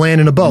 You need to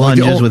land in a bow.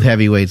 Lunges with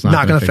heavy weights,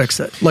 not going to fix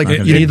it. Like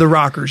you need the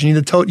rockers, you need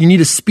the toe, you need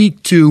to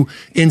speak to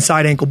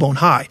inside ankle bone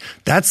high.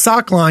 That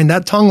sock line,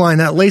 that tongue line,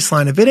 that lace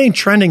line, if it ain't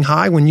trending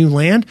high when you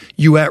land,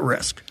 you at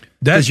risk.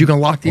 Because you can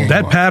lock the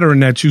that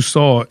pattern that you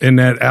saw in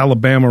that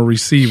Alabama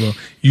receiver,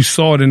 you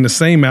saw it in the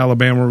same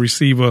Alabama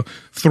receiver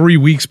 3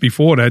 weeks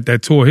before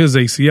that tore his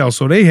ACL.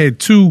 So they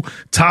had 2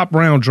 top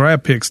round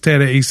draft picks tear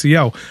the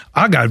ACL.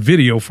 I got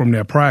video from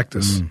their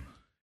practice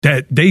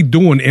that they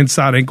doing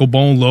inside ankle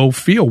bone low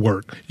field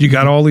work. You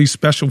got all these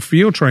special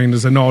field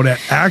trainers and all that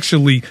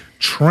actually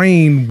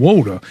train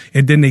WOTA,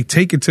 and then they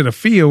take it to the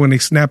field and they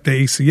snap the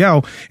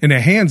ACL and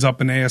their hands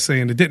up in the air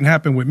saying it didn't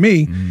happen with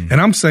me.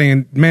 And I'm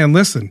saying, man,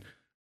 listen,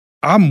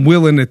 I'm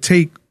willing to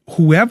take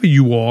whoever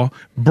you are,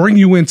 bring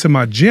you into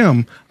my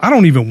gym. I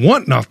don't even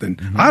want nothing.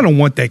 I don't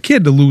want that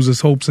kid to lose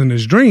his hopes and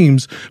his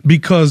dreams,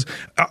 because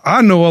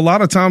I know a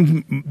lot of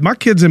times my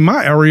kids in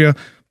my area,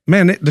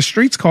 man, the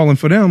street's calling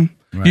for them.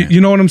 Right.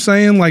 You know what I'm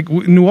saying? Like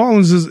New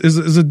Orleans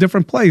is a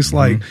different place.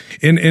 Like,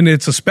 and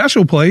it's a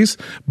special place,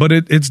 but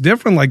it's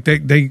different. Like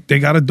they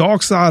got a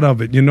dark side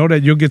of it,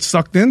 that you'll get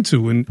sucked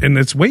into, and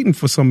it's waiting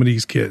for some of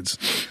these kids.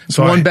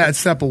 So one bad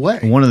step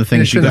away. One of the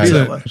things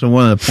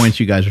one of the points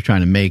you guys are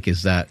trying to make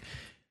is that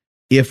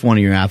if one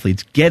of your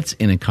athletes gets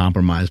in a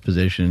compromised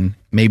position,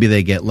 maybe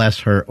they get less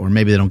hurt, or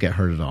maybe they don't get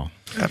hurt at all.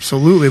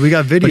 Absolutely. We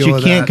got video of that.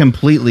 But you can't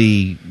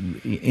completely,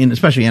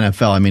 especially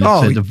NFL, I mean,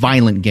 it's a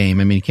violent game.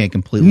 I mean, you can't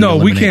completely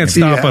we can't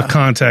stop a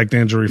contact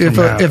injury from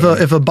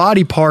happening. If a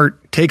body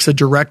part takes a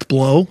direct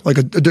blow, like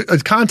a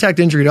contact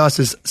injury to us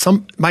is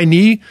my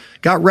knee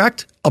got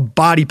wrecked, a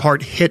body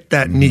part hit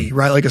that knee,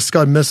 right? Like a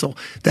Scud missile.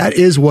 That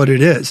is what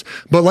it is.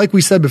 But like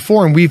we said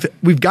before, and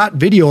we've got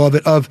video of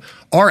it, of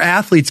our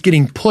athletes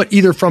getting put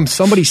either from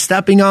somebody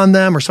stepping on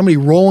them or somebody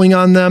rolling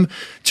on them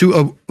to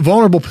a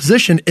vulnerable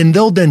position, and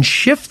they'll then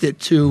shift it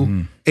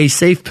to a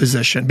safe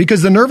position,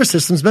 because the nervous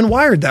system's been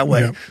wired that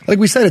way. Like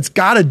we said, it's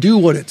got to do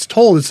what it's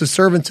told. It's a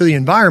servant to the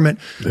environment.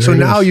 So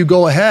now you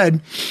go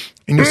ahead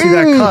And you see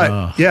that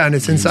cut. Yeah, and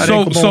it's inside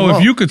ankle bone low. So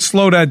if you could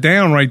slow that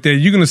down right there,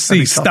 you're going to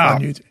see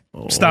stop.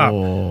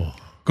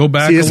 Go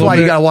back See, a that's little why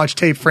bit. You got to watch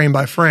tape frame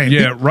by frame.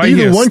 Yeah, right Either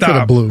here, one could stop.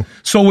 have blew.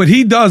 So what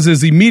he does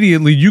is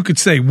immediately you could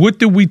say, what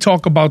did we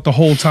talk about the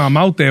whole time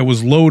out there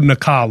was loading the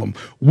column.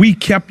 We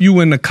kept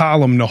you in the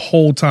column the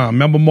whole time.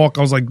 Remember, Mark,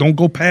 I was like, don't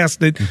go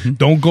past it.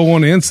 Don't go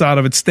on the inside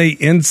of it. Stay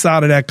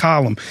inside of that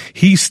column.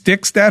 He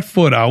sticks that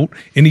foot out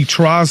and he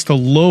tries to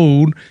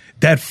load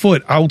that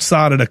foot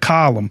outside of the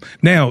column.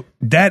 Now,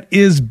 that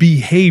is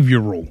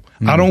behavioral.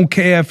 I don't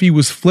care if he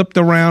was flipped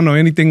around or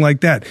anything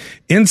like that.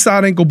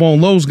 Inside ankle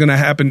bone low is going to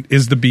happen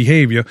is the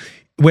behavior.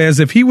 Whereas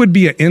if he would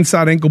be an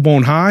inside ankle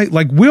bone high,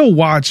 like we'll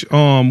watch,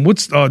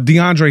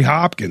 DeAndre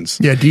Hopkins.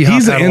 Yeah, D-Hop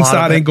he's had an a lot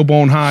inside of it. ankle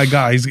bone high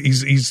guy.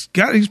 He's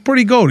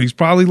pretty good. He's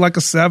probably like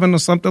a 7 or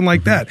something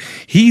like that.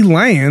 He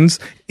lands,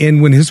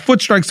 and when his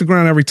foot strikes the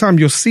ground every time,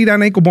 you'll see that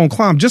ankle bone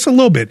climb just a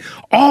little bit.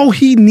 All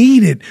he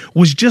needed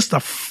was just a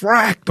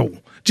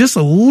fractal. Just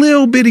a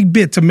little bitty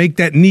bit to make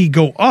that knee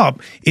go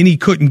up, and he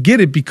couldn't get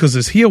it because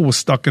his heel was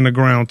stuck in the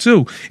ground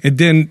too. And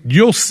then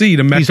you'll see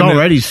the mechanism. He's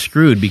already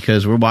screwed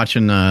because we're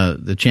watching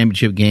the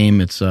championship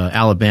game. It's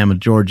Alabama,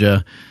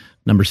 Georgia.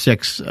 Number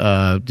 6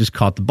 just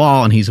caught the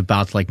ball, and he's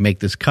about to make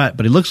this cut.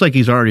 But it looks like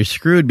he's already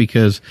screwed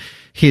because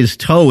his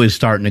toe is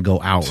starting to go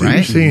out,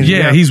 right?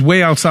 Yeah, he's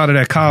way outside of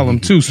that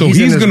column too. So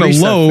he's going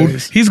to load.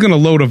 He's going to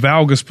load a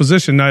valgus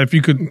position. Now, if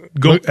you could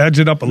go edge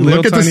it up a little,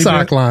 look at the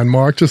sock line,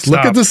 Mark. Just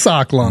look at the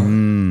sock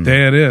line.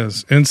 There it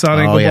is, inside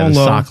ankle bone the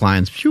low. sock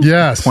line's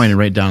pointing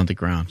right down at the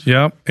ground.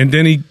 Yep, and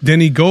then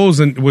he goes,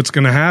 and what's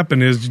going to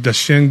happen is the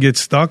shin gets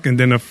stuck, and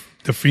then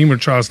the femur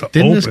tries to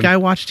Didn't open. this guy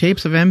watch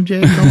tapes of MJ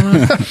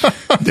going on?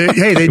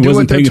 They do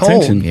what they're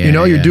told.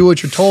 Yeah, you do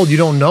what you're told. You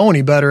don't know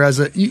any better. As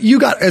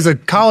a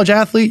college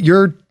athlete,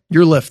 you're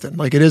lifting.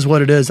 Like, it is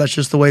what it is. That's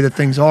just the way that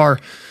things are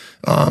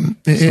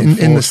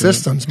in the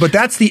systems. But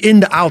that's the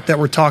in to out that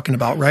we're talking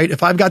about, right?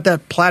 If I've got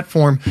that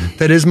platform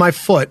that is my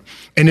foot,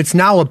 and it's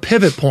now a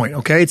pivot point,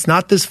 okay? It's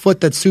not this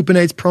foot that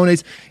supinates,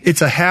 pronates.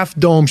 It's a half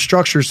dome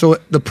structure. So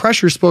the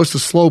pressure is supposed to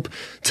slope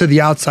to the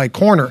outside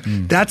corner.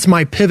 That's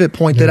my pivot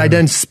point that I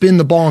then spin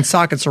the ball and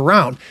sockets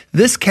around.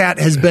 This cat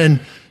has been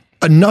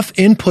enough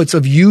inputs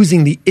of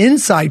using the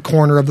inside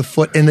corner of the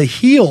foot and the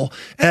heel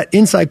at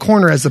inside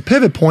corner as the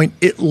pivot point,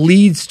 it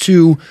leads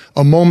to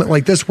a moment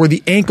like this where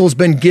the ankle's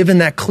been given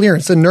that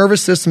clearance. The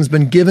nervous system's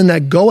been given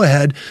that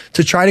go-ahead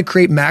to try to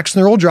create max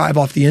neural drive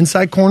off the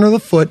inside corner of the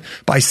foot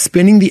by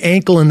spinning the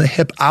ankle and the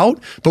hip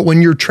out. But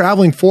when you're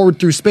traveling forward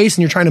through space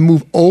and you're trying to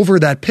move over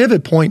that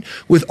pivot point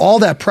with all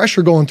that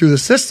pressure going through the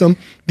system,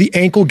 the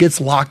ankle gets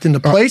locked into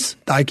place.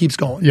 Thigh keeps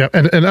going. Yeah,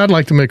 and I'd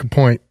like to make a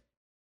point.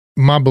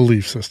 My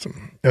belief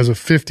system as a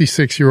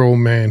 56-year-old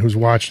man who's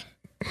watched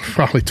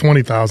probably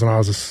 20,000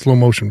 hours of slow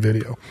motion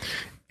video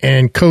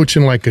and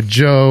coaching like a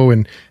Joe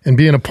and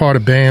being a part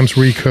of BAM's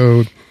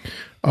Recode,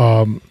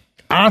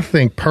 I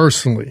think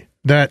personally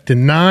that the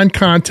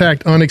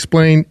non-contact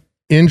unexplained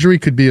injury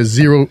could be a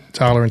zero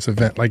tolerance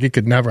event. Like, it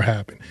could never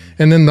happen.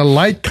 And then the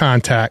light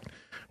contact,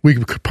 we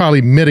could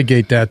probably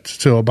mitigate that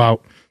to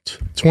about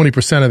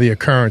 20% of the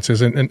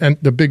occurrences. And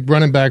the big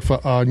running back for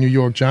New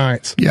York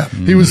Giants. Yeah.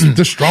 He was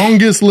the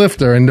strongest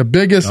lifter and the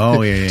biggest.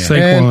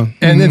 Saquon.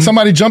 And then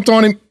somebody jumped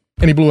on him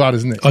and he blew out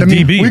his knee.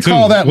 DB, we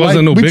call that light,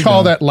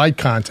 that light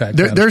contact.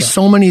 There's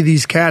so many of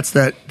these cats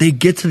that they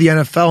get to the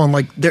NFL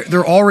and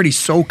they're already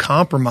so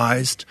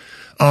compromised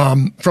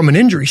from an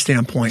injury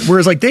standpoint.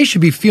 Whereas they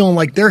should be feeling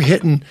like they're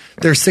hitting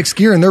their 6th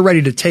gear and they're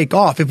ready to take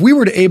off. If we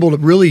were able to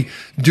really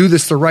do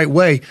this the right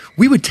way,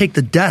 we would take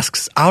the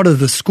desks out of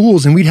the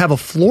schools and we'd have a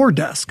floor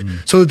desk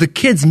so that the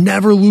kids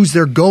never lose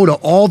their GOATA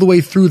all the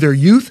way through their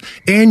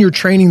youth, and you're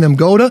training them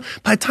GOATA.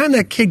 By the time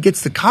that kid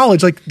gets to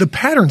college, the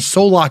pattern's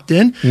so locked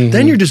in,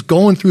 then you're just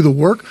going through the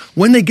work.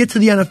 When they get to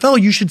the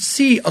NFL, you should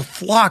see a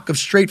flock of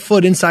straight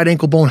foot inside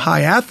ankle bone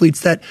high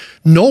athletes that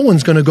no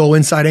one's going to go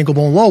inside ankle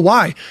bone low.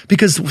 Why?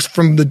 Because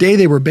from the day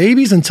they were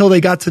babies until they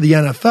got to the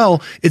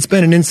NFL, it's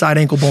been an inside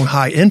ankle bone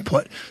high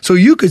input. So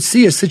you could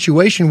see a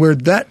situation where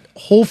that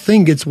whole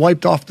thing gets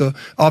wiped off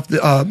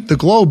the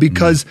globe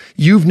because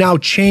you've now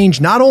changed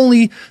not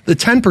only the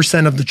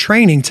 10% of the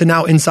training to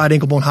now inside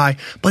ankle bone high,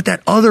 but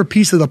that other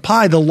piece of the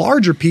pie, the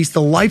larger piece,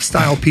 the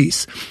lifestyle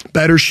piece,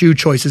 better shoe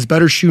choices,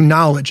 better shoe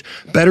knowledge,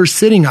 better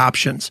sitting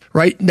options,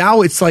 right?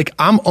 Now it's like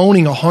I'm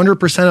owning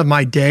 100% of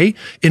my day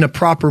in a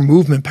proper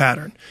movement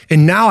pattern.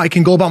 And now I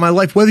can go about my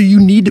life, whether you're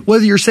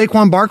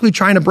Saquon Barkley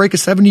trying to break a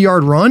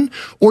 70-yard run,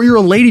 or you're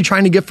a lady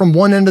trying to get from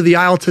one end of the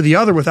aisle to the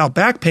other without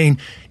back pain.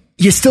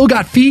 You still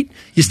got feet,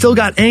 you still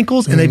got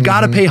ankles, and they've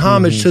got to pay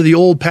homage to the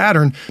old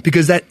pattern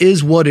because that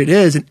is what it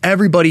is, and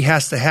everybody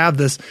has to have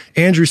this.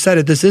 Andrew said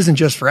it, this isn't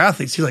just for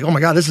athletes. He's like, oh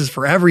my God, this is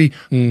for every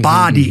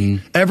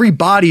body. Every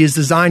body is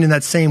designed in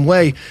that same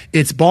way.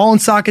 It's ball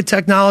and socket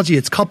technology,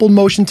 it's coupled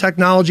motion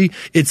technology,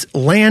 it's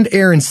land,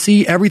 air, and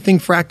sea, everything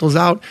fractals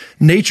out.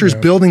 Nature's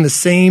building the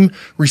same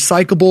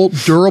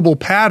recyclable, durable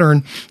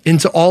pattern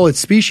into all its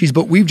species,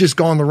 but we've just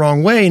gone the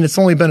wrong way, and it's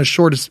only been a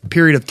short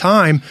period of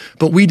time,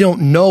 but we don't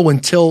know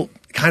until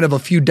kind of a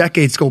few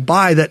decades go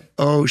by that,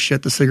 oh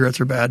shit, the cigarettes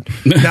are bad.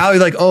 Now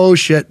you're like, oh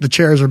shit, the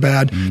chairs are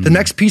bad. The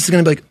next piece is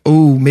going to be like,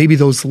 oh, maybe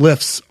those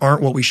lifts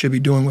aren't what we should be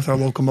doing with our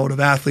locomotive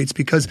athletes,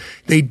 because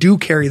they do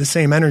carry the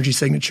same energy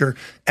signature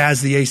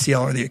as the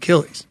ACL or the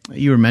Achilles.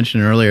 You were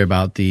mentioning earlier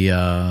about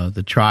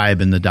the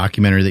tribe and the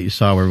documentary that you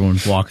saw where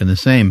everyone's walking the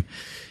same.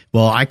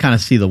 Well, I kind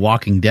of see the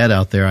Walking Dead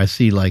out there. I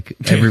see like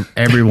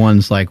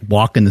everyone's like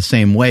walking the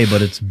same way,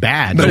 but it's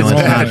bad. But it's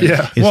bad,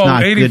 it's well,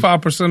 not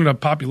 85% of the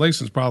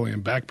population is probably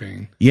in back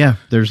pain. Yeah,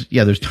 there's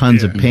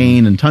tons of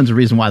pain and tons of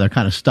reason why they're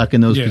kind of stuck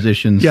in those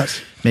positions.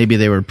 Yes. Maybe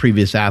they were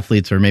previous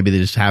athletes, or maybe they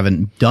just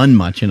haven't done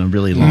much in a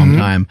really long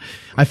time.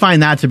 I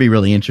find that to be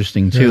really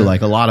interesting too. Yeah.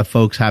 Like a lot of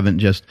folks haven't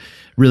just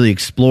really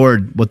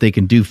explored what they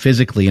can do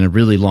physically in a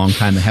really long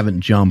time. They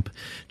haven't jumped.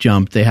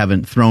 They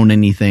haven't thrown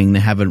anything. They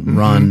haven't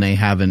run. They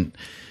haven't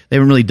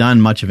really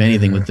done much of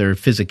anything with their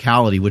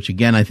physicality, which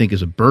again, I think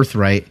is a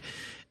birthright.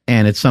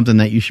 And it's something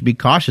that you should be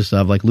cautious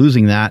of. Like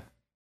losing that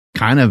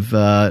kind of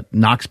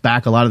knocks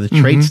back a lot of the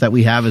traits that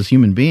we have as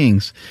human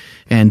beings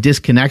and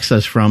disconnects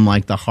us from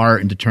like the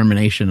heart and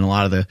determination and a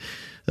lot of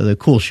the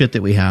cool shit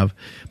that we have.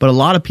 But a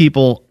lot of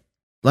people,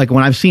 like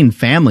when I've seen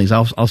families,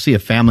 I'll see a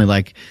family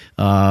like,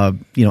 at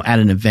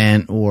an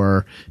event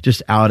or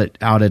just out at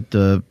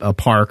a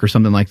park or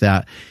something like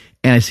that.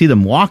 And I see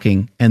them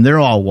walking, and they're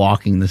all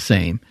walking the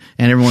same,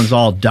 and everyone's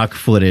all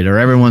duck-footed, or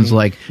everyone's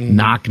like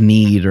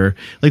knock-kneed, or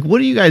like, what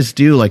do you guys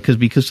do? Like,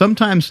 because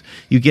sometimes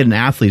you get an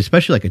athlete,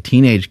 especially like a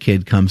teenage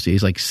kid comes to you,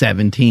 he's like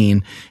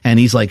 17, and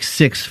he's like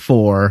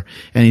 6'4",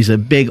 and he's a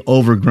big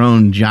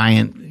overgrown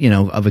giant,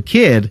 of a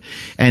kid,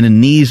 and the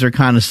knees are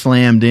kind of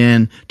slammed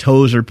in,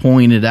 toes are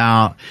pointed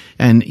out,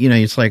 and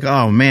it's like,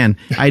 oh man,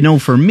 I know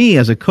for me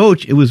as a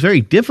coach, it was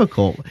very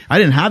difficult. I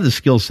didn't have the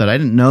skill set. I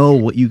didn't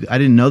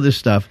know this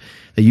stuff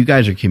that you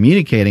guys are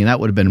communicating. That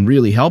would have been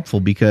really helpful,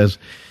 because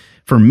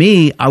for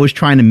me, I was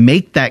trying to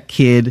make that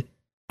kid,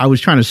 I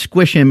was trying to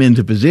squish him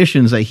into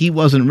positions that he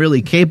wasn't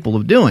really capable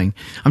of doing.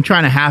 I'm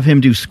trying to have him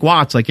do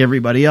squats like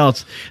everybody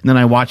else. And then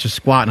I watch a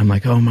squat and I'm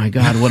like, oh my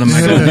God, what am I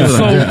going to do?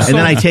 And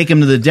then I take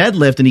him to the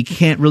deadlift and he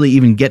can't really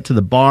even get to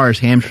the bar. His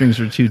hamstrings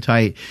are too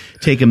tight.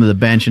 Take him to the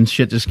bench and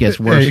shit just gets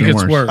worse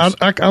and worse.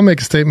 I'll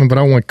make a statement, but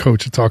I want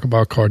Coach to talk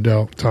about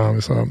Cardell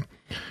Thomas.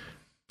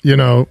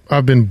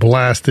 I've been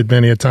blasted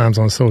many a times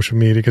on social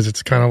media because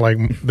it's kind of like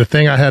the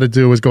thing I had to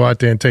do was go out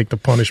there and take the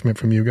punishment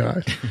from you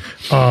guys.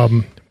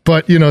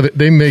 But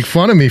they make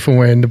fun of me for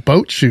wearing the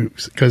boat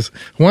shoes, because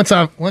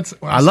I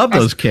love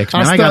those kicks.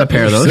 Man. I got a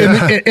pair of those.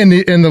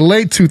 In the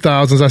late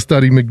 2000s, I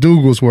studied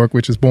McDougall's work,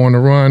 which is Born to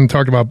Run.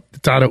 Talked about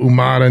Tada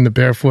Umada and the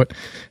barefoot,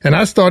 and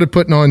I started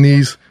putting on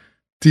these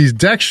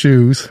deck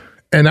shoes.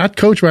 And I'd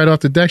coach right off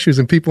the deck shoes,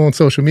 and people on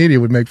social media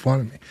would make fun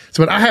of me.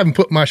 So I haven't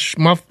put my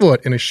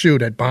foot in a shoe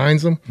that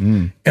binds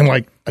them in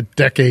like a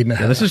decade and a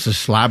half. This is a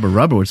slab of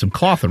rubber with some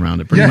cloth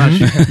around it, pretty much.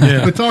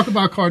 But talk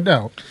about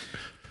Cardell.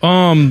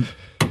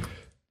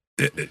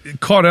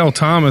 Cardell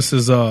Thomas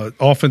is a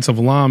offensive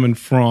lineman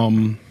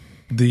from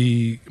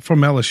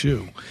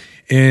LSU.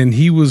 And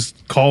he was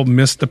called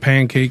Mr.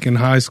 Pancake in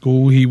high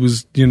school. He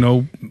was,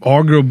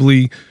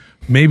 arguably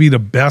maybe the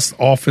best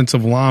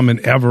offensive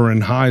lineman ever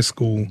in high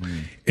school.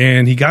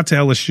 And he got to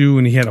LSU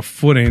and he had a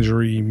foot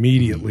injury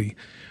immediately.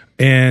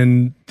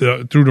 And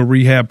through the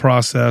rehab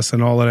process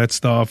and all of that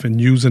stuff and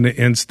using the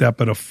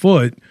instep of the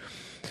foot,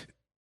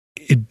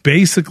 it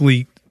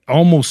basically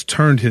almost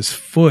turned his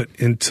foot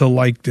into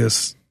like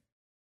this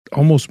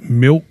almost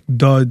milk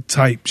dud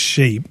type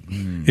shape,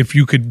 if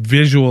you could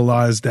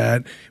visualize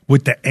that,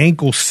 with the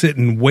ankle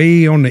sitting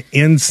way on the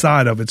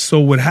inside of it. So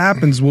what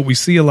happens, what we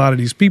see a lot of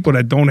these people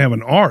that don't have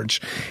an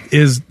arch,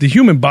 is the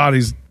human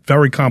body's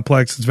very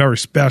complex. It's very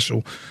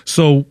special.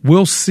 So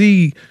we'll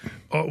see,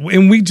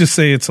 and we just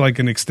say it's like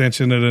an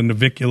extension of the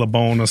navicular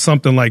bone or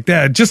something like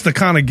that, just to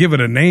kind of give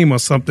it a name or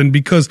something,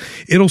 because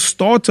it'll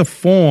start to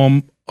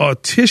form a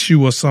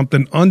tissue or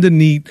something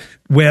underneath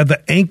where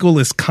the ankle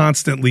is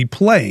constantly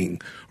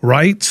playing,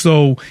 right?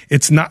 So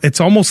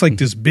it's almost like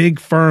this big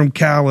firm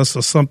callus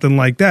or something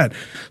like that.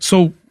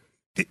 So,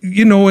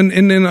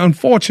 and then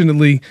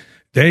unfortunately,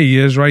 there he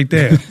is right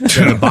there.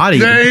 The body,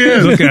 there he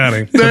is. Look at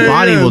him. The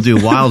body will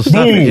do wild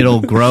stuff.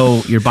 It'll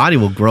grow. Your body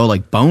will grow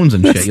like bones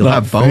and shit. You'll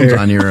have bones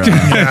on your.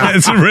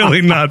 It's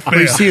really not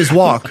fair. You see his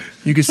walk.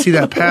 You can see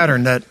that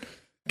pattern that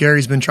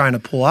Gary's been trying to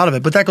pull out of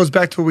it. But that goes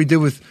back to what we did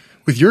with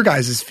your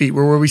guys' feet,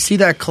 where we see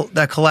that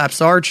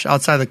collapsed arch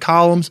outside the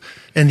columns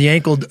and the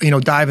ankle,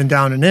 diving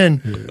down and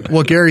in. Yeah.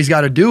 What Gary's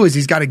got to do is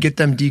he's got to get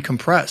them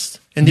decompressed.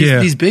 And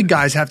these big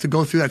guys have to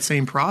go through that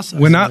same process.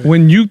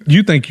 When you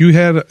think you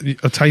had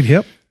a tight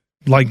hip,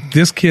 like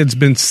this kid's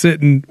been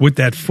sitting with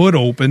that foot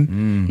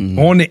open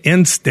on the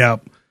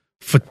instep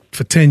for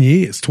for 10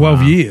 years,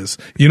 12 years.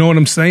 You know what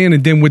I'm saying?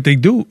 And then what they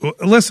do,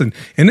 listen,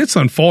 and it's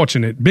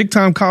unfortunate. Big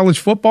time college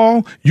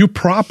football, you're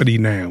property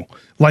now.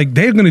 Like,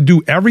 they're going to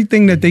do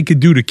everything that they could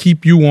do to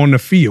keep you on the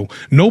field.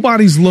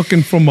 Nobody's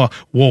looking from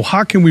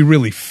how can we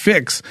really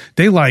fix?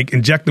 They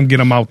inject them, get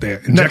them out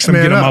there. Inject them,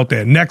 get them out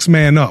there. Next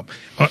man up.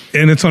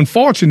 And it's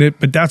unfortunate,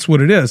 but that's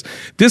what it is.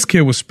 This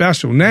kid was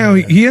special. Now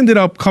he ended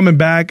up coming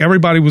back.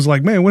 Everybody was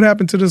like, man, what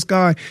happened to this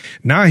guy?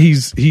 Now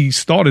he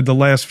started the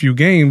last few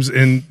games,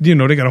 and,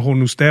 they got a whole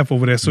new staff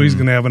over there, so he's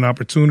going to have an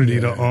opportunity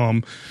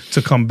to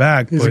come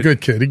back. He's a good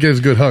kid. He gives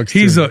good hugs.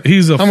 He's a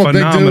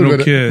phenomenal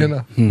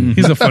kid.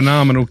 He's a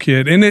phenomenal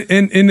kid. And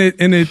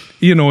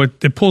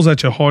it pulls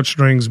at your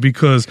heartstrings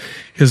because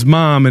his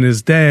mom and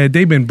his dad,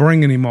 they've been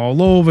bringing him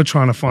all over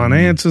trying to find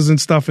answers and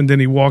stuff. And then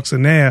he walks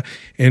in there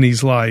and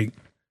he's like,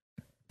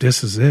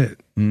 this is it.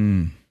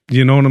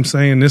 You know what I'm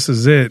saying? This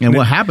is it. And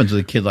what happens with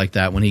a kid like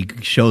that when he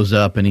shows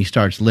up and he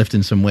starts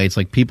lifting some weights?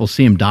 Like, people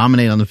see him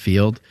dominate on the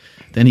field.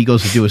 Then he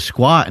goes to do a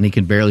squat, and he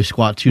can barely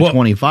squat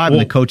 225, and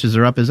the coaches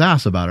are up his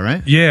ass about it,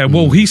 right? Yeah,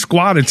 well, he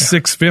squatted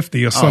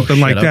 650 or something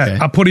like that. Okay.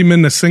 I put him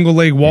in the single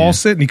leg wall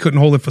sit, and he couldn't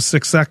hold it for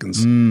 6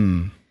 seconds.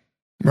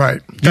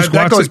 Right.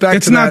 That goes back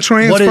it's to not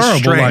transferable. What is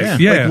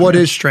strength? Like, what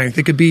is strength?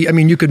 It could be,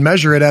 you could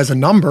measure it as a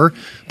number,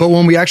 but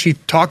when we actually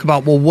talk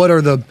about, what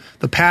are the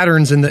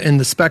patterns and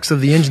the specs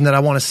of the engine that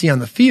I want to see on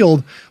the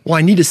field? Well,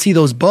 I need to see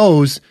those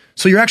bows,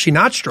 so you're actually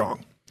not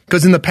strong.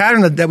 Because in the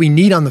pattern that we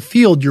need on the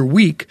field, you're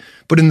weak.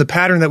 But in the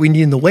pattern that we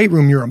need in the weight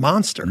room, you're a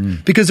monster.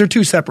 Because they're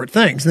two separate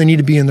things. And they need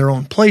to be in their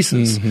own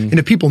places. And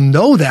if people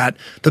know that,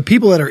 the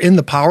people that are in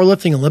the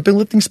powerlifting, Olympic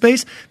lifting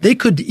space, they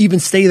could even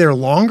stay there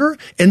longer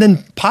and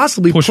then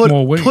possibly push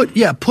more weight.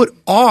 Put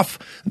off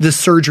the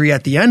surgery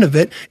at the end of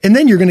it. And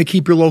then you're going to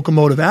keep your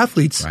locomotive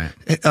athletes,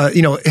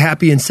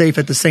 happy and safe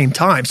at the same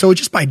time. So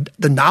just by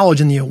the knowledge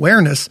and the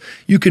awareness,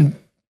 you can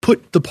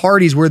put the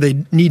parties where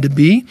they need to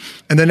be,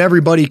 and then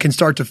everybody can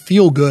start to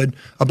feel good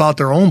about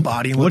their own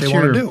body and what they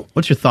want to do.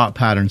 What's your thought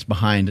patterns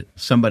behind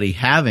somebody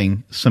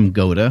having some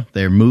GOATA,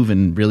 they're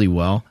moving really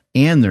well,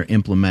 and they're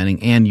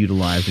implementing and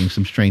utilizing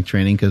some strength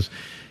training? Because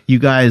you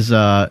guys,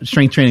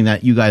 strength training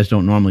that you guys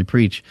don't normally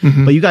preach,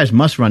 but you guys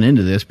must run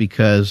into this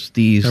because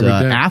these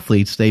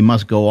athletes, they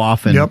must go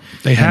off and,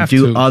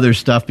 do other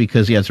stuff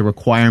because it's a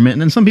requirement.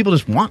 And then some people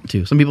just want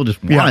to. Some people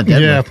just want to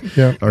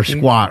deadlift or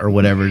squat or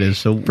whatever it is.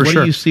 So what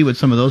do you see with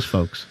some of those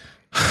folks?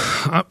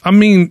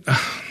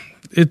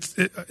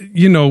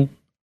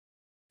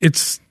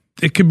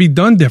 It could be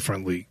done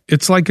differently.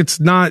 It's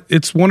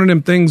one of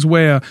them things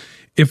where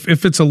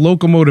if it's a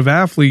locomotive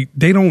athlete,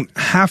 they don't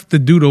have to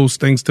do those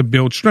things to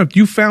build strength.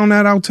 You found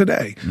that out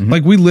today.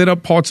 Like, we lit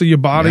up parts of your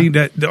body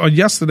or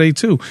yesterday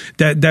too,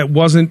 that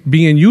wasn't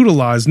being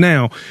utilized.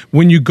 Now,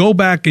 when you go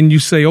back and you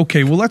say,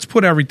 okay, well, let's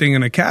put everything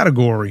in a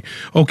category.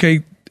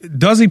 Okay,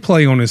 does he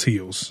play on his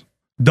heels?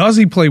 Does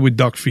he play with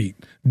duck feet?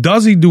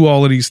 Does he do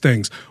all of these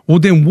things? Well,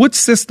 then what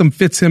system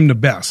fits him the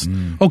best?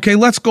 Okay,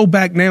 let's go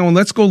back now and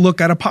let's go look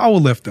at a power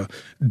lifter.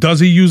 Does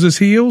he use his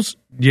heels?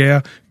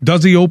 Yeah.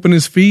 Does he open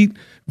his feet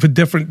for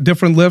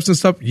different lifts and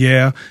stuff?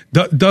 Yeah.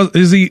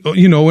 Is he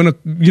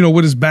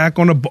with his back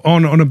on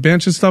a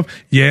bench and stuff?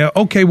 Yeah.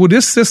 Okay. Well,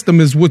 this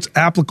system is what's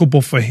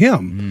applicable for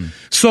him.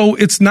 So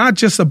it's not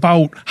just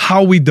about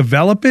how we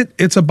develop it;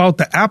 it's about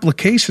the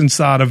application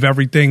side of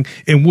everything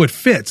and what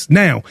fits.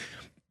 Now,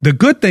 the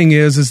good thing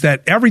is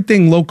that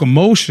everything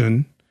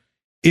locomotion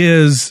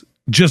is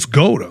just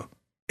GOATA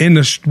in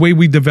the way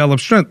we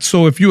develop strength.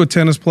 So if you're a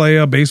tennis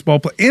player, baseball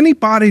player,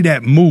 anybody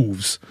that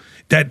moves,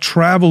 that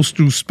travels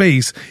through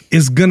space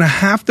is going to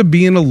have to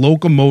be in a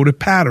locomotive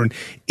pattern.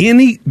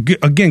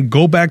 Again,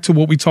 go back to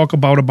what we talk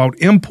about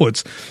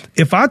inputs.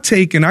 If I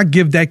take and I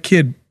give that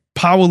kid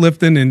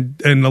powerlifting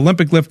and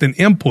Olympic lifting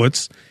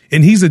inputs,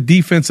 and he's a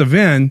defensive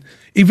end,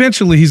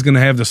 eventually he's going to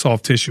have the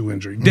soft tissue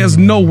injury. There's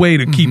no way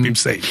to keep him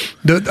safe.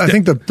 I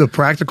think the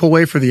practical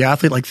way for the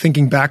athlete, like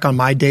thinking back on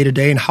my day to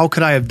day and how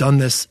could I have done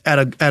this at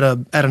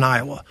an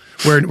Iowa,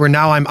 where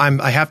now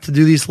I have to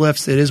do these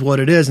lifts. It is what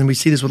it is, and we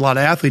see this with a lot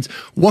of athletes.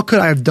 What could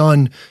I have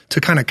done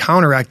to kind of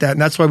counteract that?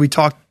 And that's why we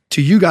talked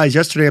to you guys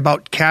yesterday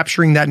about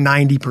capturing that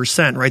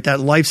 90%, right? That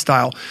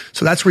lifestyle.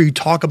 So that's where you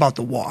talk about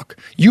the walk.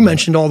 You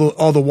mentioned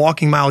all the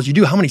walking miles you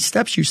do. How many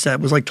steps you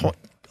said was like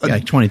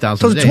 20,000.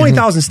 So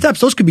 20,000 steps.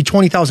 Those could be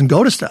 20,000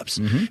 GOATA steps.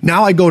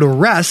 Now I go to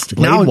rest.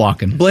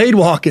 Blade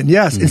walking.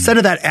 Yes. Instead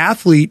of that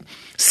athlete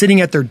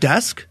sitting at their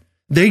desk,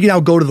 they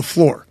now go to the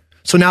floor.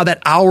 So now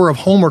that hour of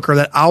homework or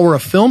that hour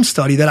of film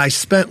study that I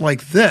spent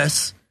like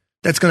this,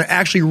 that's going to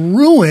actually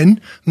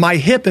ruin my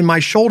hip and my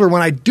shoulder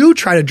when I do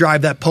try to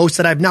drive that post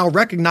that I've now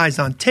recognized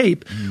on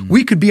tape.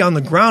 We could be on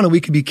the ground and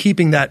we could be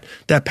keeping that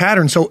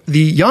pattern. So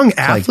the young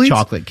athletes, like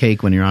chocolate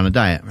cake when you're on a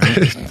diet, right?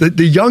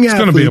 the young athletes, it's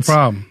going to be a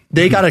problem.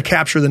 They got to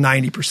capture the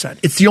 90%.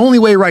 It's the only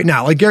way right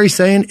now. Like Gary's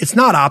saying, it's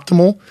not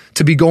optimal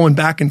to be going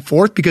back and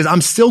forth because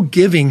I'm still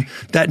giving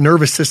that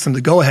nervous system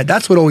the go ahead.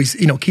 That's what always,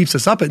 keeps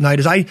us up at night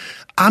is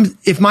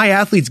if my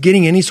athlete's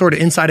getting any sort of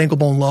inside ankle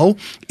bone low,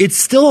 it's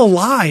still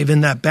alive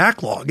in that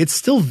backlog. It's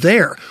still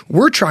there.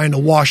 We're trying to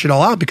wash it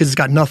all out because it's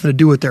got nothing to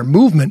do with their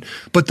movement.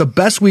 But the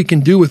best we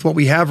can do with what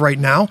we have right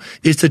now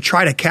is to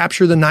try to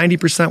capture the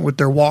 90% with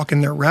their walk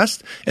and their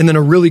rest, and then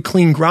a really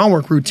clean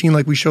groundwork routine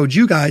like we showed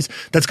you guys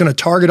that's going to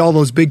target all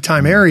those big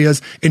time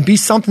areas and be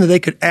something that they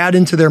could add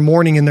into their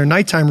morning and their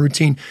nighttime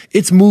routine.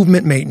 It's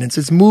movement maintenance.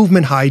 It's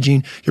movement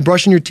hygiene. You're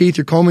brushing your teeth.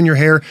 You're combing your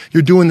hair.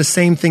 You're doing the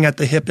same thing at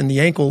the hip and the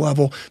ankle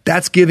level.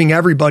 That's giving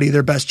everybody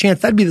their best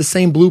chance. That'd be the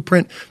same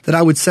blueprint that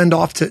I would send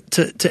off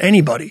to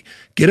anybody.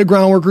 Get a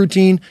groundwork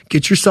routine,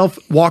 get yourself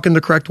walking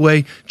the correct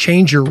way,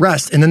 change your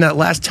rest. And then that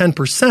last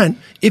 10%,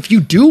 if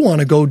you do want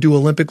to go do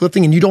Olympic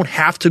lifting and you don't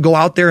have to go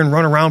out there and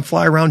run around,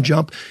 fly around,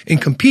 jump,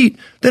 and compete,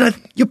 then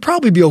you'll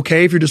probably be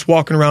okay if you're just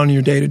walking around in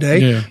your day-to-day.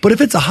 Yeah. But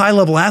if it's a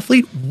high-level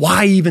athlete,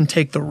 why even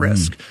take the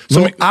risk?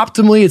 So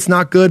optimally, it's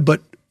not good,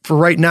 but for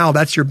right now,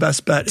 that's your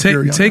best bet.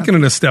 Taking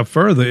it a step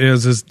further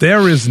is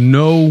there's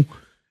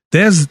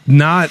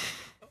not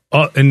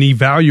an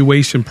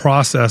evaluation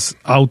process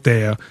out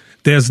there.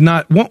 There's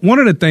not one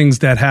of the things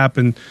that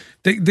happened.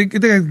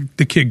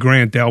 The kid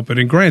Grant Delpit,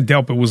 and Grant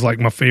Delpit was like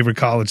my favorite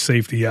college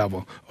safety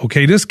ever.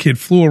 Okay, this kid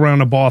flew around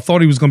the ball. I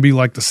thought he was going to be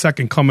like the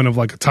second coming of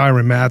like a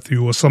Tyrann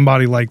Mathieu or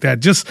somebody like that.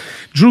 Just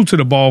drew to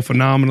the ball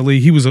phenomenally.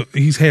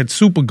 He's had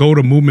super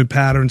GOATA movement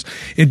patterns,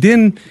 and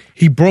then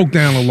he broke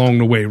down along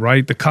the way.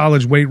 Right, the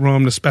college weight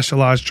room, the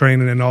specialized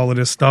training, and all of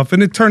this stuff,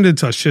 and it turned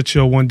into a shit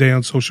show one day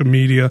on social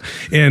media.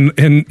 And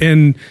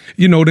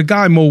the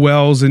guy Mo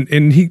Wells,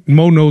 and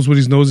Mo knows what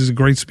he knows. He's a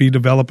great speed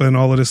developer and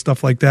all of this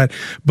stuff like that.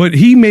 But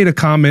he made a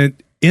comment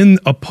in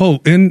a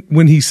post, and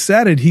when he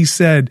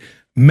said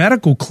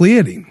medical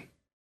cleared him.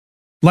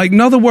 Like, in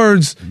other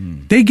words,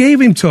 they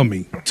gave him to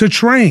me to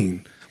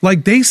train.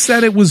 Like, they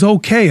said it was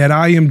okay at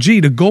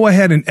IMG to go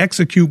ahead and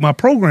execute my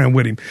program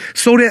with him.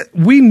 So that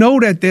we know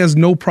that there's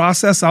no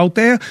process out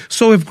there.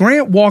 So if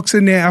Grant walks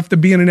in there after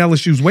being in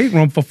LSU's weight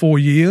room for 4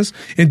 years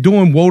and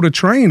doing WOTA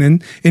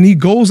training, and he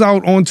goes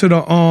out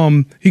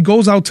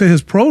to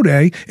his pro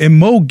day and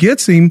Mo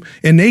gets him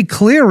and they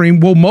clear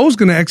him, well, Mo's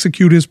going to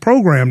execute his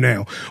program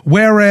now.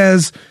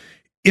 Whereas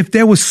if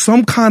there was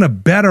some kind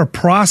of better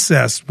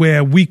process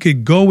where we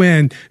could go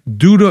in,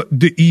 do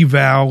the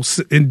evals,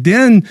 and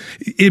then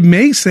it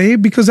may say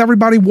because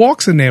everybody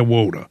walks in their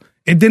WOTA,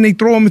 and then they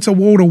throw them into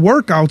WOTA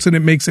workouts and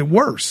it makes it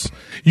worse.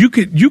 You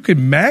could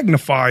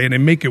magnify it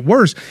and make it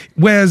worse.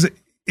 Whereas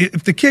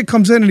if the kid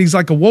comes in and he's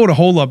like a WOTA,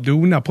 hold up,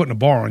 dude, we're not putting a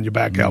bar on your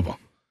back ever.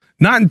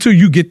 Not until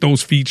you get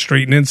those feet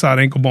straight and inside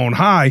ankle bone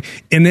high,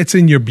 and it's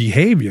in your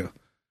behavior.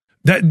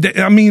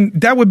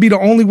 That would be the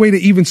only way to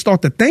even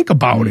start to think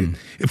about it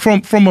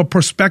from a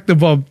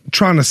perspective of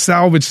trying to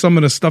salvage some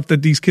of the stuff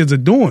that these kids are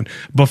doing.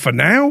 But for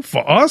now,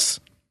 for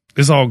us,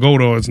 it's all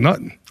GOATA or it's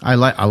nothing. I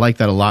like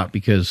that a lot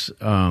because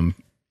I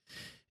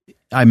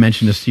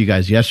mentioned this to you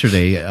guys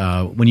yesterday.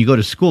 When you go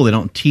to school, they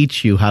don't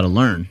teach you how to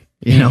learn,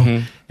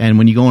 and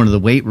when you go into the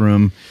weight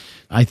room,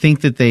 I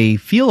think that they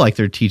feel like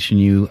they're teaching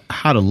you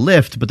how to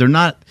lift, but they're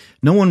not.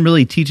 No one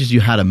really teaches you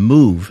how to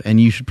move,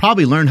 and you should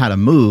probably learn how to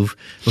move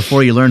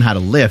before you learn how to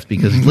lift,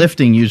 because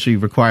lifting usually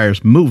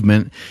requires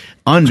movement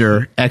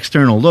under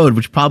external load,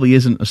 which probably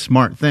isn't a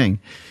smart thing.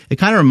 It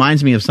kind of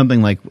reminds me of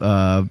something like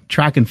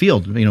track and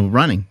field,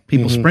 running,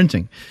 people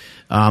sprinting.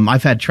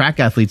 I've had track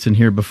athletes in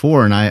here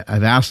before, and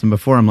I've asked them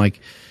before, I'm like,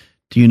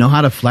 do you know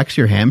how to flex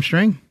your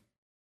hamstring?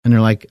 And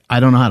they're like, I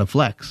don't know how to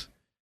flex.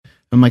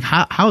 I'm like,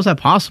 how is that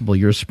possible?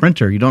 You're a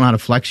sprinter. You don't know how to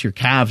flex your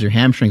calves, your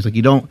hamstrings. Like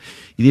you don't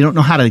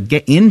know how to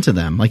get into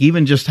them. Like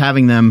even just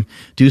having them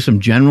do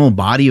some general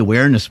body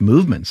awareness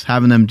movements,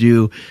 having them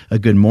do a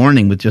good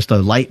morning with just a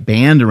light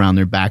band around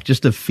their back,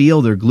 just to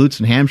feel their glutes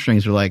and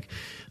hamstrings are like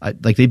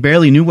they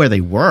barely knew where they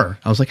were.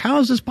 I was like, how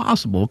is this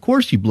possible? Of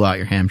course you blew out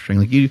your hamstring.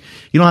 Like you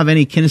don't have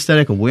any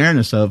kinesthetic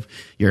awareness of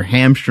your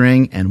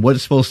hamstring and what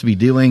it's supposed to be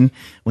doing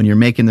when you're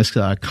making this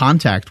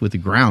contact with the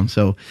ground.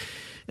 So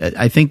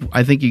I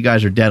think you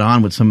guys are dead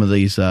on with some of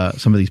these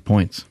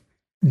points.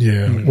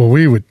 Yeah. Well,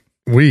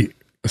 we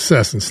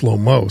assess in slow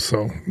mo.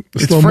 So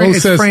the slow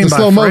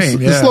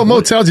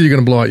mo tells you you're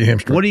going to blow out your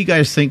hamstring. What do you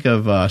guys think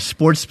of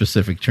sports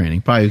specific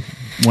training? Probably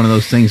one of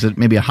those things that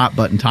maybe a hot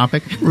button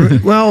topic.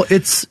 Well,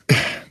 it's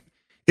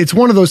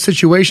one of those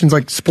situations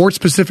like sports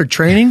specific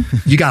training.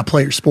 You got to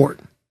play your sport.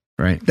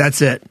 Right.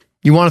 That's it.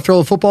 You want to throw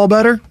the football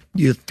better?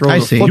 You throw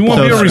the football. You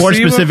want to be a receiver?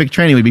 Sport-specific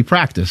training would be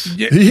practice.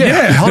 Yeah.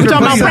 We're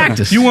talking about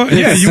practice. You want to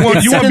be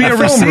a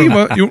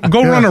receiver?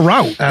 Go run a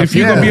route. If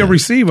you're going to be a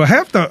receiver,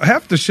 half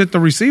the shit the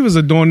receivers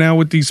are doing now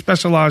with these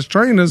specialized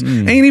trainers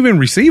ain't even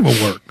receiver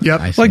work.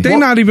 Yep. Like they're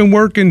not even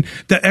working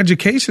the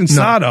education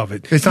side of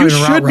it. It's not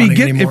even route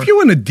running anymore. If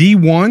you're in a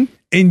D1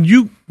 and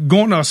you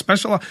going to a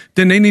specialized,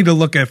 then they need to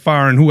look at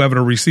firing whoever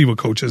the receiver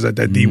coach is at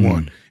that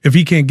D1 if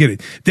he can't get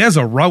it. There's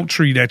a route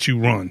tree that you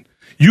run.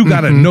 You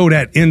got to know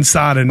that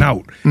inside and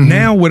out.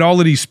 Now with all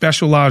of these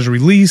specialized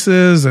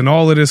releases and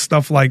all of this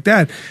stuff like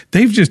that,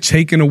 they've just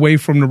taken away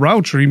from the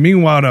route tree.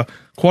 Meanwhile, the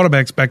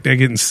quarterback's back there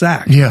getting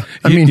sacked. Yeah.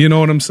 I mean, you know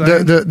what I'm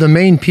saying? The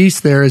main piece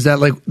there is that,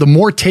 like, the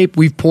more tape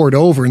we've poured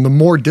over and the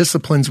more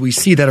disciplines we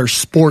see that are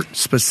sport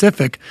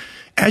specific,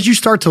 as you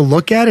start to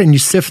look at it and you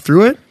sift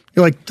through it,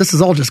 you're like, this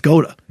is all just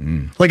GOATA.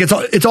 Like, it's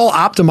all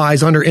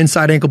optimized under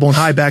inside ankle bone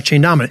high, back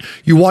chain dominant.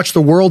 You watch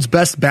the world's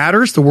best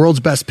batters, the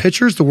world's best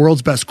pitchers, the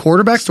world's best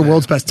quarterbacks, the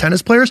world's best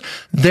tennis players.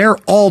 They're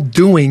all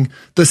doing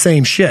the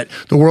same shit.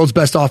 The world's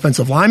best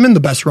offensive lineman, the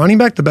best running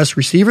back, the best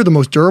receiver, the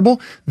most durable.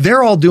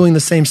 They're all doing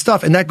the same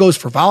stuff. And that goes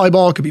for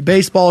volleyball. It could be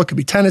baseball. It could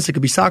be tennis. It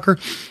could be soccer.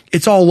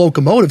 It's all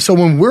locomotive. So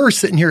when we're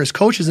sitting here as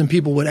coaches and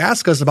people would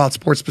ask us about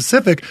sports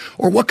specific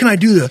or what can I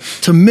do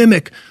to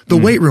mimic the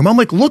weight room, I'm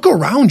like, look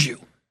around you.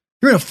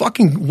 You're in a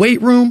fucking weight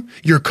room.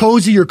 You're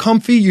cozy. You're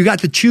comfy. You got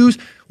to choose.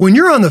 When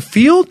you're on the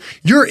field,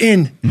 you're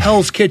in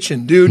Hell's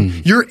Kitchen,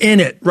 dude. You're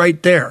in it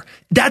right there.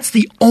 That's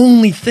the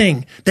only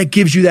thing that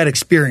gives you that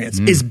experience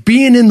is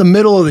being in the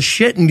middle of the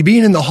shit and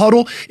being in the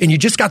huddle and you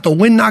just got the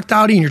wind knocked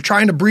out of you and you're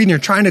trying to breathe and you're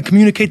trying to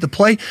communicate the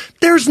play.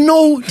 There's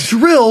no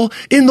drill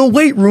in the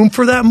weight room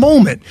for that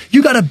moment.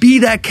 You got to be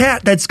that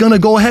cat that's going to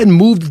go ahead and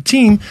move the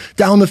team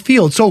down the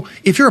field. So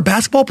if you're a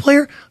basketball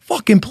player,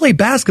 fucking play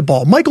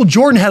basketball. Michael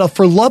Jordan had a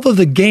for love of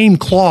the game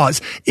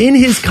clause in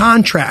his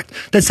contract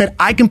that said,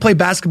 I can play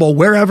basketball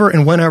wherever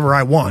and whenever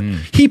I want.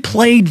 He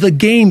played the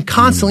game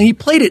constantly. He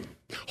played it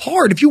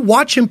hard. If you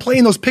watch him play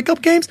in those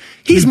pickup games,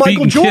 he's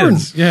Michael Jordan.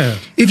 Kids. Yeah.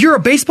 If you're a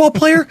baseball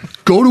player,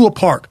 go to a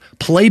park,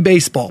 play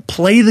baseball,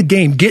 play the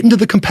game, get into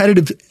the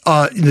competitive,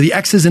 the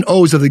X's and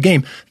O's of the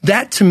game.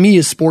 That to me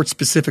is sports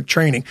specific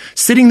training.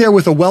 Sitting there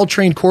with a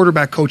well-trained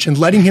quarterback coach and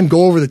letting him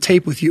go over the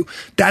tape with you.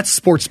 That's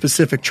sports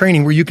specific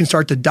training where you can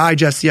start to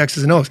digest the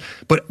X's and O's.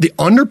 But the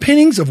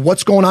underpinnings of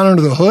what's going on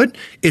under the hood,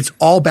 it's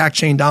all back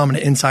chain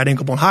dominant, inside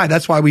ankle bone high.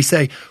 That's why we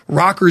say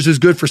rockers is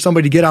good for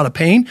somebody to get out of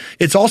pain.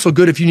 It's also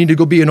good if you need to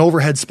go be an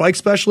overhead spike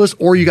specialist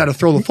or you got to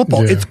throw the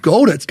football. It's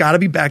GOATA. It's got to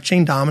be back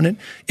chain dominant,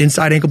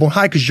 inside ankle bone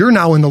high, because you're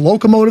now in the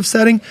locomotive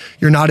setting.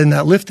 You're not in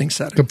that lifting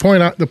setting. The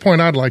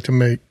point I'd like to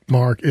make,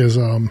 Mark, is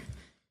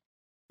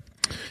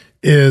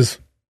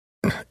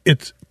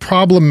it's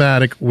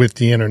problematic with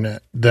the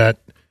internet that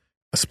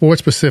a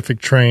sports-specific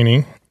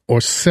training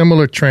or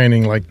similar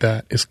training like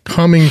that is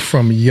coming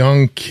from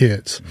young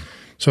kids.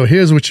 So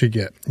here's what you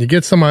get. You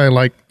get somebody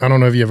like, I don't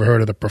know if you ever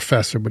heard of the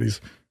professor, but he's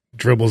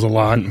dribbles a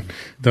lot, and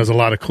does a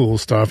lot of cool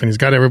stuff, and he's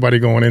got everybody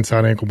going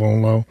inside ankle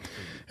bone low.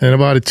 And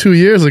about 2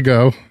 years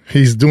ago,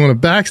 he's doing a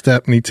back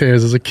step and he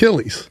tears his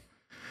Achilles.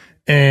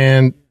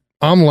 And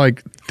I'm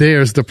like,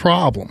 there's the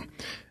problem.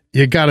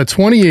 You got a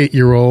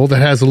 28-year-old that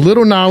has a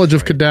little knowledge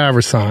of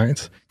cadaver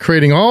science,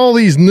 creating all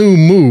these new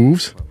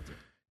moves,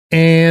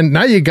 and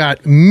now you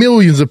got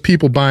millions of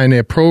people buying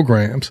their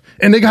programs,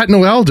 and they got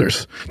no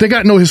elders. They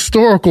got no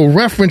historical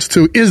reference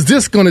to, is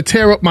this going to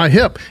tear up my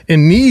hip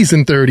and knees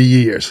in 30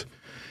 years?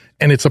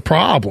 And it's a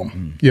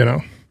problem, you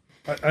know.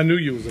 I knew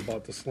you was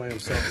about to slam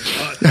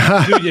something.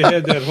 I knew you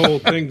had that whole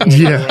thing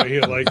going on right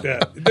here like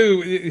that.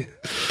 Dude.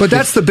 But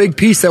that's the big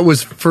piece that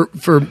was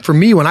for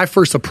me when I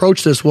first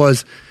approached this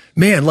was,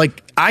 man,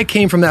 like I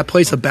came from that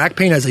place of back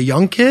pain as a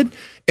young kid.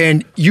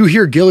 And you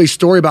hear Gilly's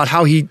story about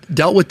how he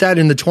dealt with that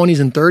in the 20s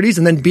and 30s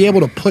and then be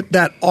able to put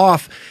that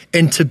off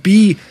and to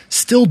be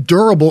still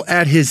durable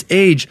at his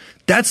age.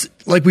 That's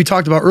like we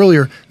talked about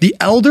earlier. The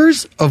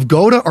elders of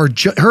GOATA are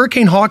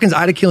Hurricane Hawkins,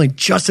 Ida Keeling,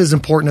 just as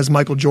important as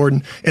Michael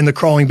Jordan and the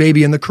Crawling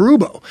Baby and the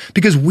Karubo.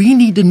 Because we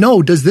need to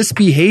know, does this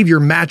behavior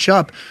match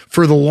up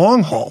for the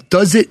long haul?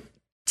 Does it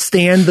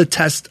stand the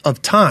test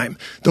of time?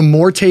 The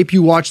more tape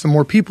you watch, the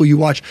more people you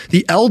watch,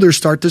 the elders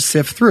start to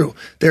sift through.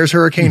 There's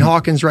Hurricane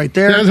Hawkins right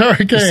there. There's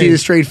Hurricane. You see the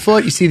straight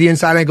foot. You see the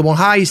inside ankle bone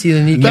high. You see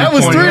the knee. That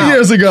was 3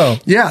 years ago.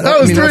 Yeah.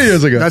 That was 3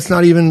 years ago. That's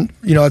not even,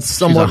 it's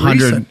somewhat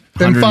recent.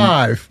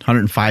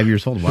 105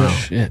 years old. Wow.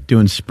 Shit.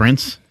 Doing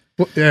sprints.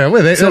 Well,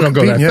 they don't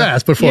go that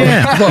fast, but for a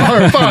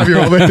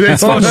 5-year-old, they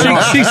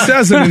she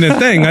says it in the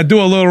thing. I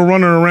do a little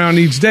running around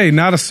each day,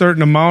 not a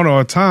certain amount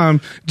or a time,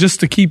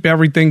 just to keep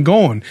everything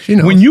going.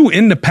 When you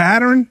in the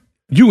pattern,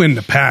 you in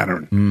the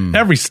pattern.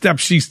 Every step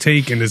she's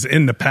taking is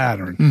in the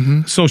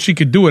pattern. So she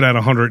could do it at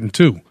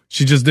 102.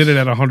 She just did it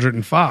at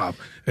 105.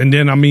 And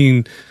then, I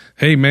mean,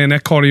 hey, man,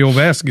 that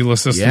cardiovascular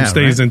system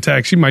stays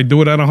intact. She might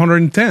do it at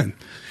 110.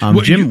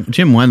 Jim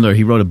Wendler,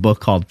 he wrote a book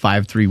called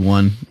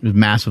 531. It was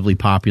massively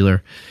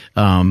popular.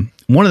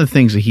 One of the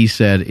things that he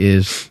said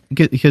is,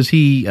 because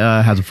he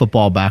has a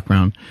football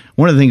background,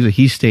 one of the things that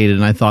he stated,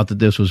 and I thought that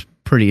this was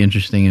pretty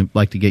interesting, and I'd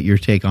like to get your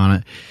take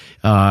on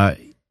it.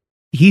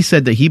 He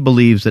said that he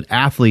believes that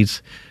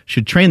athletes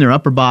should train their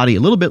upper body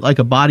a little bit like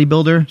a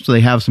bodybuilder, so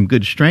they have some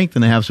good strength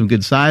and they have some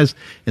good size,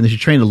 and they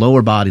should train the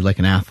lower body like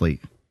an athlete.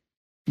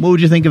 What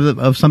would you think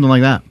of something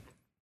like that?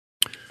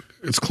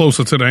 It's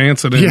closer to the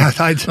answer than I'd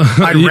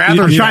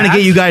rather. I'm trying to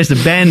get you guys to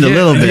bend a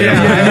little bit.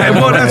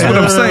 Well, that's what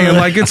I'm saying.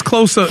 Like it's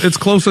closer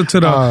to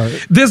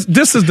the.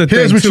 This is the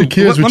here's thing.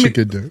 Here's what you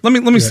could do. Let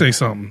me say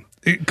something,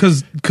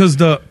 because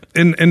the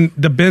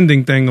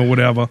bending thing or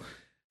whatever.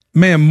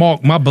 Man,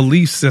 Mark, my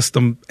belief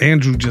system,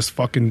 Andrew just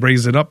fucking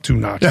raised it up 2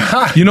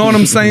 notches. You know what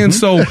I'm saying?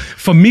 So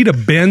for me to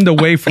bend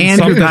away from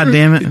Andrew, something,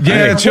 goddammit.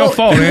 yeah, it's your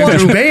fault,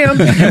 Andrew.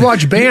 You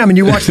watch Bam, and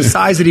you watch the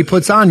size that he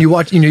puts on. You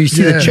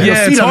see the chest.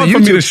 Yeah, it's hard for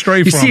me to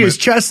stray from it. You see his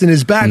chest and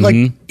his back.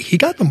 Like, he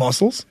got the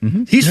muscles.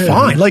 He's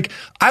fine. Like,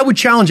 I would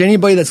challenge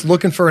anybody that's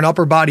looking for an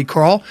upper body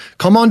crawl.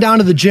 Come on down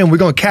to the gym. We're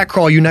going to cat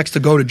crawl you next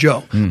to GOATA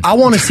Joe. I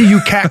want to see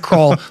you cat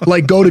crawl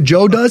like GOATA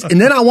Joe does, and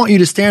then I want you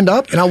to stand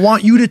up and I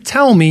want you to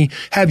tell me,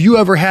 have you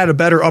ever had a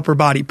better upper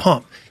body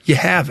pump? You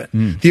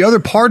haven't. The other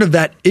part of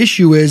that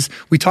issue is,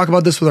 we talk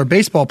about this with our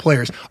baseball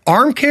players.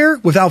 Arm care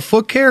without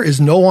foot care is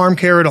no arm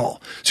care at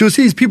all. So you'll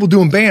see these people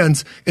doing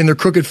bands in their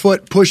crooked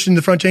foot, pushed in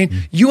the front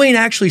chain. You ain't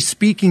actually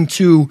speaking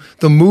to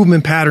the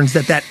movement patterns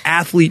that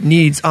athlete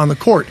needs on the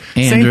court.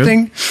 Andrew.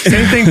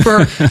 Same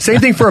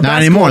thing for a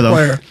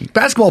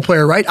basketball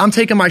player, right? I'm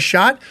taking my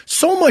shot.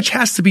 So much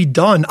has to be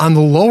done on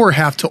the lower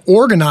half to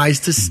organize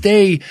to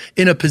stay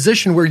in a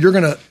position where you're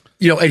going to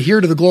adhere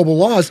to the global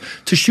laws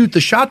to shoot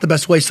the shot the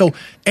best way. So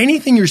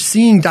anything you're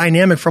seeing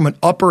dynamic from an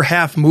upper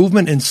half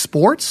movement in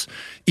sports,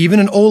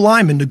 even an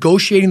O-lineman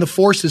negotiating the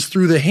forces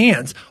through the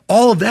hands,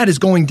 all of that is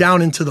going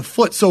down into the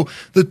foot. So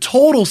the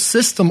total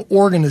system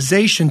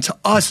organization to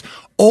us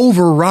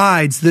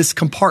overrides this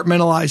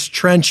compartmentalized,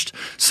 trenched,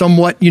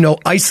 somewhat,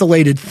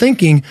 isolated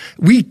thinking.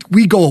 We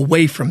go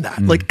away from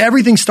that. Like,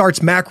 everything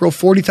starts macro,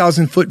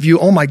 40,000 foot view.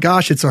 Oh my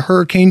gosh, it's a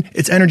hurricane.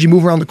 It's energy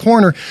moving around the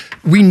corner.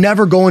 We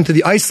never go into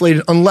the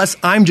isolated unless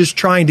I'm just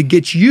trying to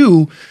get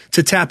you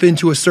to tap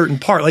into a certain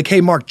part. Like,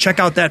 hey, Mark, check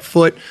out that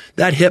foot,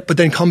 that hip, but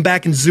then come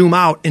back and zoom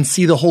out and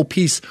see the whole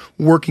piece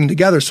working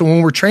together. So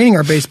when we're training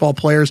our baseball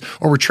players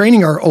or we're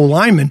training our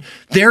O-linemen,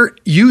 they're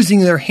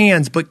using their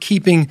hands but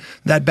keeping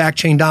that back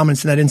chain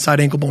dominance and that inside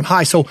ankle bone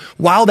high. So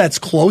while that's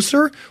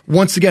closer,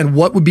 once again,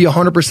 what would be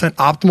 100%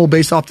 optimal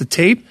based off the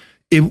tape?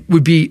 It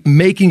would be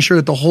making sure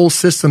that the whole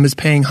system is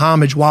paying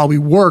homage while we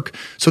work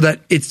so that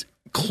it's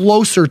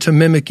closer to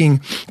mimicking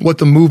what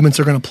the movements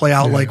are going to play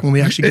out like when we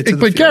actually get to the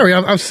But field. Gary,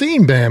 I've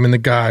seen Bam and the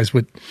guys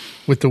with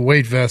the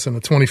weight vest and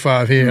the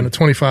 25 here and the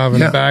 25 in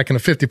the back and a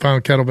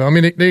 50-pound kettlebell. I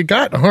mean, they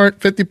got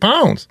 150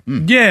 pounds.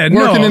 Yeah,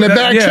 working in the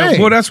back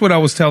chain. Well, that's what I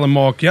was telling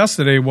Mark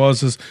yesterday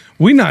is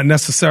we not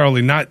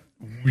necessarily not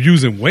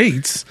using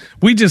weights.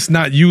 We just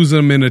not use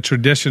them in a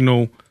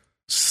traditional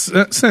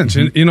sense.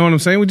 You know what I'm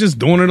saying? We're just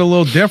doing it a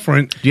little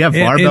different. Do you have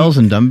barbells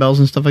and dumbbells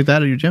and stuff like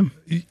that at your gym?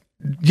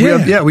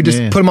 We just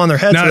put them on their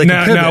heads.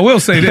 Now, I will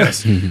say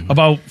this.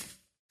 About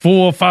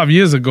 4 or 5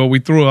 years ago, we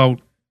threw out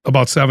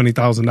about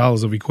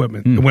 $70,000 of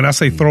equipment. And when I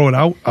say throw it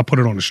out, I put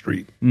it on the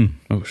street.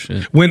 Oh,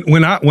 shit.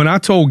 When I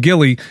told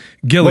Gilly,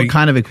 what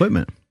kind of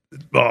equipment?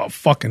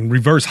 Fucking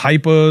reverse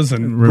hypers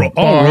and rope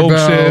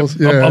barbells,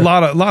 shit. A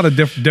lot of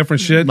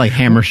different shit. Like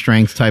hammer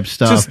strength type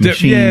stuff.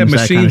 Machines kind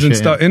of and shit.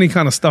 stuff. Any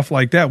kind of stuff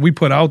like that. We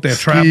put out there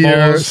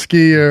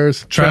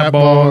skiers, trap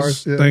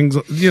bars, things,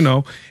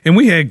 and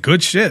we had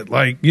good shit.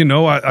 Like,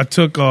 I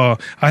took, I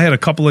had a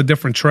couple of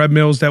different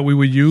treadmills that we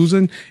were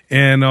using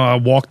and I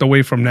walked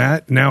away from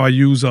that. Now I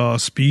use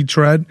speed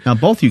tread. Now,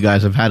 both you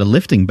guys have had a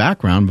lifting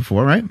background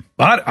before, right?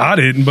 I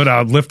didn't, but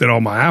I lifted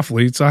all my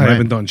athletes. I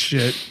haven't done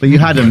shit. But you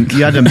had them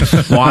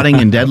squatting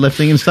and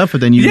deadlifting and stuff,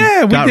 but then you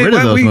got rid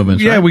of those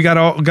movements, right? Yeah, we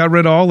got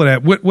rid of all of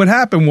that. What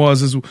happened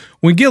was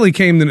when Gilly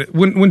came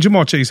when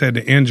Jamal Chase had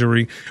the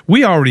injury,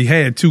 we already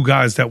had 2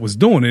 guys that was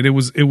doing it. It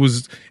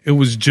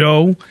was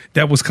Joe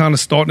that was kind of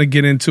starting to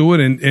get into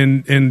it,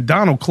 and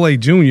Donald Clay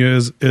Jr.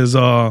 is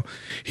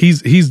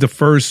he's the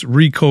first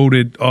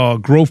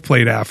recoded growth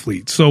plate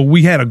athlete. So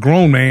we had a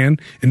grown man,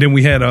 and then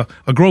we had a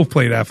growth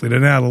plate athlete,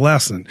 an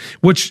adolescent,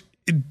 which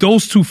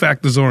those 2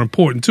 factors are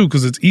important too,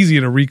 because it's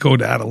easier to recode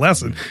the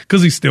adolescent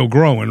because he's still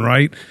growing,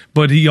 right?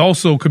 But he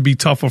also could be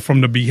tougher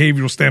from the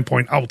behavioral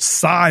standpoint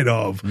outside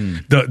of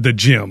the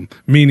gym,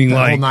 meaning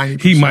like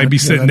he might be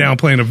sitting down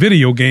playing a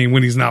video game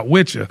when he's not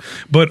with you.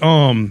 But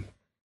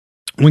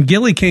when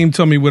Gilly came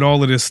to me with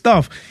all of this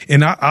stuff,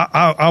 and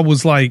I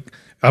was like,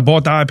 I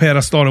bought the iPad, I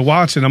started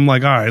watching. I'm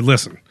like, all right,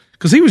 listen,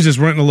 because he was just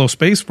renting a little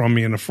space from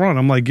me in the front.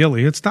 I'm like,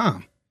 Gilly, it's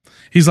time.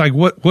 He's like,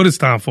 what is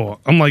time for?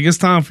 I'm like, it's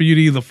time for you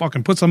to either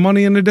fucking put some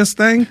money into this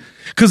thing.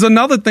 Because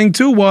another thing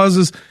too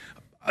is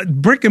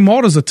brick and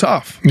mortars are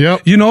tough.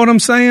 Yep. You know what I'm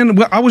saying?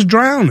 I was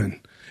drowning.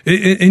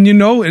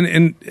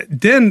 And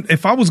then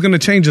if I was going to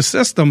change a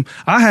system,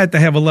 I had to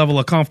have a level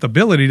of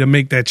comfortability to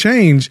make that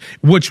change,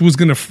 which was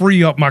going to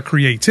free up my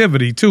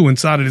creativity too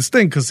inside of this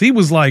thing. Cause he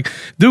was like,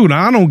 dude,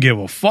 I don't give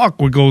a fuck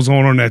what goes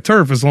on that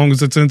turf as long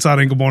as it's inside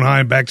ankle bone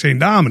high and back chain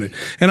dominant.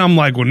 And I'm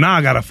like, well, now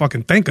I got to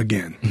fucking think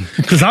again.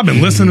 Cause I've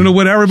been listening to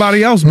what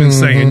everybody else been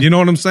saying. You know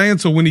what I'm saying?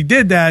 So when he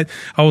did that,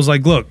 I was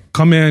like, look,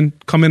 come in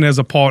as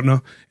a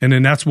partner. And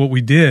then that's what we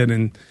did.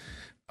 And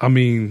I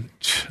mean,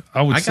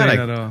 I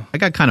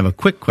got kind of a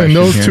quick question. And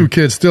those here. 2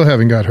 kids still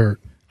haven't got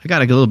hurt. I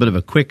got a little bit of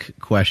a quick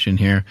question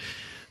here.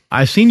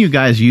 I've seen you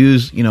guys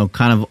use,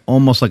 kind of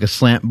almost like a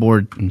slant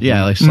board,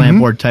 like slant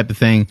board type of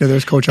thing. Yeah,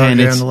 there's Coach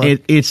Andre on the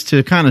left. It's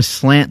to kind of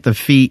slant the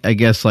feet, I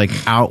guess, like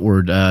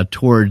outward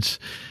towards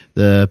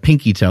the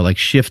pinky toe, like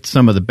shift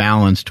some of the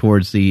balance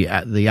towards the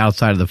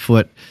outside of the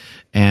foot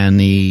and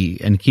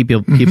keep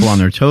people on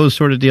their toes,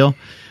 sort of deal.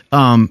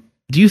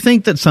 Do you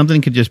think that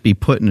something could just be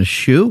put in a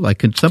shoe? Like,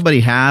 could somebody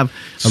have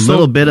a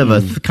little bit of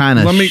a kind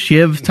of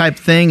shiv type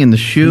thing in the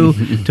shoe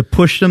to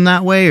push them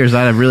that way, or is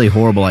that a really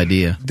horrible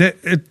idea?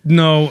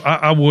 No,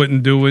 I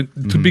wouldn't do it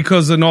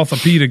because an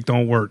orthopedic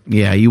don't work.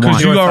 Yeah, you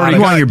want your body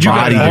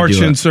to arch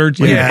do it. insert.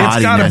 Yeah,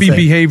 it's got to be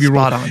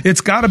behavioral.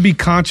 It's got to be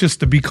conscious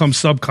to become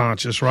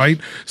subconscious, right?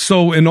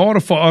 So in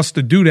order for us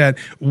to do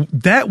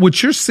that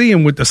what you're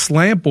seeing with the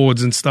slant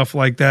boards and stuff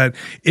like that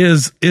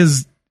is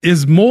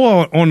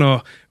more on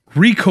a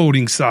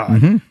recoding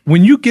side.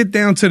 When you get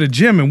down to the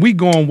gym and we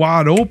going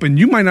wide open,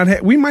 we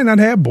might not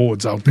have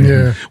boards out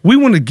there. Yeah. We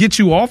want to get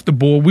you off the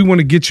board. We want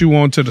to get you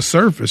onto the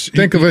surface.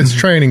 Think of it as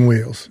training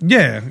wheels.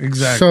 Yeah,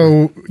 exactly.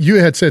 So you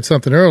had said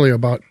something earlier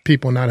about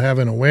people not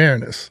having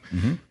awareness.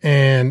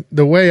 And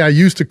the way I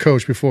used to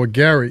coach before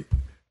Gary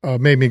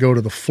made me go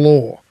to the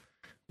floor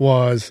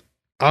was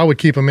I would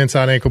keep them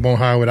inside ankle bone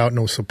high without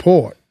no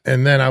support.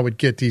 And then I would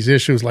get these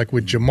issues like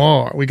with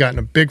Jamar. We got in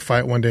a big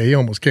fight one day. He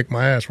almost kicked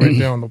my ass right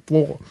there on the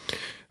floor,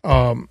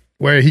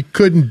 where he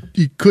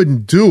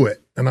couldn't do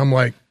it. And I'm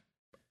like,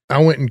 I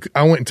went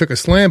and took a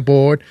slant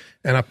board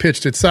and I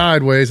pitched it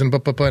sideways and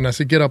I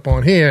said, get up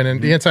on here. And then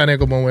the inside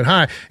ankle bone went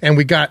high, and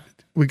we got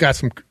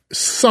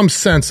some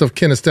sense of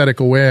kinesthetic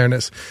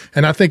awareness.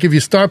 And I think if you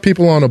start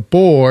people on a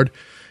board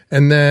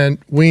and then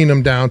wean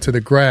them down to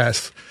the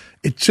grass,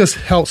 it just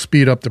helps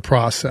speed up the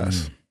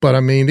process. But I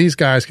mean, these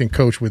guys can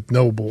coach with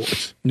no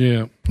boards.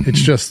 Yeah,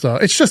 it's just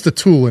a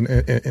tool in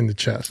the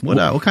chest.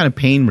 What kind of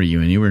pain were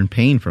you in? You were in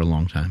pain for a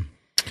long time.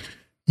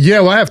 Yeah,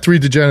 well, I have 3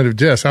 degenerative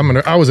discs.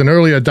 I was an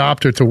early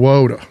adopter to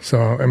GOATA,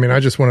 so I mean, I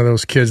just one of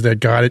those kids that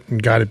got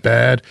it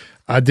bad.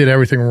 I did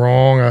everything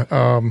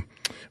wrong.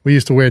 We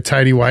used to wear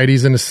tighty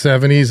whities in the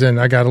 70s, and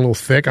I got a little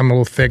thick. I'm a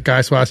little thick guy,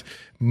 so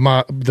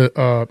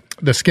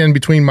the skin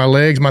between my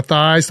legs, my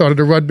thighs started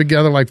to rub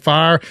together like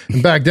fire.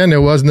 And back then there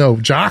was no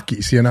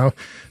jockeys,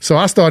 So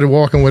I started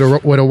walking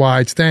with a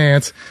wide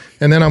stance.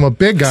 And then I'm a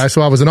big guy,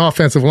 so I was an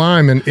offensive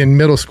lineman in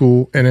middle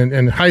school. And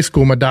in high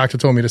school, my doctor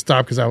told me to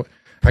stop because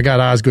I got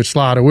Osgood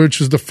slaughter, which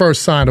was the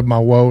first sign of my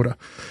WOTA.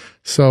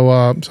 So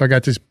I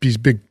got these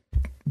big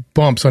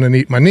bumps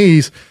underneath my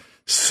knees.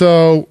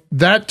 So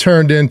that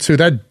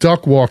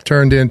duck walk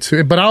turned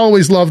into, but I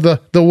always loved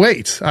the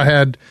weights. I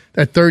had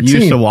at 13. You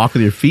used to walk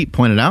with your feet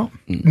pointed out?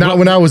 Not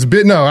when I was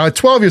I was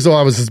 12 years old.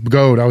 I was this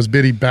GOAT. I was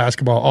bitty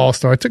basketball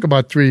all-star. It took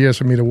about 3 years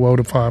for me to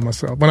WOTA-fy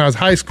myself. When I was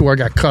high school, I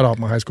got cut off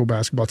my high school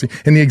basketball team.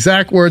 And the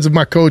exact words of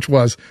my coach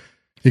was,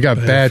 you got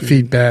bad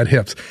feet, bad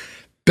hips.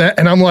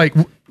 And I'm like,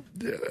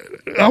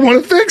 I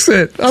want to fix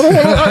it.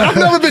 I've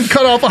never been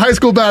cut off a high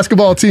school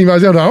basketball team. I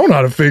don't know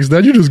how to fix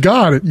that. You just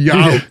got it. You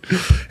out.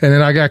 And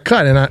then I got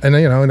cut, and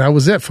that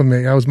was it for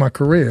me. That was my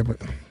career.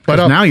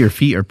 But now your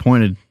feet are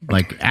pointed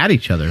like at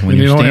each other when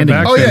you're standing.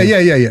 Oh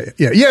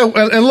yeah.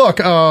 And look,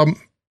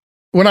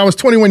 when I was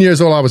 21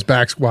 years old, I was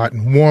back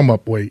squatting, warm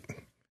up weight.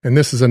 And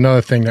this is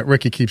another thing that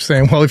Ricky keeps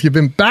saying. Well, if you've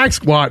been back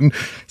squatting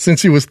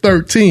since you was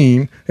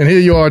 13, and here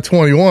you are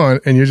 21,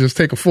 and you just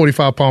take a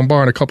 45-pound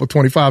bar and a couple of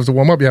 25s to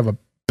warm up, you have a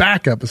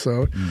back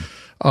episode.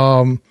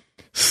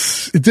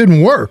 It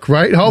didn't work,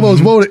 right? All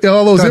those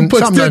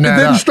inputs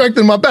didn't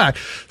strengthen my back.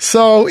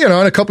 So, and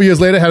a couple years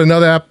later, I had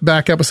another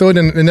back episode,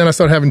 and then I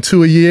started having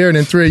 2 a year, and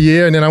then 3 a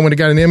year, and then I went and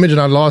got an image,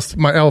 and I lost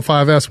my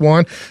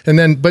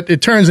L5S1, but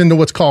it turns into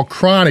what's called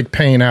chronic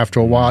pain after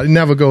a while. It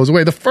never goes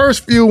away. The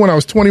first few, when I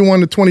was 21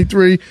 to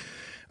 23,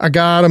 I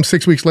got them.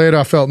 6 weeks later,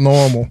 I felt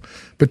normal.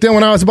 But then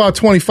when I was about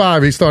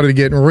 25, he started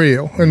getting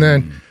real, and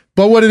then.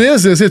 But what it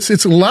is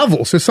it's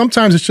levels. So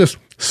sometimes it's just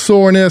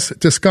soreness,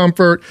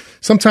 discomfort.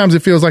 Sometimes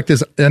it feels like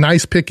there's an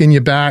ice pick in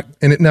your back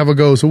and it never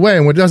goes away.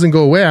 And when it doesn't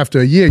go away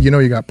after a year,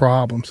 you got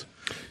problems.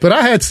 But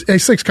I had 6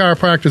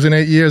 chiropractors in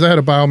 8 years. I had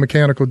a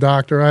biomechanical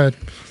doctor.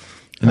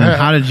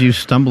 How did you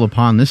stumble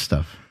upon this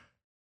stuff?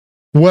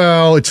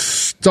 Well, it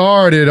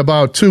started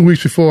about 2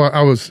 weeks before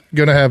I was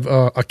going to have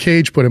a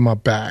cage put in my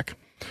back.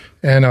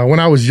 And when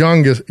I was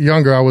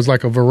younger, I was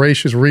like a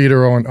voracious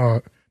reader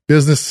on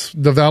business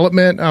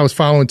development. I was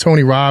following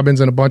Tony Robbins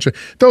and a bunch of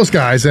those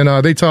guys, and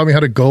they taught me how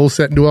to goal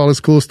set and do all this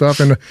cool stuff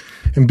and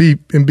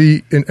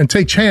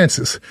take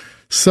chances.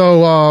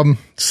 So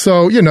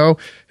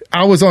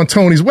I was on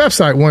Tony's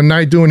website one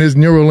night doing his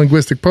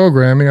neuro-linguistic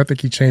programming. I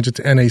think he changed it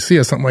to NAC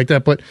or something like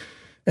that.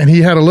 And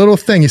he had a little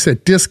thing. He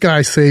said, "This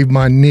guy saved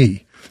my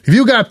knee. If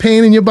you got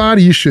pain in your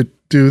body, you should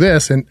do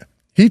this." And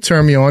he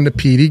turned me on to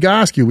Pete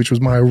Egoscue, which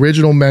was my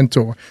original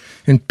mentor.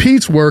 And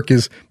Pete's work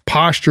is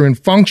posture and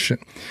function.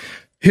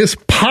 His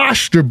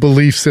posture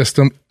belief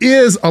system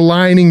is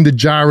aligning the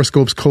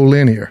gyroscopes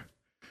collinear,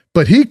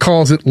 but he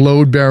calls it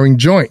load-bearing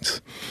joints.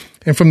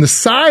 And from the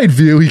side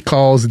view, he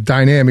calls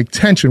dynamic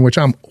tension, which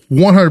I'm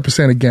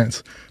 100%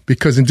 against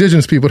because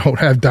indigenous people don't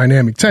have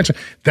dynamic tension.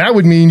 That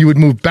would mean you would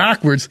move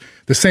backwards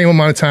the same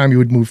amount of time you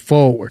would move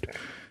forward.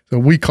 So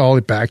we call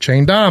it back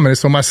chain dominance.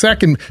 So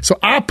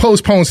I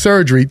postponed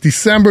surgery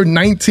December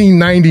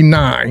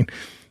 1999,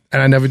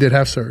 and I never did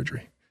have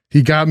surgery.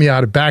 He got me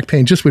out of back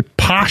pain just with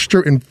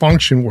posture and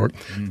function work.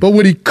 But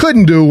what he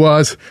couldn't do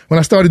was, when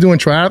I started doing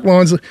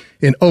triathlons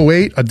in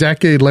 2008, a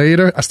decade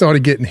later, I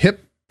started getting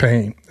hip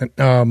pain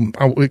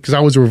because I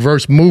was a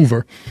reverse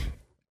mover.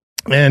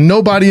 And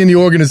nobody in the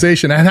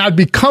organization, and I'd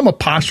become a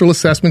postural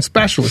assessment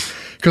specialist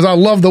because I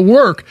love the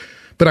work,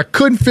 but I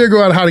couldn't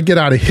figure out how to get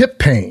out of hip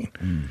pain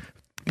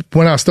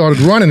when I started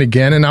running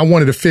again, and I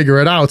wanted to figure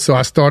it out. So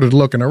I started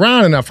looking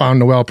around, and I found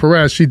Noelle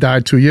Perez. She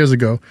died 2 years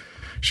ago.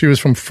 She was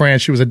from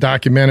France. She was a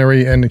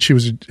documentary, and she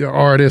was an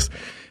artist.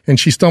 And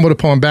she stumbled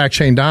upon back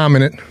chain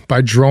dominant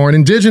by drawing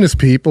indigenous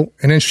people.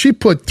 And then she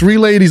put 3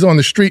 ladies on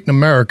the street in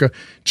America,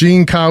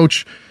 Jean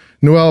Couch,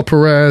 Noelle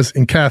Perez,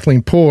 and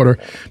Kathleen Porter.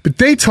 But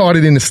they taught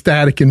it in a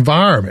static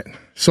environment.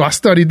 So I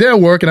studied their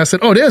work, and I said,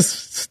 oh,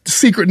 there's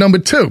secret number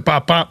 2,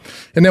 pop, pop.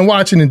 And then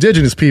watching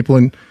indigenous people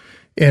in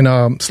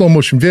slow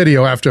motion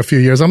video after a few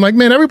years, I'm like,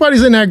 man,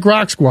 everybody's in that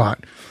grok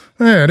squat.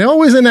 Yeah, they're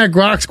always in that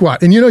grok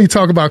squat. And you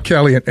talk about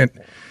Kelly, and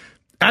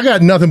I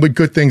got nothing but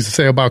good things to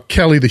say about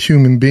Kelly, the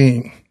human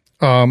being.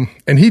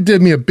 And he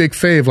did me a big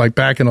fave, like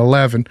back in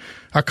 2011.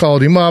 I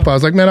called him up. I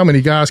was like, man, I'm an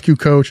EGOSQ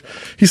coach.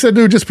 He said,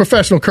 dude, just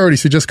professional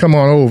courtesy, just come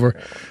on over.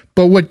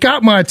 But what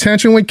got my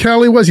attention with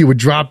Kelly was he would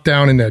drop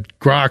down in that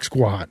grok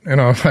squat. And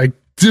I was like,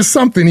 there's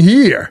something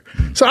here.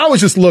 So I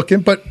was just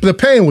looking, but the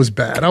pain was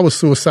bad. I was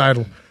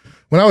suicidal.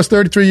 When I was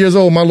 33 years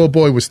old, my little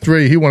boy was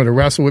 3. He wanted to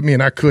wrestle with me,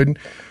 and I couldn't.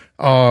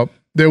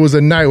 There was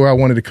a night where I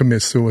wanted to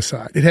commit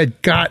suicide. It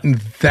had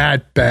gotten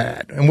that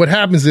bad. And what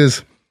happens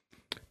is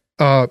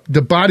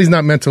the body's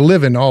not meant to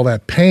live in all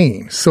that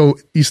pain. So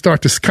you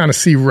start to kind of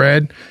see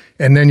red,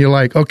 and then you're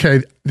like,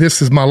 okay,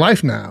 this is my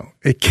life now.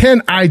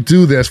 Can I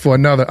do this for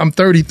another? I'm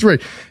 33.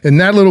 And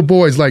that little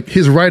boy is like,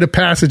 his rite of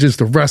passage is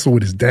to wrestle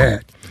with his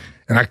dad.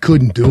 And I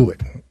couldn't do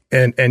it.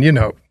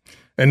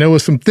 And there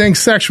was some things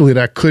sexually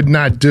that I could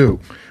not do,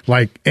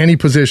 like any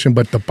position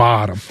but the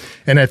bottom.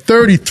 And at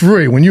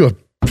 33, when you're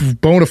a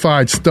bona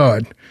fide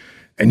stud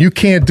and you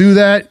can't do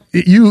that,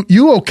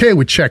 you okay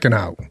with checking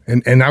out.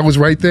 And I was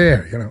right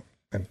there,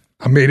 and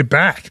I made it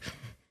back.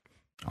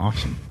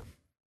 Awesome.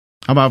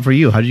 How about for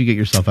you? How did you get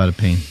yourself out of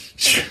pain?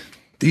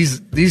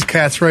 These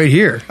cats right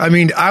here. I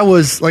mean, I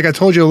was, like I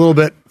told you a little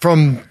bit,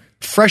 from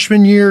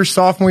freshman year,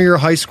 sophomore year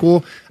of high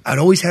school, I'd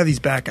always have these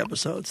back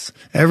episodes.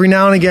 Every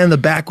now and again, the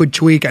back would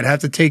tweak. I'd have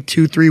to take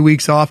 2-3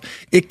 weeks off.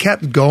 It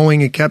kept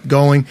going.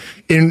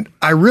 And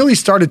I really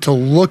started to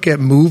look at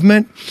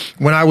movement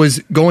when I was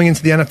going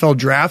into the NFL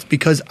draft,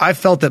 because I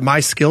felt that my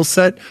skill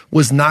set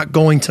was not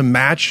going to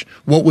match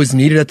what was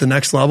needed at the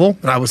next level.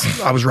 And I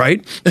was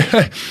right.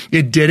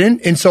 It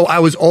didn't. And so I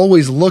was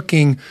always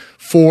looking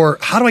for,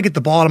 how do I get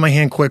the ball out of my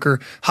hand quicker?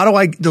 How do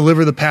I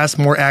deliver the pass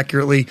more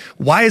accurately?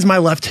 Why is my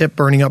left hip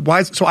burning up?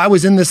 So I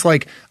was in this,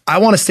 like, I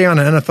want to stay on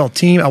an NFL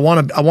team. I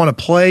want to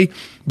play,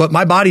 but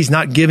my body's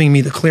not giving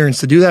me the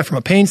clearance to do that from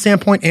a pain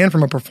standpoint and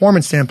from a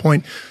performance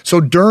standpoint. So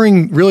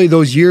during really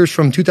those years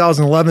from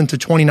 2011 to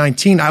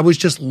 2019, I was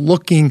just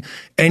looking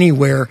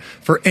anywhere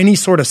for any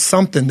sort of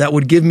something that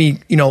would give me,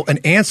 an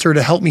answer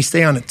to help me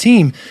stay on a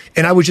team.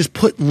 And I would just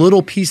put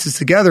little pieces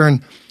together.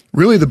 And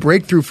really the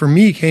breakthrough for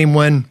me came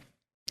when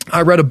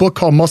I read a book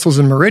called Muscles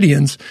and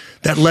Meridians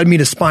that led me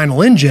to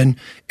Spinal Engine,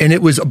 and it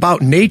was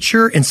about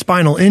nature and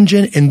Spinal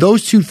Engine, and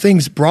those two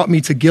things brought me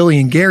to Gilly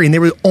and Gary, and they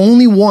were the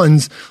only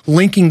ones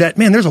linking that,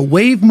 man, there's a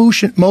wave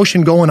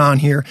motion going on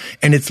here,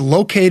 and it's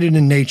located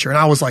in nature. And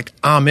I was like,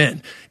 I'm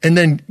in. And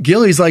then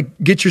Gilly's like,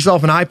 get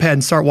yourself an iPad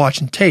and start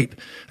watching tape.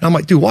 And I'm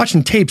like, dude,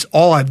 watching tape's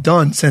all I've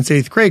done since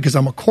 8th grade because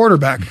I'm a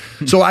quarterback.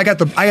 So I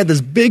had this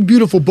big,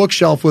 beautiful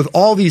bookshelf with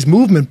all these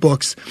movement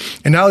books.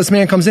 And now this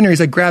man comes in here, he's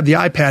like, grab the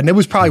iPad. And it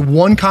was probably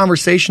one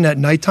conversation at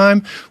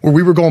nighttime where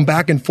we were going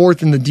back and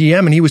forth in the DM,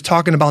 and he was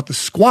talking about the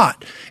squat,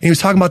 and he was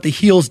talking about the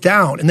heels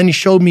down. And then he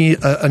showed me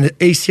an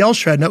ACL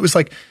shred, and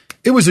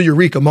it was a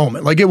eureka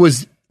moment. Like, it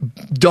was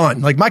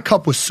done. Like, my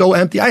cup was so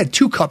empty. I had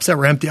 2 cups that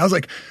were empty. I was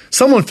like,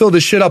 someone fill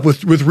this shit up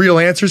with real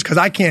answers, because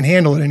I can't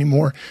handle it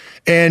anymore.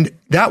 And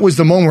that was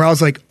the moment where I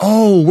was like,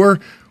 oh,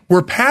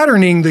 we're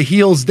patterning the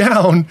heels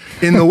down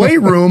in the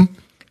weight room.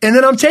 And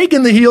then I'm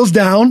taking the heels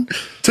down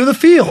to the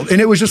field.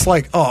 And it was just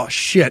like, oh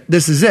shit,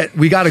 this is it.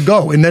 We got to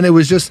go. And then it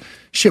was just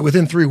shit.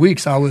 Within 3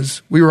 weeks,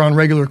 we were on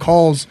regular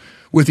calls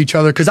with each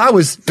other,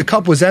 because the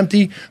cup was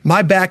empty.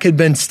 My back had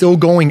been still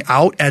going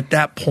out at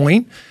that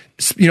point,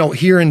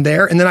 here and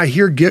there. And then I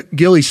hear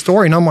Gilly's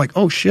story, and I'm like,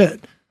 oh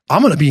shit,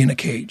 I'm going to be in a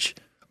cage.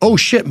 Oh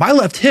shit, my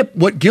left hip,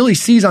 what Gilly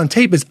sees on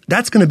tape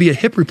that's going to be a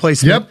hip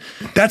replacement.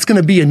 Yep. That's going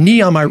to be a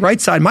knee on my right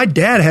side. My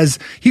dad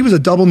he was a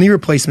double knee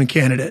replacement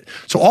candidate.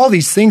 So all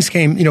these things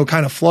came,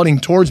 kind of flooding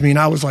towards me. And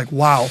I was like,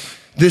 wow,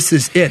 this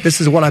is it.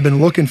 This is what I've been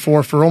looking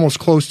for almost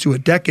close to a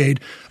decade.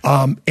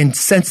 And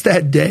since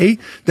that day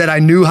that I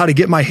knew how to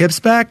get my hips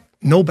back,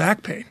 no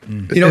back pain.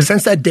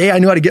 Since that day I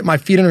knew how to get my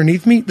feet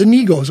underneath me, the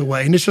knee goes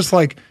away. And it's just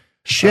like,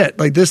 shit,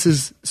 like, this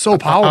is so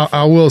powerful.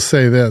 I will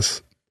say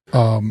this.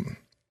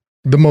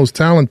 The most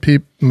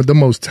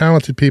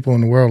talented people in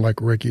the world, like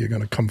Ricky, are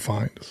going to come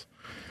find us,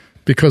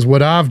 because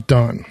what I've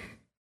done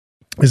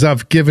is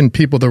I've given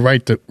people the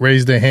right to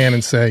raise their hand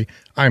and say,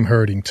 I'm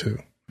hurting too.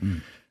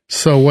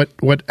 So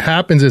what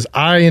happens is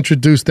I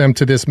introduce them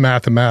to this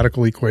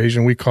mathematical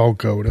equation we call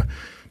GOATA,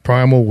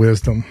 primal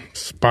wisdom,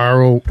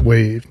 spiral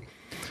wave.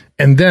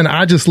 And then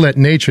I just let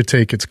nature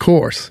take its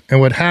course.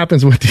 And what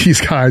happens with these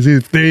guys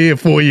is 3 or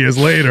 4 years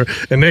later,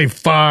 and they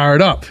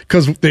fired up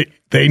because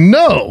they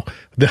know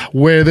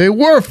where they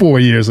were 4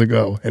 years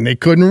ago, and they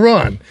couldn't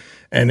run.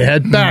 And they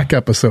had back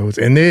episodes,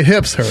 and their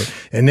hips hurt,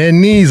 and their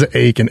knees are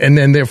aching, and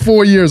then they're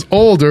 4 years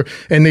older,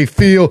 and they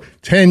feel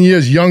 10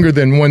 years younger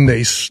than when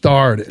they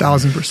started.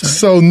 1,000%.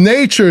 So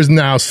nature is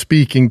now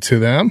speaking to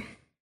them,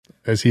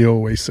 as he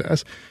always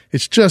says.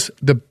 It's just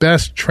the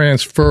best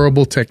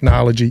transferable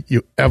technology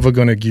you're ever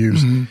going to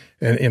use. Mm-hmm.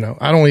 And,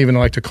 I don't even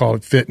like to call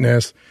it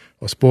fitness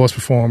or sports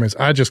performance.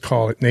 I just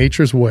call it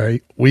nature's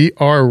way. We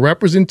are a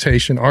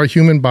representation, our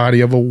human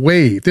body, of a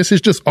wave. This is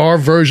just our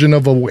version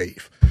of a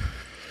wave.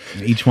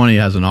 Each one of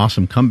you has an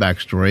awesome comeback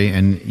story,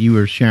 and you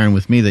were sharing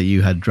with me that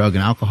you had drug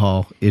and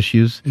alcohol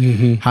issues.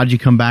 Mm-hmm. How did you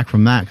come back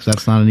from that? Because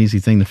that's not an easy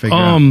thing to figure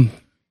out.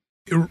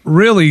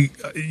 Really,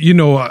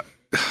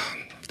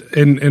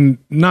 I'm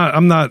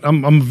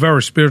a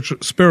very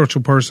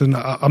spiritual person.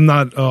 I'm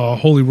not a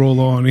holy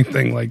roller or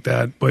anything like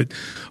that, but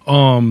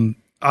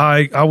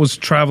I was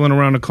traveling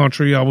around the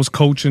country. I was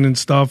coaching and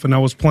stuff, and I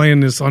was playing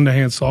this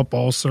underhand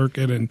softball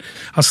circuit, and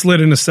I slid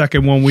in the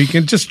second one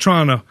weekend, just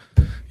trying to,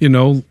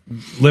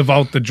 live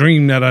out the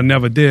dream that I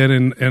never did,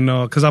 and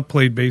because I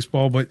played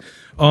baseball, but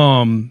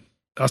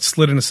I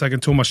slid in the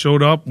second to him. I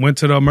showed up, went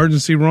to the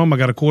emergency room. I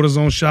got a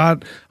cortisone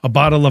shot, a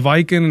bottle of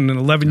Vicodin, and then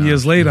 11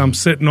 years later, I'm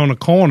sitting on a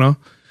corner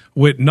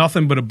with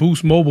nothing but a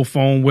Boost mobile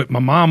phone with my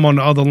mom on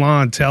the other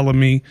line telling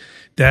me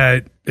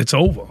that it's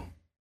over.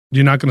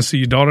 You're not going to see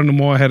your daughter no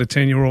more. I had a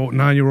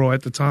 9-year-old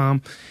at the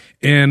time.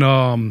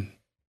 And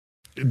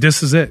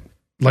this is it.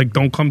 Like,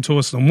 don't come to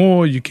us no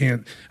more. You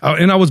can't.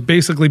 And I was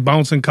basically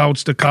bouncing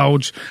couch to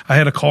couch. I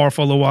had a car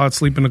for a little while. I'd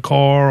sleep in the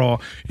car. Or,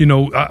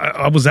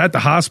 I was at the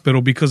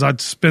hospital because I'd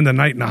spend the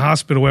night in the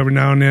hospital every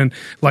now and then,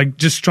 like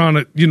just trying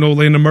to,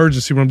 lay in the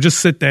emergency room, just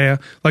sit there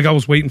like I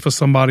was waiting for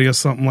somebody or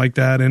something like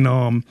that. And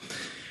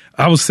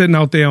I was sitting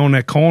out there on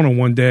that corner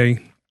one day,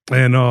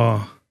 and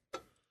I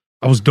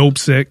was dope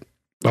sick.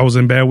 I was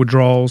in bad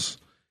withdrawals,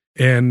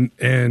 and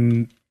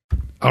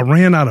I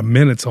ran out of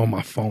minutes on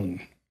my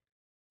phone.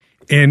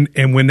 And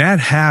when that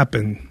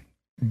happened,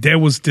 there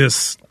was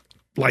this,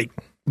 like,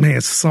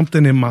 man,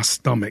 something in my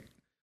stomach,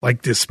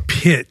 like this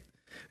pit,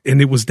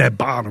 and it was that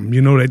bottom.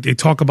 They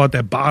talk about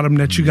that bottom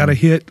that you got to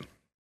hit.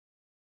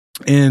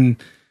 And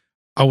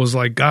I was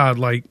like, God,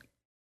 like,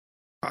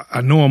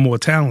 I know I'm more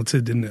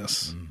talented than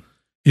this.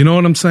 You know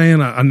what I'm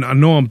saying? I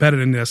know I'm better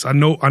than this. I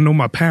know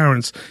my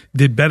parents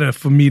did better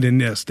for me than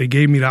this. They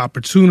gave me the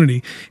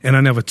opportunity, and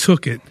I never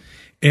took it.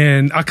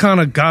 And I kind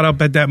of got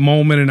up at that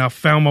moment, and I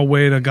found my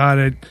way to a guy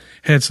that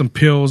had some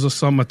pills or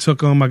something. I took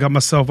them. I got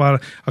myself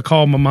out. I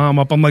called my mom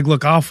up. I'm like,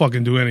 look, I'll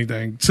fucking do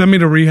anything. Send me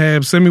to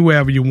rehab. Send me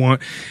wherever you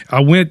want. I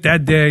went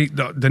that day.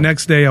 The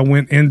next day, I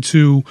went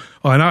into,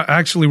 and I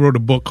actually wrote a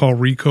book called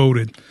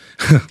Recoded.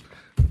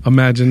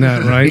 Imagine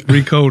that, right?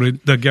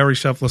 Recoded, the Gary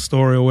Scheffler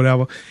story or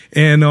whatever,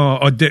 and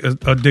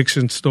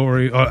addiction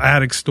story or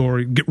addict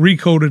story.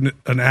 Recoded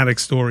an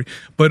addict story.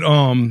 But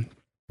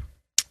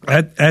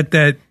at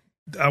that,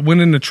 I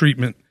went into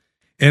treatment,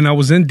 and I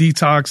was in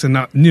detox, and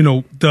I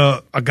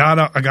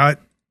got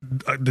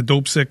the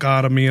dope sick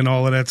out of me and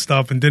all of that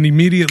stuff, and then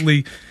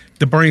immediately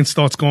the brain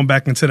starts going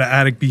back into the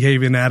addict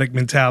behavior and addict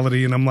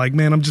mentality. And I'm like,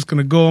 man, I'm just going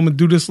to go. I'm going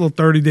to do this little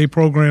 30-day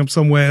program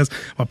somewhere.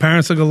 My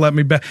parents are going to let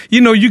me back.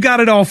 You got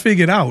it all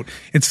figured out.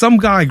 And some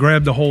guy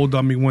grabbed a hold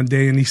on me one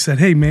day, and he said,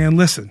 hey, man,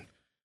 listen.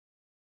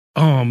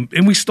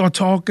 And we start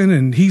talking,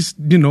 and he's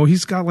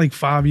got like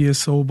 5 years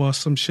sober,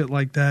 some shit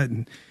like that.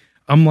 And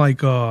I'm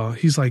like,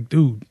 he's like,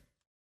 dude,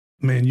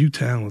 man, you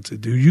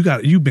talented, dude.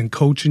 You've been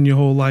coaching your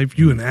whole life.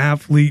 You an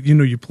athlete.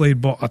 You played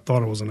ball. I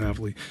thought I was an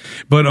athlete,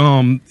 but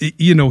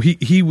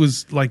he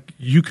was like,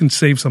 you can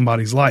save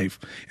somebody's life.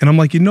 And I'm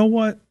like, you know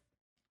what?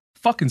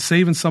 Fucking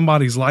saving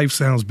somebody's life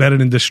sounds better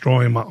than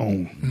destroying my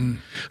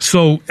own.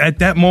 So at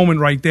that moment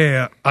right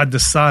there, I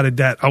decided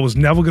that I was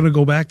never going to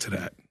go back to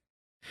that.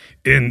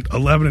 And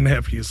 11 and a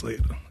half years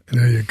later.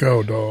 There you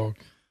go, dog.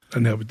 I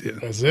never did.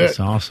 That's it.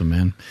 That's awesome,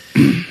 man.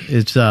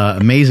 It's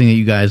amazing that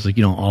you guys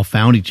all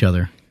found each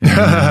other.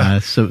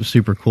 It's so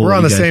super cool. We're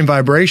on the same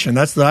vibration.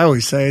 That's what I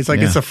always say. It's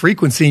like it's a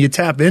frequency, and you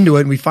tap into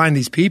it, and we find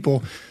these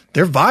people.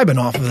 They're vibing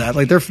off of that.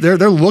 Like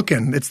they're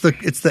looking. It's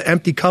the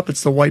empty cup.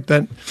 It's the white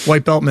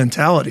belt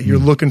mentality. You're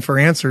looking for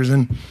answers,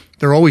 and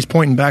they're always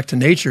pointing back to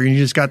nature. And you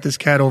just got this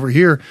cat over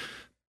here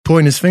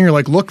pointing his finger,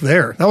 like, look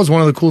there. That was one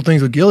of the cool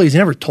things with Gillies. He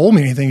never told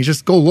me anything. He's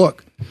just go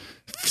look.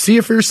 See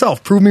it for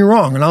yourself. Prove me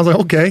wrong. And I was like,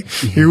 okay,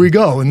 here we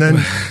go. And then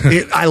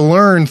I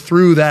learned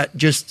through that.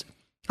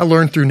 I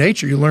learned through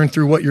nature. You learn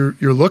through what you're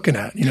looking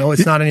at.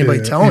 It's not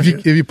anybody telling you.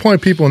 If you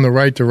point people in the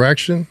right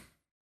direction,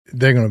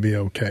 they're going to be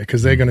okay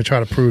because they're going to try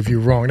to prove you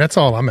wrong. That's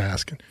all I'm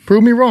asking.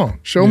 Prove me wrong.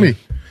 Show me.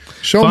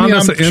 Show Find me.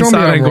 Us an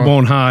inside ankle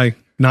bone high,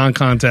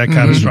 non-contact,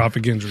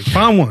 catastrophic injury.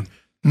 Find one.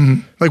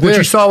 Like what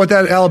you saw with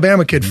that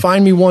Alabama kid.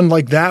 Find me one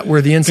like that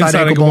where the inside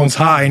ankle bone's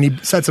high and he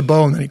sets a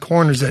bow and then he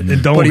corners it,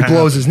 but he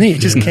blows his knee. It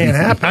just can't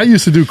happen. I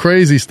used to do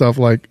crazy stuff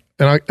like,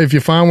 if you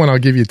find one, I'll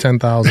give you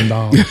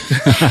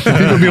 $10,000.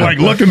 People be like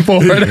looking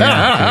for it.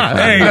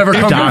 Hey,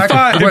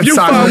 if you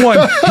find one,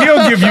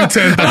 he'll give you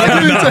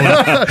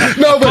 $10,000.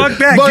 No, but,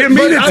 give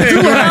me the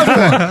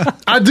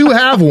 $10,000. I do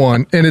have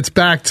one, and it's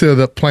back to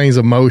the planes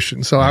of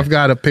motion. So I've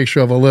got a picture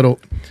of a little,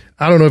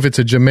 I don't know if it's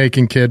a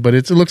Jamaican kid, but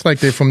it looks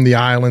like they're from the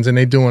islands, and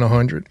they're doing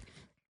 100.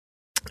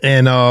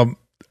 And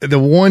the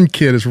one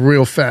kid is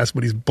real fast,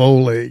 but he's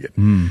bow-legged.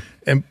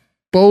 And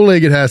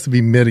bow-legged has to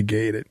be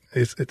mitigated.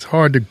 It's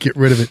hard to get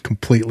rid of it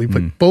completely,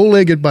 but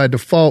bow-legged by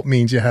default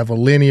means you have a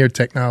linear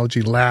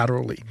technology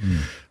laterally.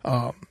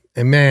 And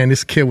man,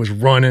 this kid was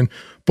running,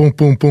 boom,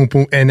 boom, boom,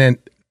 boom, and then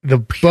the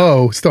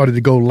bow started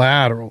to go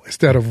lateral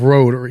instead of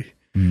rotary.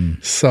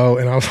 So,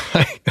 and I was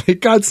like,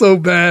 it got so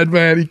bad,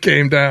 man. He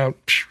came down,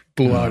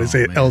 blew out his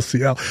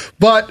LCL.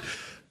 But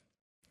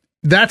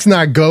that's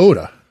not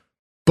GOATA.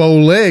 Bow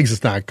legs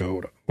is not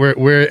GOATA.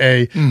 We're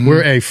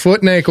a foot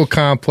and ankle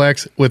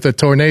complex with a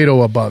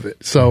tornado above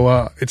it.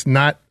 So it's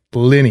not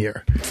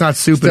linear. It's not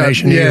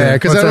supination. Yeah,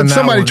 because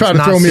somebody tried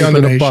to throw me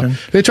under the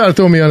bus. They tried to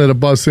throw me under the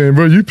bus saying,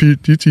 bro, you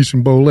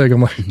teaching bow leg.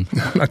 I'm like, I'm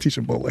not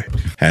teaching bow leg.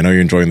 I know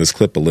you're enjoying this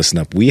clip, but listen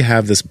up. We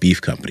have this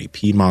beef company,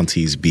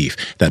 Piedmontese Beef,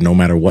 that no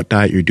matter what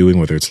diet you're doing,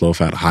 whether it's low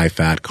fat, high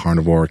fat,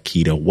 carnivore,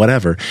 keto,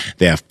 whatever,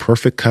 they have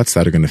perfect cuts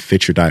that are going to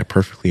fit your diet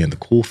perfectly. And the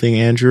cool thing,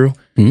 Andrew,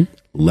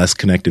 less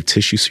connective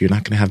tissue, so you're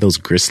not going to have those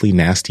gristly,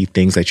 nasty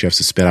things that you have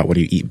to spit out when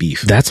you eat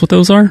beef. That's what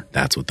those are?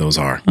 That's what those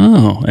are.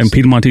 Oh, and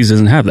Piedmontese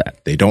doesn't have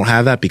that. They don't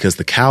have that because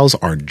the cows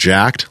are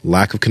jacked,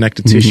 lack of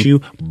connective tissue,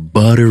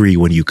 buttery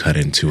when you cut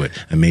into it.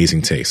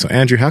 Amazing taste. So,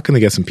 Andrew, how can they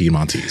get some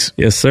Piedmontese?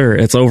 Yes, sir.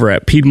 It's over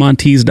at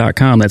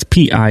Piedmontese.com. That's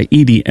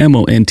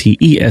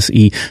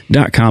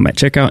Piedmontese.com. At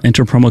checkout,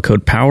 enter promo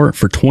code POWER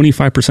for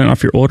 25%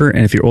 off your order.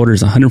 And if your order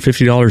is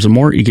 $150 or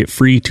more, you get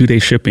free 2-day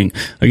shipping.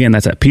 Again,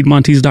 that's at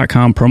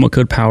Piedmontese.com, promo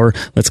code POWER.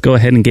 Let's go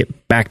ahead and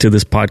get back to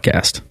this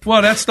podcast.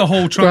 Well, that's the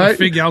whole trying to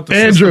figure out the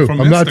Andrew, system from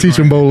I'm not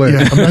teaching bow leg.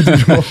 I'm not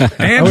teaching bow leg.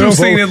 Andrew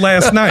seen it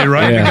last night,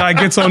 right? The guy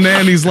gets on there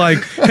and he's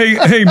like,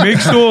 hey, make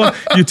sure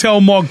you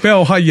tell Mark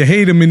Bell how you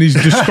hate him and he's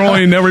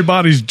destroying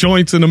everybody's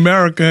joints in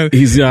America.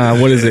 He's,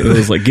 what is it? It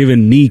was like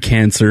giving knee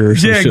cancer or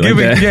something like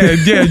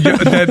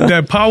that.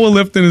 That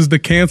powerlifting is the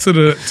cancer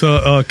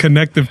to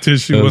connective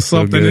tissue or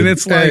something. So and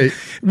it's like,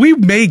 we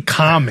made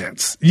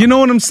comments. You know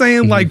what I'm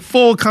saying? Like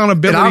full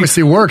accountability. It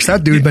obviously works.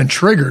 That dude's been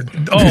triggered.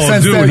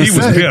 Oh, dude, he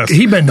was pissed.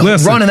 He's been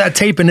running that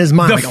tape in his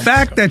mind. The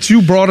fact that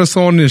you brought us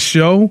on this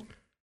show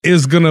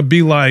is going to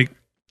be like,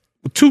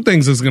 two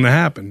things is going to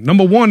happen.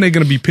 Number one, they're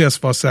going to be pissed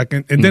for a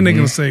second, and then they're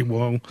going to say,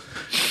 well,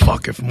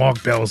 fuck, if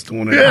Mark Bell's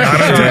doing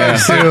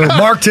it.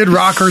 Mark did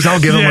rockers, I'll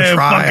give him a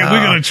try. Fuck it,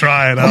 we're going to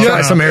try it. I'll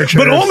try some air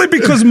chairs. But only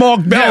because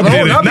Mark Bell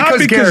did it, not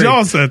because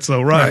y'all said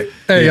so, right?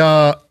 Hey,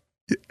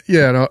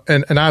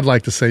 and I'd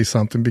like to say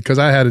something because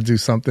I had to do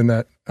something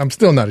that I'm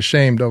still not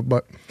ashamed of,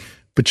 but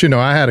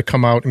I had to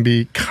come out and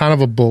be kind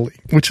of a bully,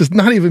 which is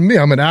not even me.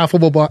 I'm an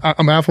affable. I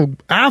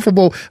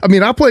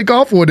mean, I play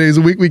golf 4 days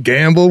a week. We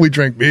gamble, we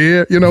drink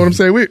beer. You know what I'm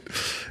saying?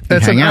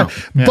 That's hang out.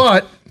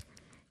 But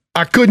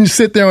I couldn't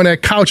sit there on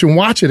that couch and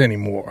watch it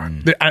anymore.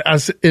 I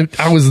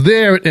was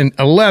there in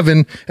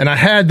 11 and I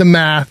had the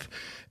math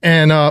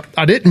and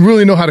I didn't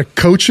really know how to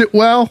coach it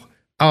well.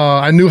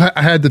 I knew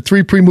I had the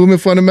 3 pre-movement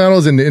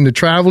fundamentals and the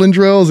traveling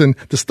drills and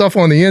the stuff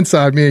on the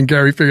inside. Me and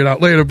Gary figured out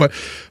later, but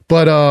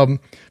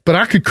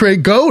I could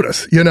create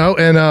GOATAs,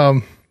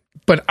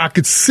 but I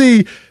could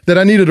see that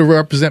I needed to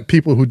represent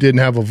people who didn't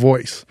have a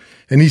voice,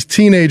 and these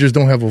teenagers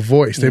don't have a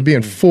voice. They're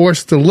being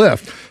forced to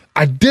lift.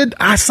 I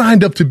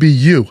signed up to be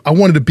you. I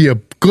wanted to be a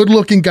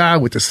good-looking guy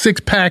with the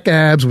 6-pack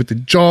abs, with the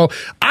jaw.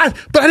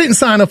 But I didn't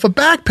sign up for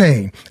back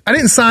pain. I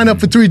didn't sign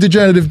up for 3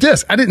 degenerative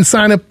discs. I didn't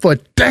sign up for a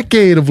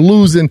decade of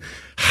losing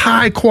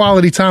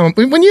high-quality time.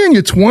 When you're in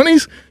your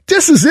 20s,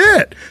 this is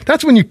it.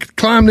 That's when you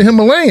climb the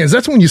Himalayas.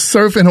 That's when you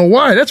surf in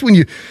Hawaii. That's when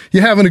you're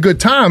having a good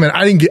time. And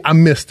I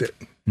missed it.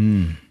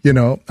 I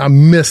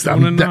missed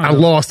it. I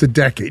lost a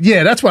decade.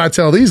 Yeah, that's why I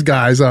tell these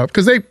guys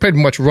because they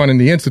pretty much running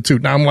the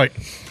Institute. Now I'm like,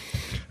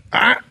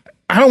 I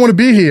don't want to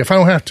be here if I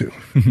don't have to.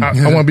 I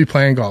want to be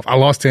playing golf. I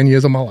lost 10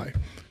 years of my life.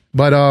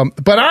 But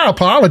I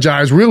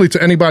apologize really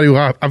to anybody who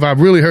I've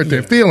really hurt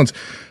their feelings.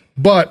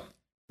 But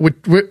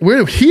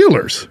we're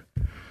healers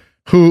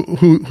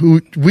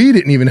who we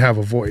didn't even have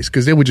a voice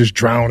because they would just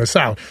drown us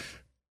out.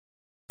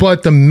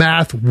 But the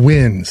math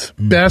wins.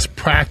 Best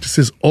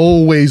practices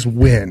always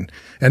win.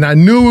 And I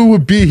knew we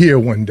would be here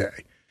one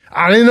day.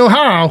 I didn't know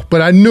how,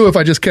 but I knew if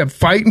I just kept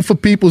fighting for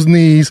people's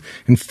knees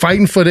and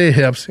fighting for their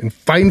hips and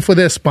fighting for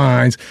their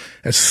spines,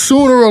 and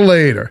sooner or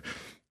later,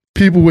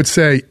 people would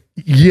say,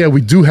 yeah, we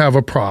do have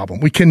a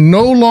problem. We can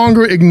no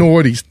longer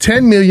ignore these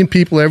 10 million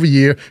people every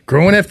year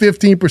growing at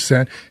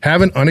 15%,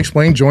 having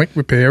unexplained joint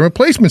repair and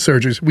replacement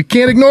surgeries. We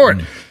can't ignore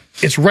it.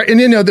 It's right. And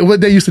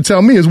what they used to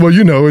tell me is, well,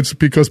 it's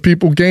because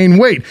people gain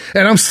weight.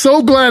 And I'm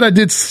so glad I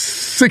did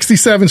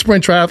 67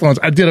 sprint triathlons.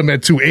 I did them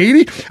at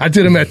 280. I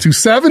did them at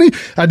 270.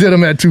 I did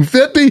them at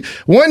 250.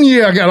 One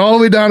year I got all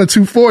the way down to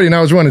 240 and I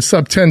was running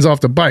sub 10s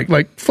off the bike.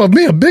 Like for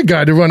me, a big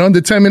guy to run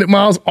under 10-minute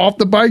miles off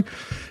the bike.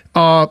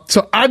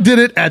 So I did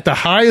it at the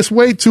highest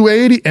weight,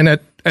 280, and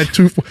at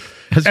 240.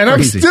 And crazy.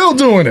 I'm still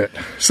doing it.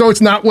 So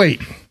it's not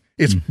weight.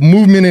 It's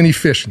movement and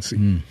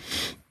efficiency.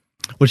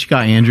 What you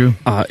got, Andrew?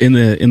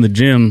 In the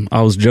gym,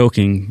 I was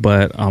joking,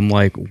 but I'm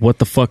like, what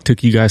the fuck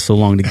took you guys so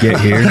long to get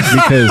here?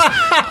 Because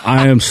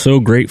I am so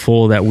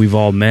grateful that we've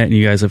all met and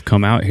you guys have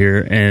come out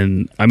here.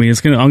 And I mean,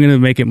 I'm gonna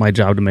make it my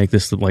job to make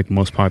this the like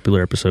most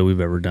popular episode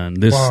we've ever done.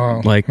 This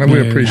like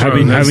we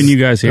appreciate having you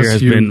guys here has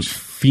huge. Been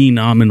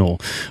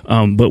phenomenal.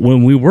 But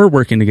when we were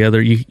working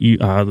together, you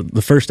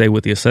the first day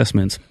with the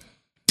assessments.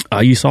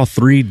 You saw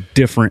 3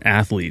 different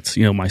athletes,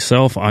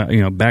 myself,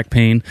 back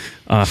pain,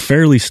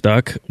 fairly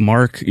stuck.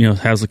 Mark,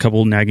 has a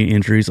couple nagging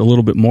injuries, a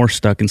little bit more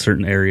stuck in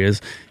certain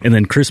areas. And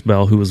then Chris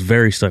Bell, who was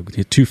very stuck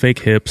with 2 fake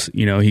hips,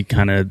 he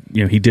kind of,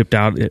 he dipped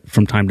out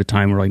from time to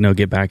time. We're like, no,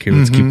 get back here.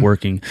 Let's keep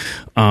working.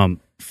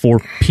 For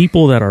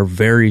people that are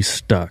very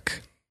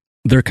stuck,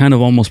 they're kind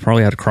of almost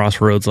probably at a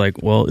crossroads.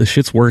 Like, well, this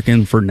shit's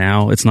working for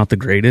now. It's not the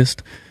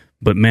greatest.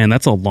 But man,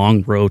 that's a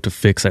long road to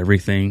fix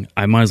everything.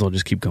 I might as well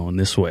just keep going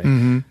this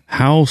way.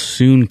 How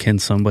soon can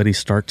somebody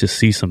start to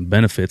see some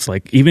benefits?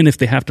 Like even if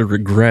they have to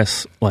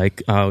regress,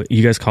 like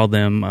you guys called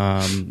them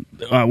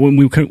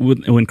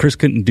when Chris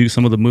couldn't do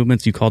some of the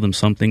movements, you called them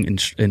something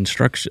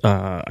instruction.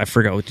 I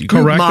forgot what you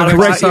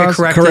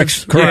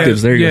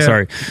correctives. There you go.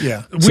 Sorry.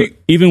 Yeah. So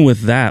even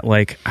with that,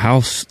 like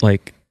how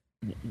like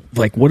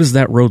what does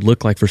that road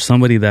look like for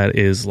somebody that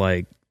is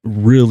like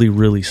really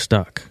really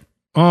stuck?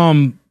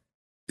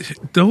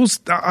 Those,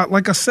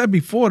 like I said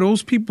before,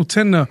 those people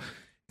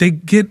they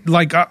get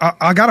like,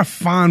 I got to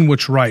find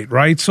what's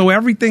right? So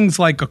everything's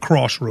like a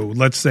crossroad.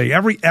 Let's say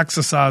every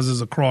exercise is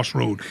a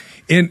crossroad.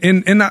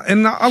 And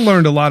I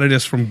learned a lot of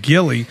this from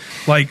Gilly.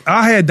 Like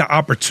I had the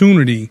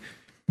opportunity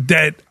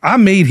that I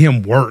made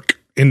him work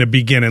in the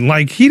beginning.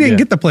 Like he didn't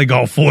get to play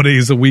golf 4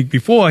 days a week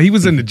before. He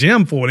was in the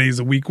gym 4 days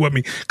a week with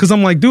me. Cause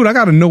I'm like, dude, I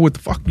got to know what the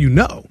fuck you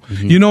know.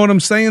 You know what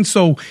I'm saying?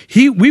 So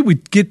we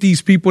would get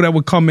these people that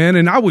would come in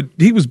and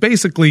he was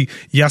basically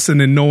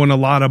yesing and knowing a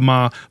lot of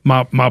my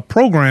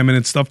programming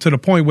and stuff to the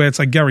point where it's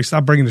like, Gary,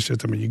 stop bringing this shit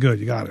to me. You're good.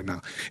 You got it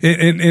now.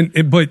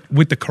 But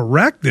with the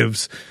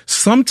correctives,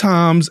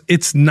 sometimes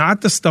it's not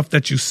the stuff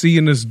that you see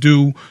in us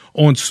do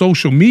on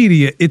social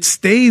media. It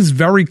stays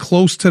very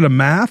close to the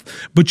math,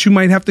 but you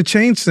might have to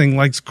change things.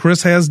 Like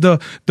Chris has the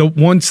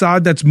one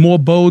side that's more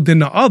bowed than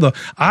the other.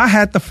 I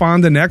had to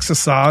find an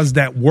exercise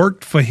that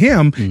worked for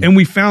him, and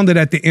we found it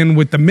at the end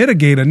with the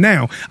mitigator.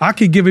 Now, I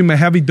could give him a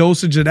heavy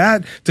dosage of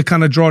that to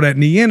kind of draw that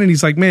knee in, and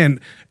he's like, man,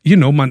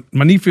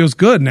 my knee feels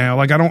good now.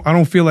 Like I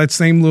don't feel that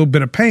same little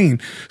bit of pain.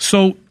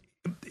 So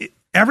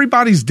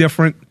everybody's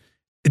different.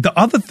 The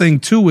other thing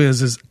too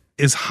is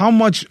how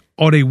much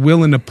are they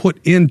willing to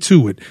put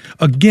into it?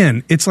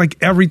 Again, it's like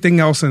everything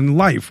else in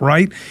life,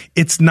 right?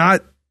 It's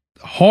not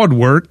hard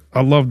work.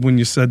 I loved when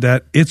you said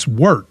that. It's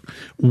work.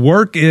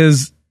 Work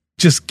is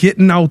just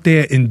getting out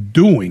there and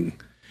doing,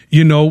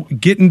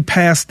 getting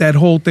past that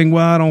whole thing.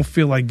 Well, I don't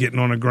feel like getting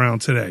on the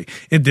ground today.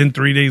 And then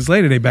 3 days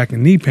later, they back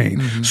in knee pain.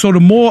 So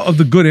the more of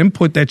the good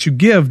input that you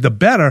give, the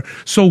better.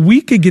 So we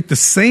could get the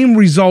same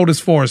result as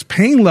far as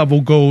pain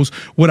level goes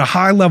with a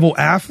high level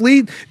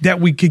athlete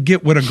that we could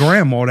get with a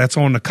grandma that's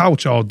on the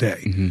couch all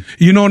day.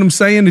 You know what I'm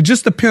saying? It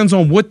just depends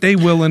on what they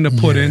willing to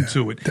put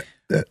into it.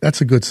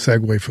 That's a good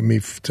segue for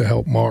me to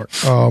help Mark.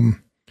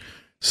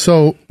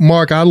 So,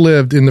 Mark, I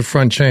lived in the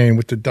front chain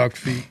with the duck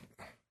feet.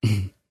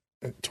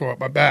 Tore up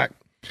my back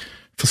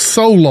for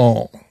so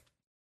long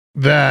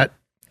that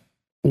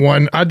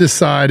when I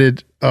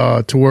decided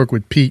to work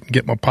with Pete and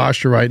get my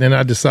posture right, then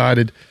I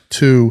decided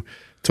to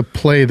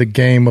play the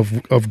game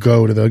of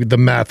GOATA, the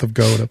math of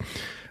GOATA.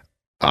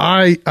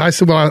 I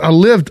said, well, I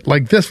lived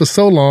like this for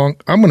so long,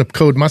 I'm going to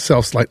code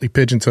myself slightly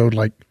pigeon-toed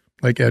like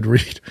Ed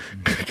Reed,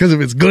 because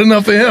if it's good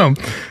enough for him,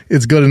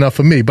 it's good enough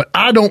for me. But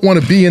I don't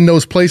want to be in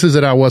those places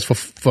that I was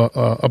for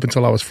up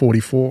until I was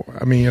 44.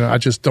 I mean, I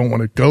just don't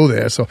want to go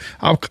there. So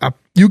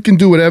you can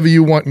do whatever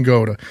you want in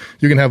GOATA.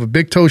 You can have a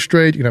big toe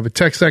straight. You can have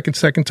a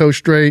second toe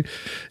straight.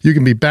 You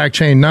can be back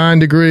chain 9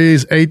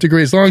 degrees, 8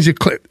 degrees, as long as you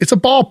clip. It's a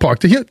ballpark.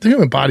 The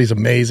human body's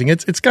amazing.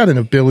 It's got an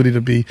ability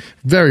to be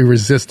very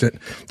resistant.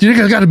 You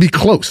got to be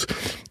close.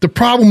 The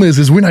problem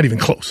is we're not even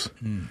close.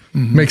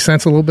 Make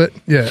sense a little bit?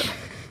 Yeah.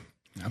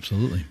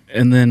 Absolutely.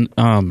 And then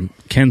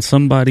can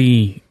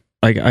somebody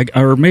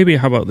or maybe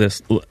how about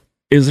this?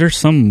 Is there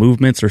some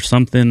movements or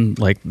something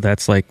like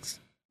that's like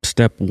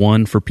step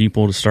one for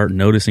people to start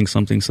noticing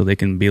something so they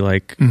can be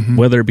like,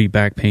 whether it be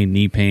back pain,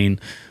 knee pain,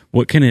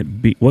 what can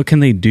it be? What can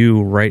they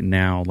do right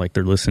now? Like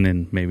they're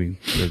listening, maybe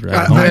they're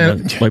at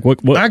home, like what?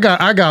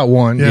 I got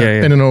one.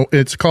 Yeah. And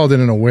it's called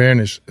an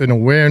awareness,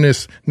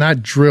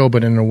 not drill,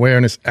 but an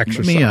awareness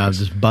exercise. Let me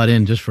just butt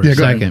in just for a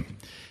second.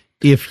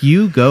 if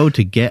you go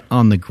to get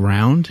on the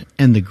ground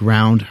and the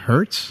ground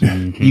hurts,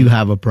 you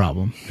have a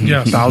problem.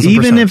 Yes. 1000%.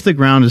 Even if the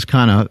ground is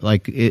kind of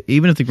like,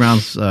 even if the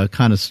ground's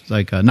kind of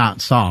like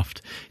not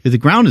soft, if the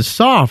ground is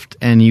soft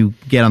and you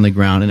get on the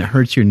ground and it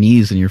hurts your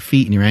knees and your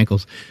feet and your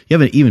ankles, you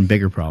have an even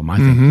bigger problem, I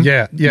think.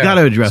 Yeah. You got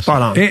to address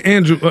Spot on.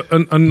 Andrew,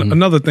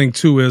 another thing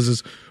too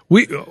is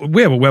we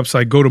have a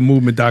website,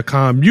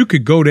 GOATAmovement.com. You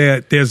could go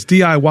there. There's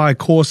DIY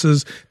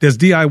courses. There's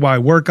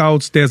DIY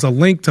workouts. There's a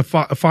link to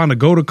find a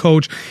GOATA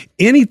coach.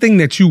 Anything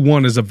that you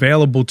want is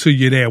available to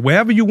you there.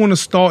 Wherever you want to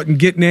start and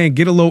get in there and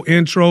get a little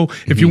intro.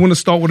 If you want to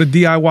start with a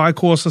DIY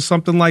course or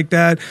something like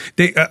that,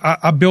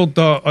 I built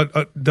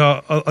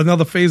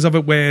another phase of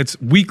it where it's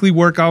weekly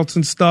workouts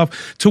and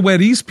stuff to where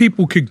these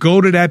people could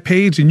go to that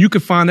page and you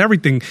could find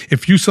everything.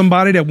 If you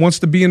somebody that wants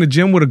to be in the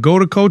gym with a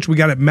GOATA coach, we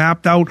got it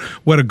mapped out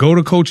where the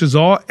GOATA coaches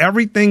are.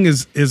 Everything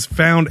is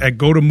found at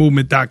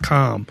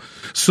GOATAmovement.com.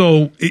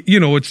 So,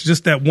 it's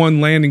just that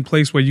one landing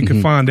place where you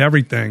can find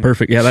everything.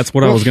 Perfect. Yeah, that's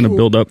what I was going to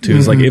build up to.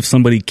 Is like if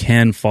somebody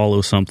can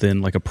follow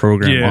something like a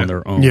program on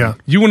their own. Yeah.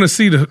 You want to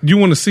see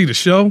the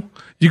show?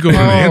 You go to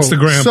the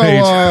Instagram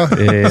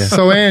page.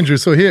 So Andrew,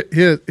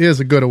 here's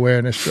a good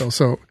awareness show.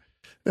 So,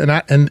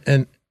 I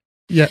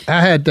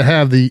had to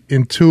have the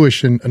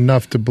intuition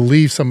enough to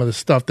believe some of the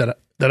stuff that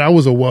I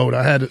was a woad.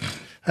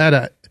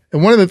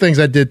 And one of the things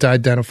I did to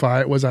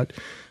identify it was I'd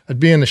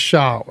be in the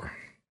shower,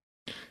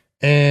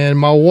 and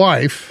my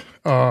wife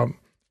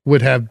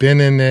would have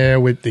been in there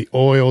with the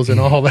oils and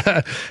all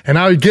that, and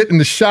I would get in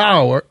the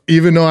shower,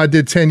 even though I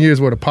did 10 years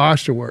worth of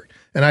posture work,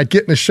 and I'd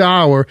get in the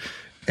shower,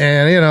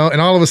 and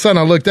and all of a sudden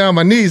I look down,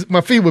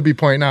 my feet would be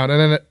pointing out, and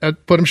then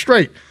I'd put them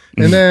straight,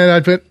 and then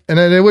and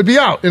then it would be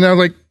out, and I was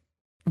like,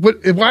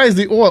 why is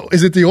the oil?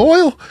 Is it the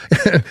oil?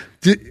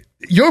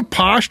 Your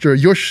posture,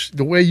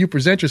 the way you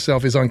present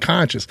yourself is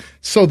unconscious.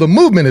 So the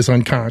movement is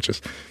unconscious.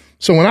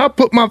 So when I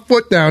put my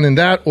foot down in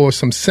that or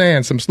some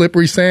sand, some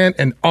slippery sand,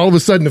 and all of a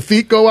sudden the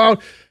feet go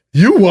out,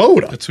 you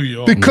WOTA. That's who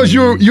you are. Because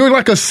you're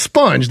like a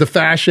sponge, the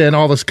fascia and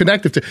all this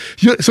connective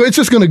so it's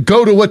just going to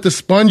go to what the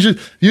sponge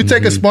is. You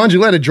take a sponge, you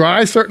let it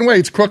dry a certain way,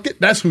 it's crooked,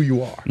 that's who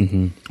you are.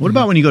 What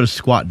about when you go to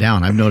squat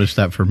down? I've noticed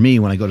that for me,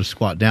 when I go to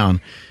squat down,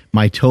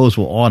 my toes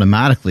will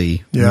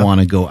automatically want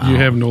to go out. You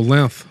have no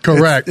length.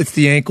 Correct. It's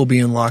the ankle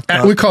being locked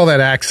up. We call that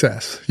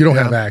access. You don't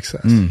have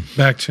access.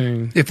 Back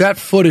chain. If that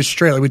foot is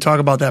straight, like we talk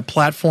about that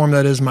platform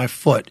that is my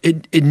foot,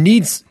 it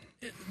needs,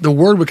 the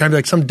word would kind of be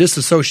like some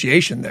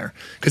disassociation there.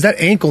 Because that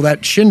ankle,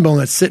 that shin bone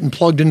that's sitting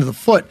plugged into the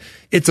foot,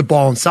 it's a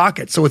ball and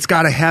socket. So it's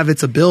got to have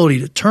its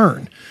ability to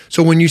turn.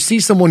 So when you see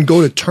someone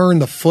go to turn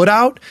the foot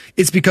out,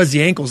 it's because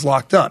the ankle's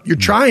locked up. You're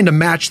trying to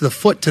match the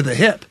foot to the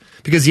hip,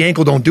 because the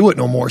ankle don't do it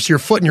no more. So your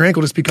foot and your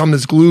ankle just become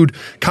this glued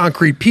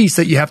concrete piece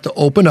that you have to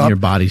open up your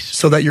body,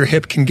 so that your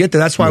hip can get there.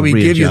 That's why we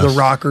give you the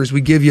rockers,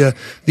 we give you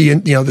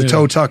the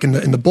toe tuck and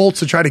the bolts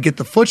to try to get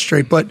the foot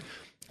straight. But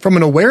from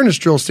an awareness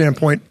drill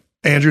standpoint,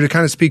 Andrew, to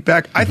kind of speak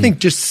back, I think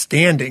just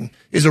standing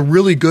is a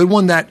really good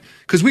one, that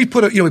because we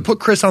put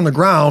Chris on the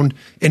ground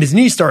and his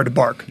knees started to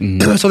bark.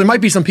 So there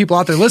might be some people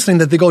out there listening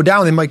that they go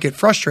down, they might get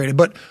frustrated.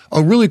 But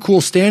a really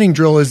cool standing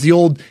drill is the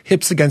old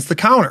hips against the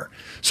counter.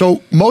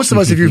 So most of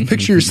us, if you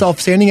picture yourself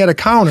standing at a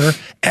counter,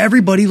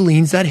 everybody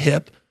leans that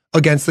hip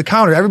against the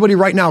counter. Everybody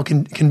right now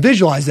can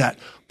visualize that.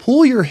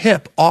 Pull your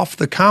hip off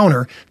the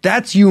counter.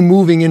 That's you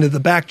moving into the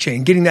back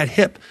chain, getting that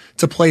hip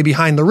to play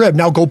behind the rib.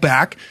 Now go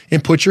back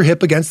and put your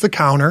hip against the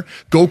counter.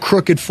 Go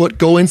crooked foot.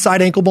 Go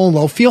inside ankle bone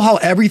low. Feel how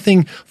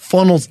everything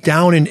funnels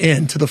down and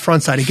in to the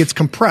front side. It gets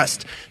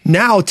compressed.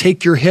 Now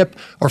take your hip,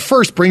 or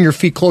first bring your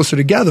feet closer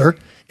together,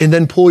 and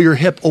then pull your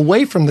hip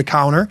away from the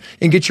counter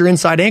and get your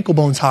inside ankle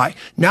bones high.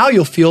 Now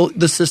you'll feel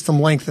the system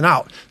lengthen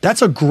out.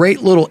 That's a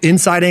great little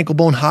inside ankle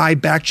bone high,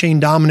 back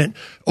chain dominant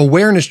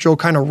awareness drill,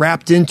 kind of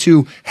wrapped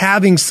into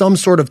having some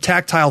sort of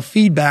tactile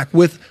feedback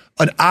with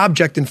an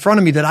object in front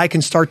of me that I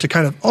can start to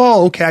kind of,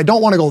 okay, I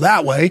don't want to go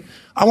that way.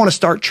 I want to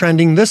start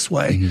trending this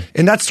way.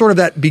 And that's sort of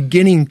that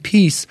beginning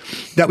piece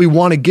that we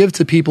want to give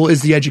to people,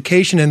 is the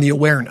education and the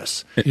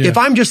awareness. If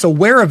I'm just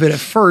aware of it at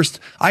first,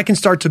 I can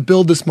start to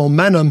build this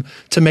momentum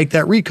to make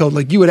that recode.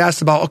 Like you had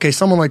asked about, okay,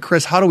 someone like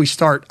Chris, how do we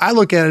start? I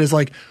look at it as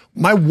like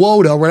my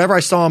WOTA, whatever I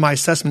saw in my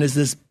assessment, is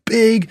this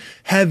big,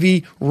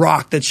 heavy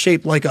rock that's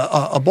shaped like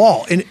a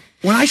ball. And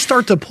when I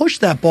start to push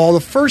that ball,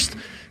 the first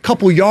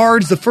couple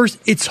yards,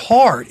 it's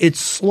hard, it's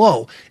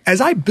slow.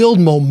 As I build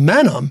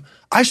momentum,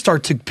 I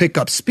start to pick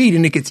up speed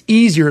and it gets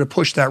easier to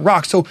push that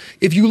rock. So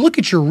if you look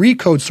at your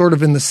recode sort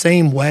of in the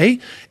same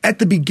way, at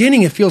the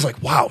beginning it feels like,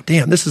 wow,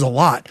 damn, this is a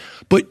lot.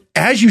 But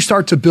as you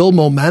start to build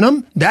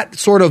momentum, that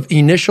sort of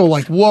initial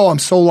like, whoa, I'm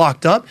so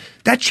locked up,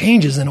 that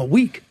changes in a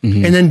week.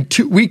 And then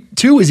week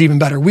 2 is even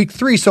better, week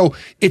 3. So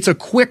it's a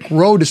quick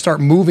road to start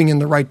moving in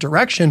the right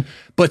direction.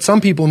 But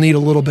some people need a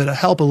little bit of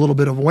help, a little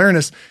bit of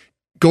awareness.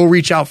 Go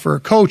reach out for a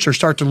coach or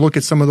start to look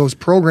at some of those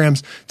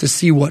programs to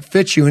see what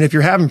fits you. And if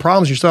you're having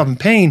problems, you're still having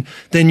pain,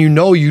 then you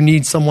know you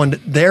need someone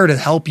there to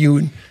help you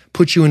and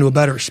put you into a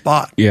better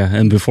spot. Yeah,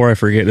 and before I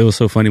forget, it was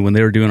so funny when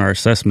they were doing our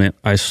assessment.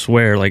 I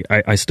swear, like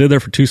I stood there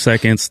for 2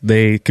 seconds.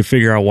 They could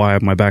figure out why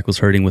my back was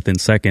hurting within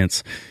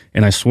seconds,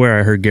 and I swear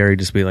I heard Gary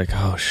just be like,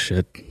 "Oh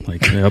shit!"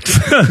 Like, yep.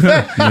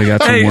 We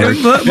got some work.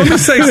 Let me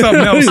say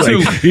something else too.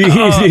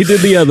 He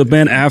did the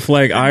Ben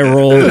Affleck eye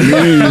roll.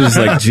 He was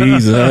like,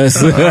 Jesus.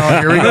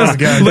 Here we go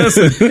again.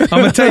 Listen, I'm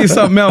gonna tell you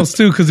something else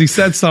too, because he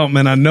said something,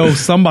 and I know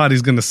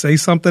somebody's gonna say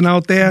something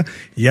out there.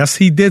 Yes,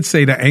 he did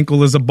say the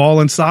ankle is a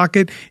ball and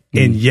socket.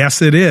 And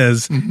yes, it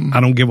is. I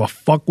don't give a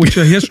fuck what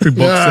your history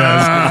book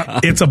says.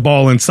 It's a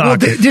ball and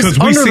socket because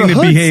we seem to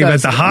behave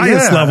at the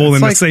highest level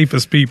and the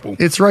safest people.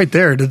 It's right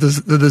there.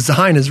 The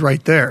design is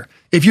right there.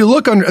 If you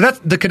look under that,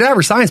 the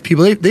cadaver science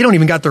people, they don't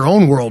even got their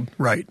own world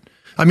right.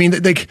 I mean,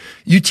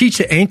 you teach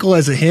the ankle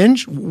as a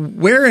hinge.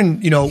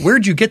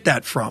 Where'd you get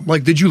that from?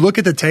 Like, did you look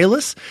at the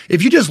talus?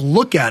 If you just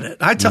look at it,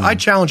 I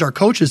challenge our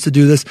coaches to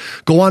do this.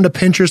 Go on to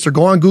Pinterest or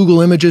go on Google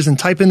Images and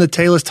type in the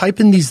talus, type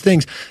in these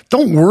things.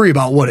 Don't worry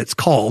about what it's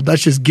called.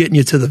 That's just getting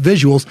you to the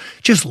visuals.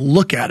 Just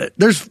look at it.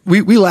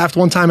 We laughed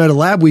one time at a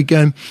lab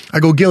weekend.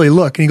 I go, Gilly,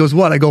 look. And he goes,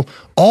 what? I go,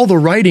 all the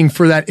writing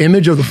for that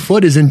image of the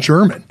foot is in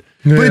German.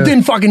 Yeah. But it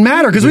didn't fucking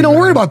matter because we don't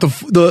worry about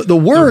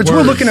the words.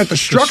 We're looking at the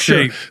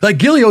structure. Like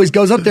Gilly always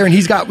goes up there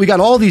and we got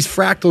all these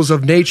fractals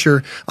of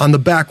nature on the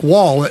back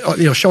wall,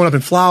 showing up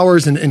in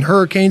flowers and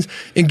hurricanes.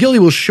 And Gilly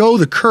will show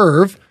the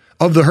curve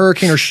of the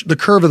hurricane or the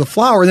curve of the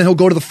flower, and then he'll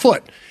go to the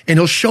foot and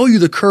he'll show you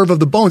the curve of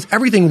the bones.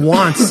 Everything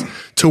wants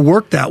to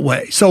work that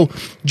way. So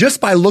just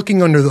by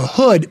looking under the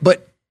hood,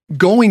 but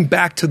going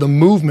back to the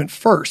movement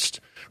first,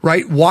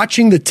 right?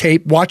 Watching the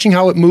tape, watching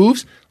how it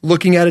moves,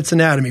 looking at its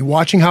anatomy,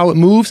 watching how it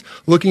moves,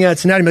 looking at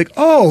its anatomy, like,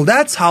 oh,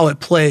 that's how it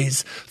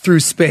plays through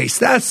space.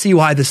 That's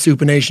why the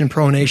supination,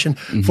 pronation,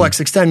 flex,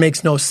 extend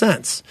makes no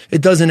sense.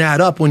 It doesn't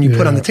add up when you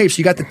put on the tape. So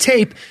you got the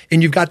tape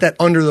and you've got that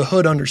under the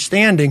hood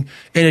understanding,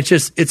 and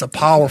it's a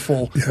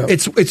powerful,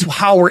 it's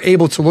how we're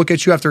able to look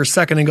at you after a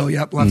second and go,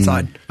 yep, left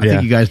side. I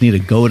think you guys need a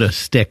GOATA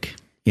stick.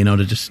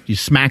 To just you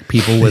smack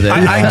people with it.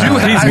 I do.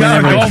 He's got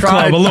a golf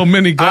club, a little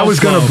mini golf club. I was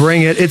going to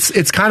bring it.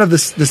 It's kind of the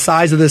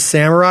size of this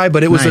samurai,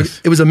 but it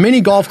was a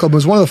mini golf club. It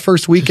was one of the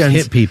first weekends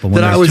just hit people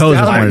when that I was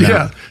down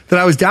there. That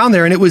I was down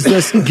there, and it was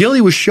this.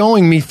 Gilly was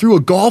showing me through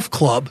a golf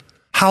club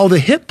how the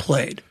hip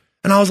played,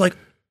 and I was like,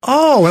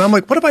 oh, and I'm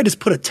like, what if I just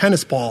put a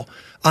tennis ball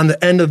on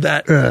the end of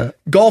that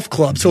golf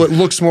club so it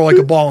looks more like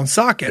a ball and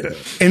socket?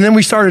 And then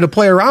we started to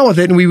play around with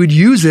it, and we would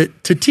use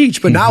it to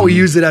teach. But now we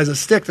use it as a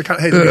stick to kind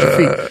of, hey, look at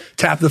your feet.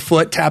 Tap the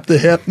foot, tap the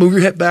hip, move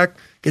your hip back,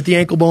 get the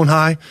ankle bone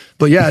high.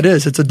 But yeah, it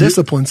is. It's a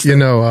discipline stick.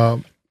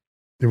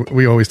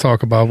 We always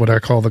talk about what I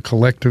call the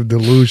collective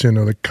delusion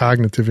or the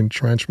cognitive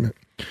entrenchment.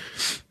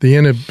 The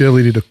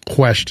inability to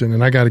question.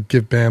 And I got to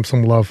give Bam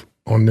some love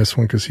on this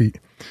one because he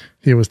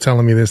was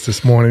telling me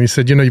this morning. He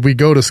said, we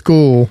go to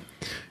school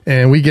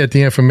and we get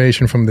the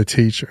information from the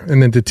teacher,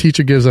 and then the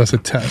teacher gives us a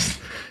test.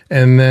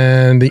 And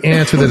then the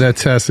answer to that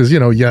test is,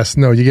 yes,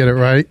 no. You get it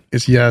right,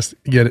 it's yes.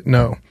 You get it,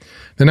 no.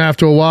 Then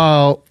after a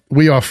while,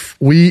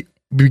 we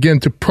begin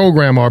to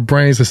program our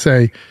brains to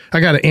say, I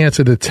got to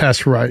answer the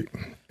test right.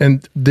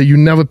 And you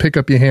never pick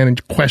up your hand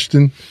and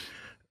question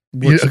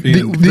what's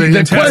being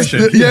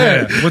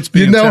tested. What's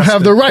being don't tested.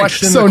 Have the right.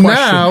 So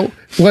now,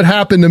 what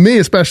happened to me,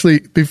 especially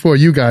before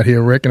you got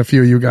here, Rick, and a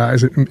few of you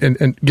guys,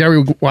 and Gary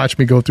would watch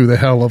me go through the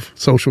hell of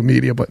social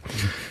media, but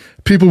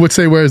people would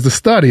say, where's the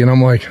study? And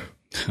I'm like,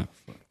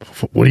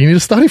 what do you need to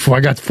study for? I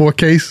got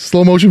 4K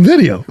slow motion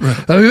video.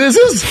 Right. I mean, this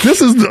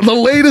is the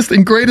latest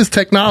and greatest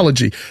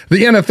technology.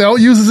 The NFL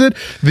uses it.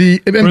 The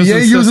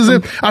NBA uses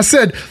it. I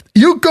said,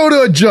 you go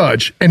to a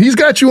judge and he's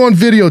got you on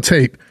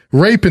videotape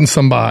raping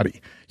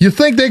somebody. You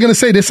think they're going to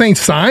say this ain't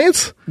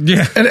science?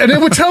 Yeah. And they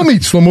would tell me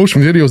slow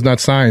motion video is not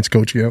science,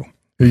 Coach Yo.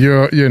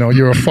 You're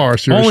a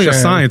farce. You're only a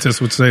scientist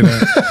would say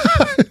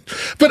that.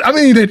 But I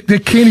mean, they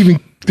can't even.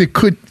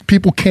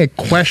 People can't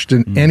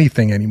question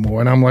anything anymore.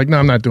 And I'm like, no,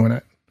 I'm not doing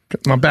that.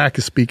 My back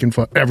is speaking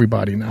for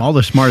everybody now. All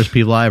the smartest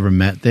people I ever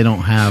met, they don't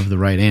have the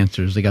right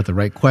answers. They got the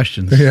right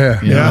questions. Yeah.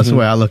 That's the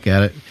way I look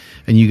at it.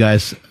 And you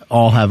guys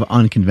all have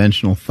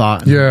unconventional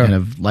thought. And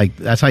have,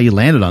 that's how you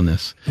landed on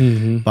this.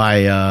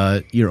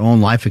 By your own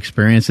life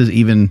experiences,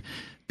 even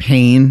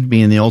pain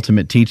being the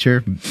ultimate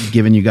teacher,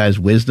 giving you guys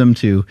wisdom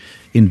to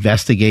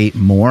investigate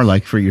more,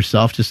 like for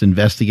yourself, just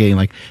investigating,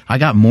 like, I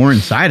got more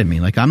inside of me.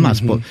 Like, I'm not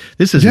supposed,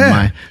 this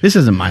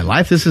isn't my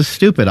life. This is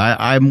stupid.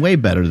 I'm way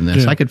better than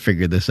this. I could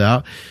figure this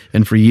out.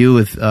 And for you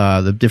with,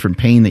 the different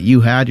pain that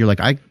you had, you're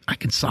like, I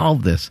can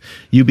solve this.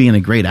 You being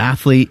a great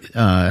athlete,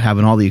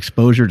 having all the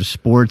exposure to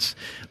sports,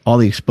 all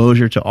the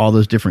exposure to all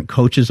those different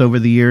coaches over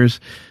the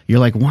years, you're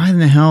like, why in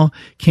the hell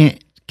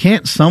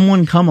can't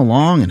someone come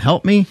along and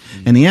help me?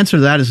 And the answer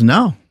to that is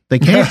no. They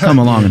can't come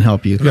along and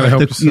help you.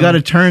 You got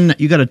to turn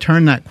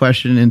that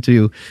question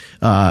into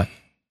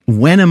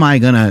when am I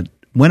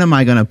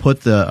gonna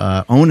put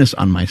the onus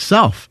on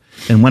myself,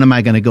 and when am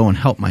I going to go and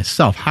help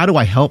myself? How do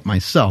I help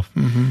myself?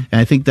 And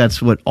I think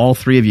that's what all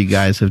three of you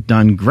guys have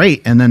done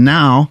great. And then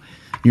now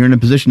you're in a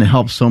position to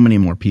help so many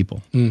more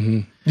people.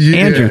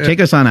 Andrew, take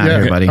us on out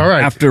here, buddy. All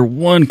right. After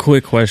one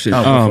quick question,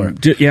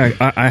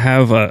 I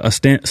have a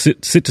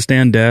sit to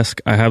stand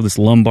desk. I have this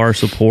lumbar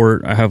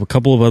support. I have a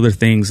couple of other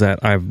things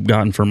that I've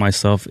gotten for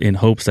myself in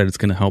hopes that it's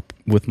going to help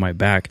with my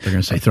back. They're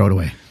going to say throw it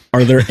away.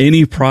 Are there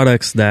any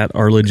products that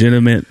are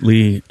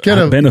legitimately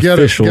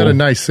beneficial? Get a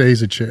nice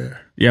Seiza chair.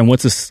 Yeah, and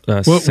what's this?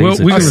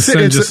 We can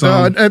send you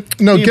some.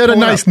 Get a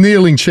nice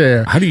kneeling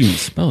chair. How do you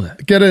spell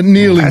that? Get a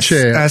kneeling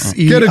chair.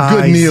 Get a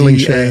good kneeling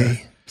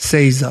chair.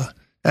 Seiza.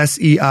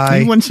 S-E-I.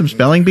 You want some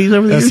spelling bees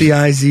over there?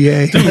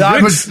 S-E-I-Z-A.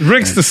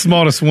 Rick's the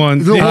smartest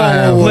one.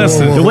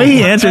 Listen, the way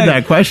he answered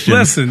that question.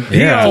 Listen,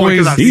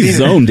 he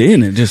zoned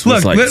in and just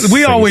was like.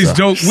 We always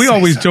joke. We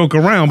always joke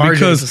around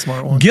because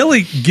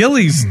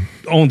Gillies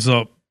owns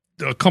a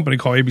company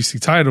called ABC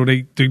Title.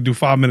 They do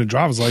 5-minute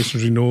driver's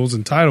license renewals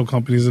and title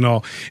companies and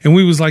all. And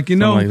we was like,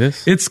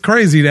 it's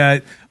crazy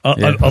that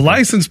a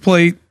license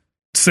plate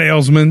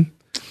salesman,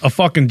 a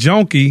fucking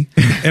junkie,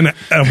 and a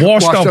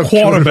washed up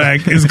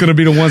quarterback is going to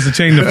be the ones that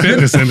change the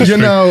fitness industry.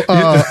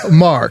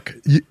 Mark,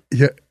 you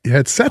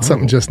had said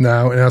something just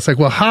now, and I was like,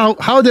 well,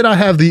 how did I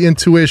have the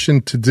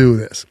intuition to do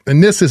this?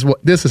 And this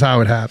is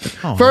how it happened.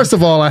 First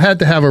of all, I had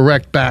to have a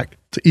wrecked back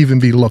to even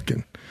be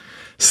looking.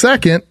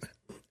 Second,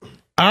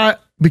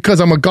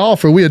 because I'm a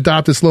golfer, we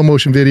adopted slow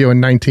motion video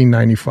in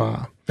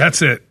 1995.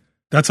 That's it.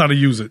 That's how to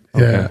use it.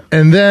 Yeah.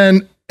 And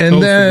then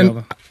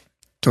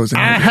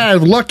I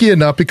had lucky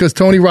enough because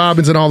Tony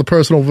Robbins and all the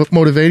personal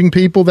motivating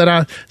people that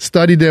I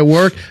studied their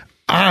work,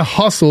 I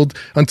hustled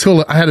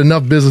until I had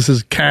enough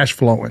businesses cash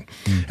flowing.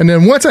 And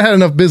then once I had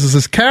enough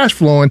businesses cash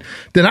flowing,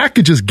 then I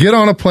could just get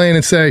on a plane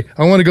and say,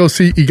 I want to go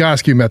see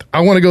Egoscue Method.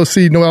 I want to go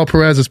see Noel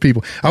Perez's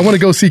people. I want to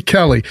go see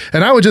Kelly.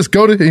 And I would just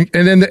go to,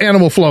 and then the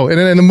animal flow, and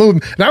then the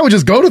movement. And I would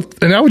just go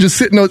to, and I would just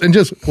sit in those and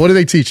just, what are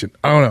they teaching?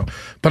 I don't know.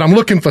 But I'm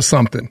looking for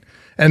something.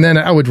 And then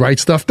I would write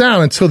stuff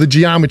down until the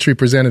geometry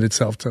presented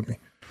itself to me.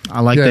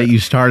 I like that you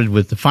started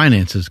with the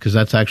finances because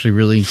that's actually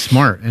really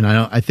smart. And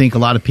I think a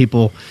lot of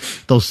people,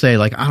 they'll say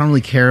like, I don't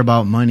really care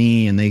about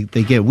money, and they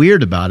get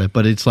weird about it.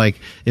 But it's like,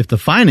 if the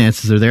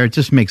finances are there, it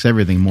just makes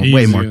everything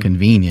way more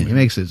convenient. It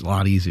makes it a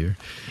lot easier.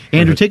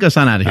 Andrew, take us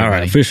on out of here. All right,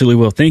 buddy. officially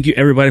will. Thank you,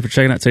 everybody, for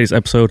checking out today's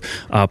episode.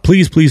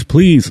 Please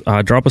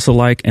drop us a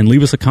like and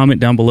leave us a comment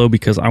down below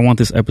because I want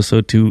this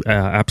episode to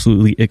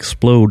absolutely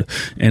explode.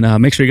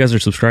 And make sure you guys are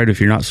subscribed if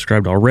you're not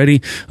subscribed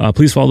already.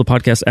 Please follow the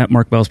podcast at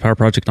Mark Bell's Power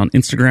Project on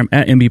Instagram,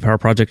 at MB Power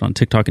Project on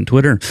TikTok and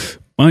Twitter.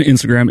 My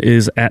Instagram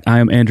is at I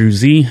am Andrew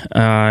Z,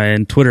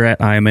 and Twitter at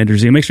I am Andrew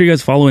Z. Make sure you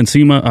guys follow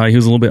Nsima. He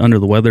was a little bit under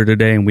the weather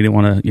today, and we didn't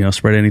want to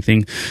spread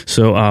anything.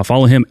 So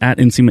follow him at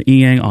Nsima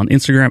Yang on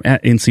Instagram,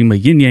 at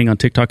Nsima Yin Yang on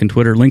TikTok and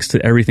Twitter. Links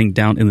to everything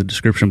down in the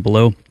description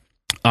below.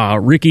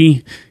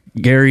 Ricky,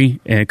 Gary,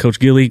 and Coach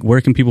Gilly,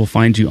 where can people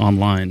find you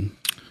online?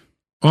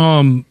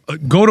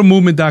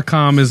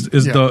 GOATaMovement.com is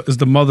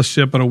the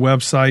mothership of the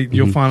website.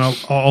 You'll find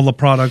out all the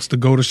products, the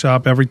GOATA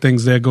shop,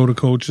 everything's there. GOATA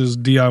coaches,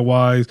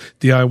 DIY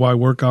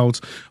workouts.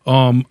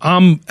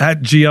 I'm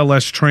at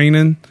GLS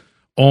Training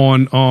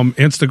on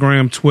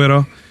Instagram,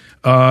 Twitter,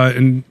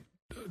 and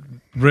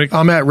Rick.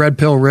 I'm at Red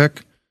Pill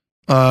Rick.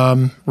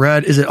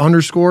 Red, is it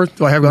underscore?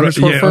 Do I have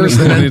underscore first,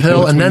 and then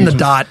pill, and then the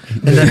dot,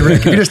 and then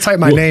Rick? You just type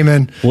my name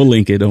in. We'll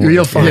link it.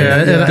 You'll find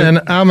it.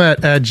 And I'm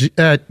at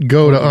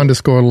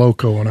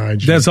GOATA_loco on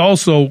IG. There's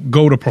also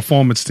GOATA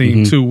Performance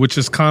Team too, which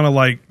is kind of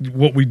like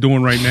what we're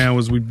doing right now.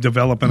 Is we're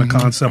developing a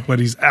concept where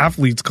these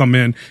athletes come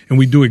in and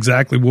we do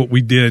exactly what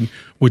we did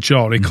with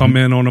y'all. They come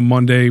in on a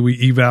Monday,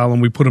 we eval them,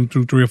 we put them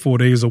through 3 or 4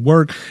 days of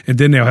work, and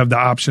then they'll have the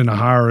option to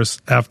hire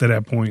us after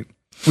that point.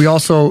 We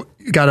also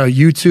got a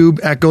YouTube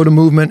at GOATA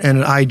Movement and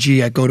an IG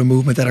at GOATA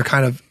Movement that are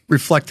kind of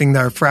reflecting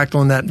their fractal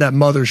and that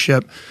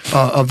mothership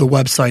of the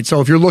website.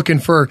 So if you're looking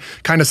for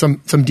kind of some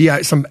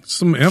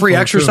free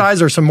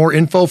exercise or some more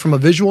info from a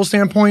visual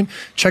standpoint,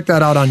 check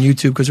that out on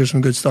YouTube because there's some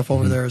good stuff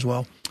over there as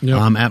well.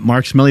 Yep. At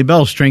Mark Smelly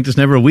Bell. Strength is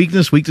never a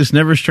weakness. Weakness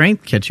never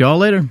strength. Catch you all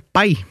later.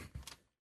 Bye.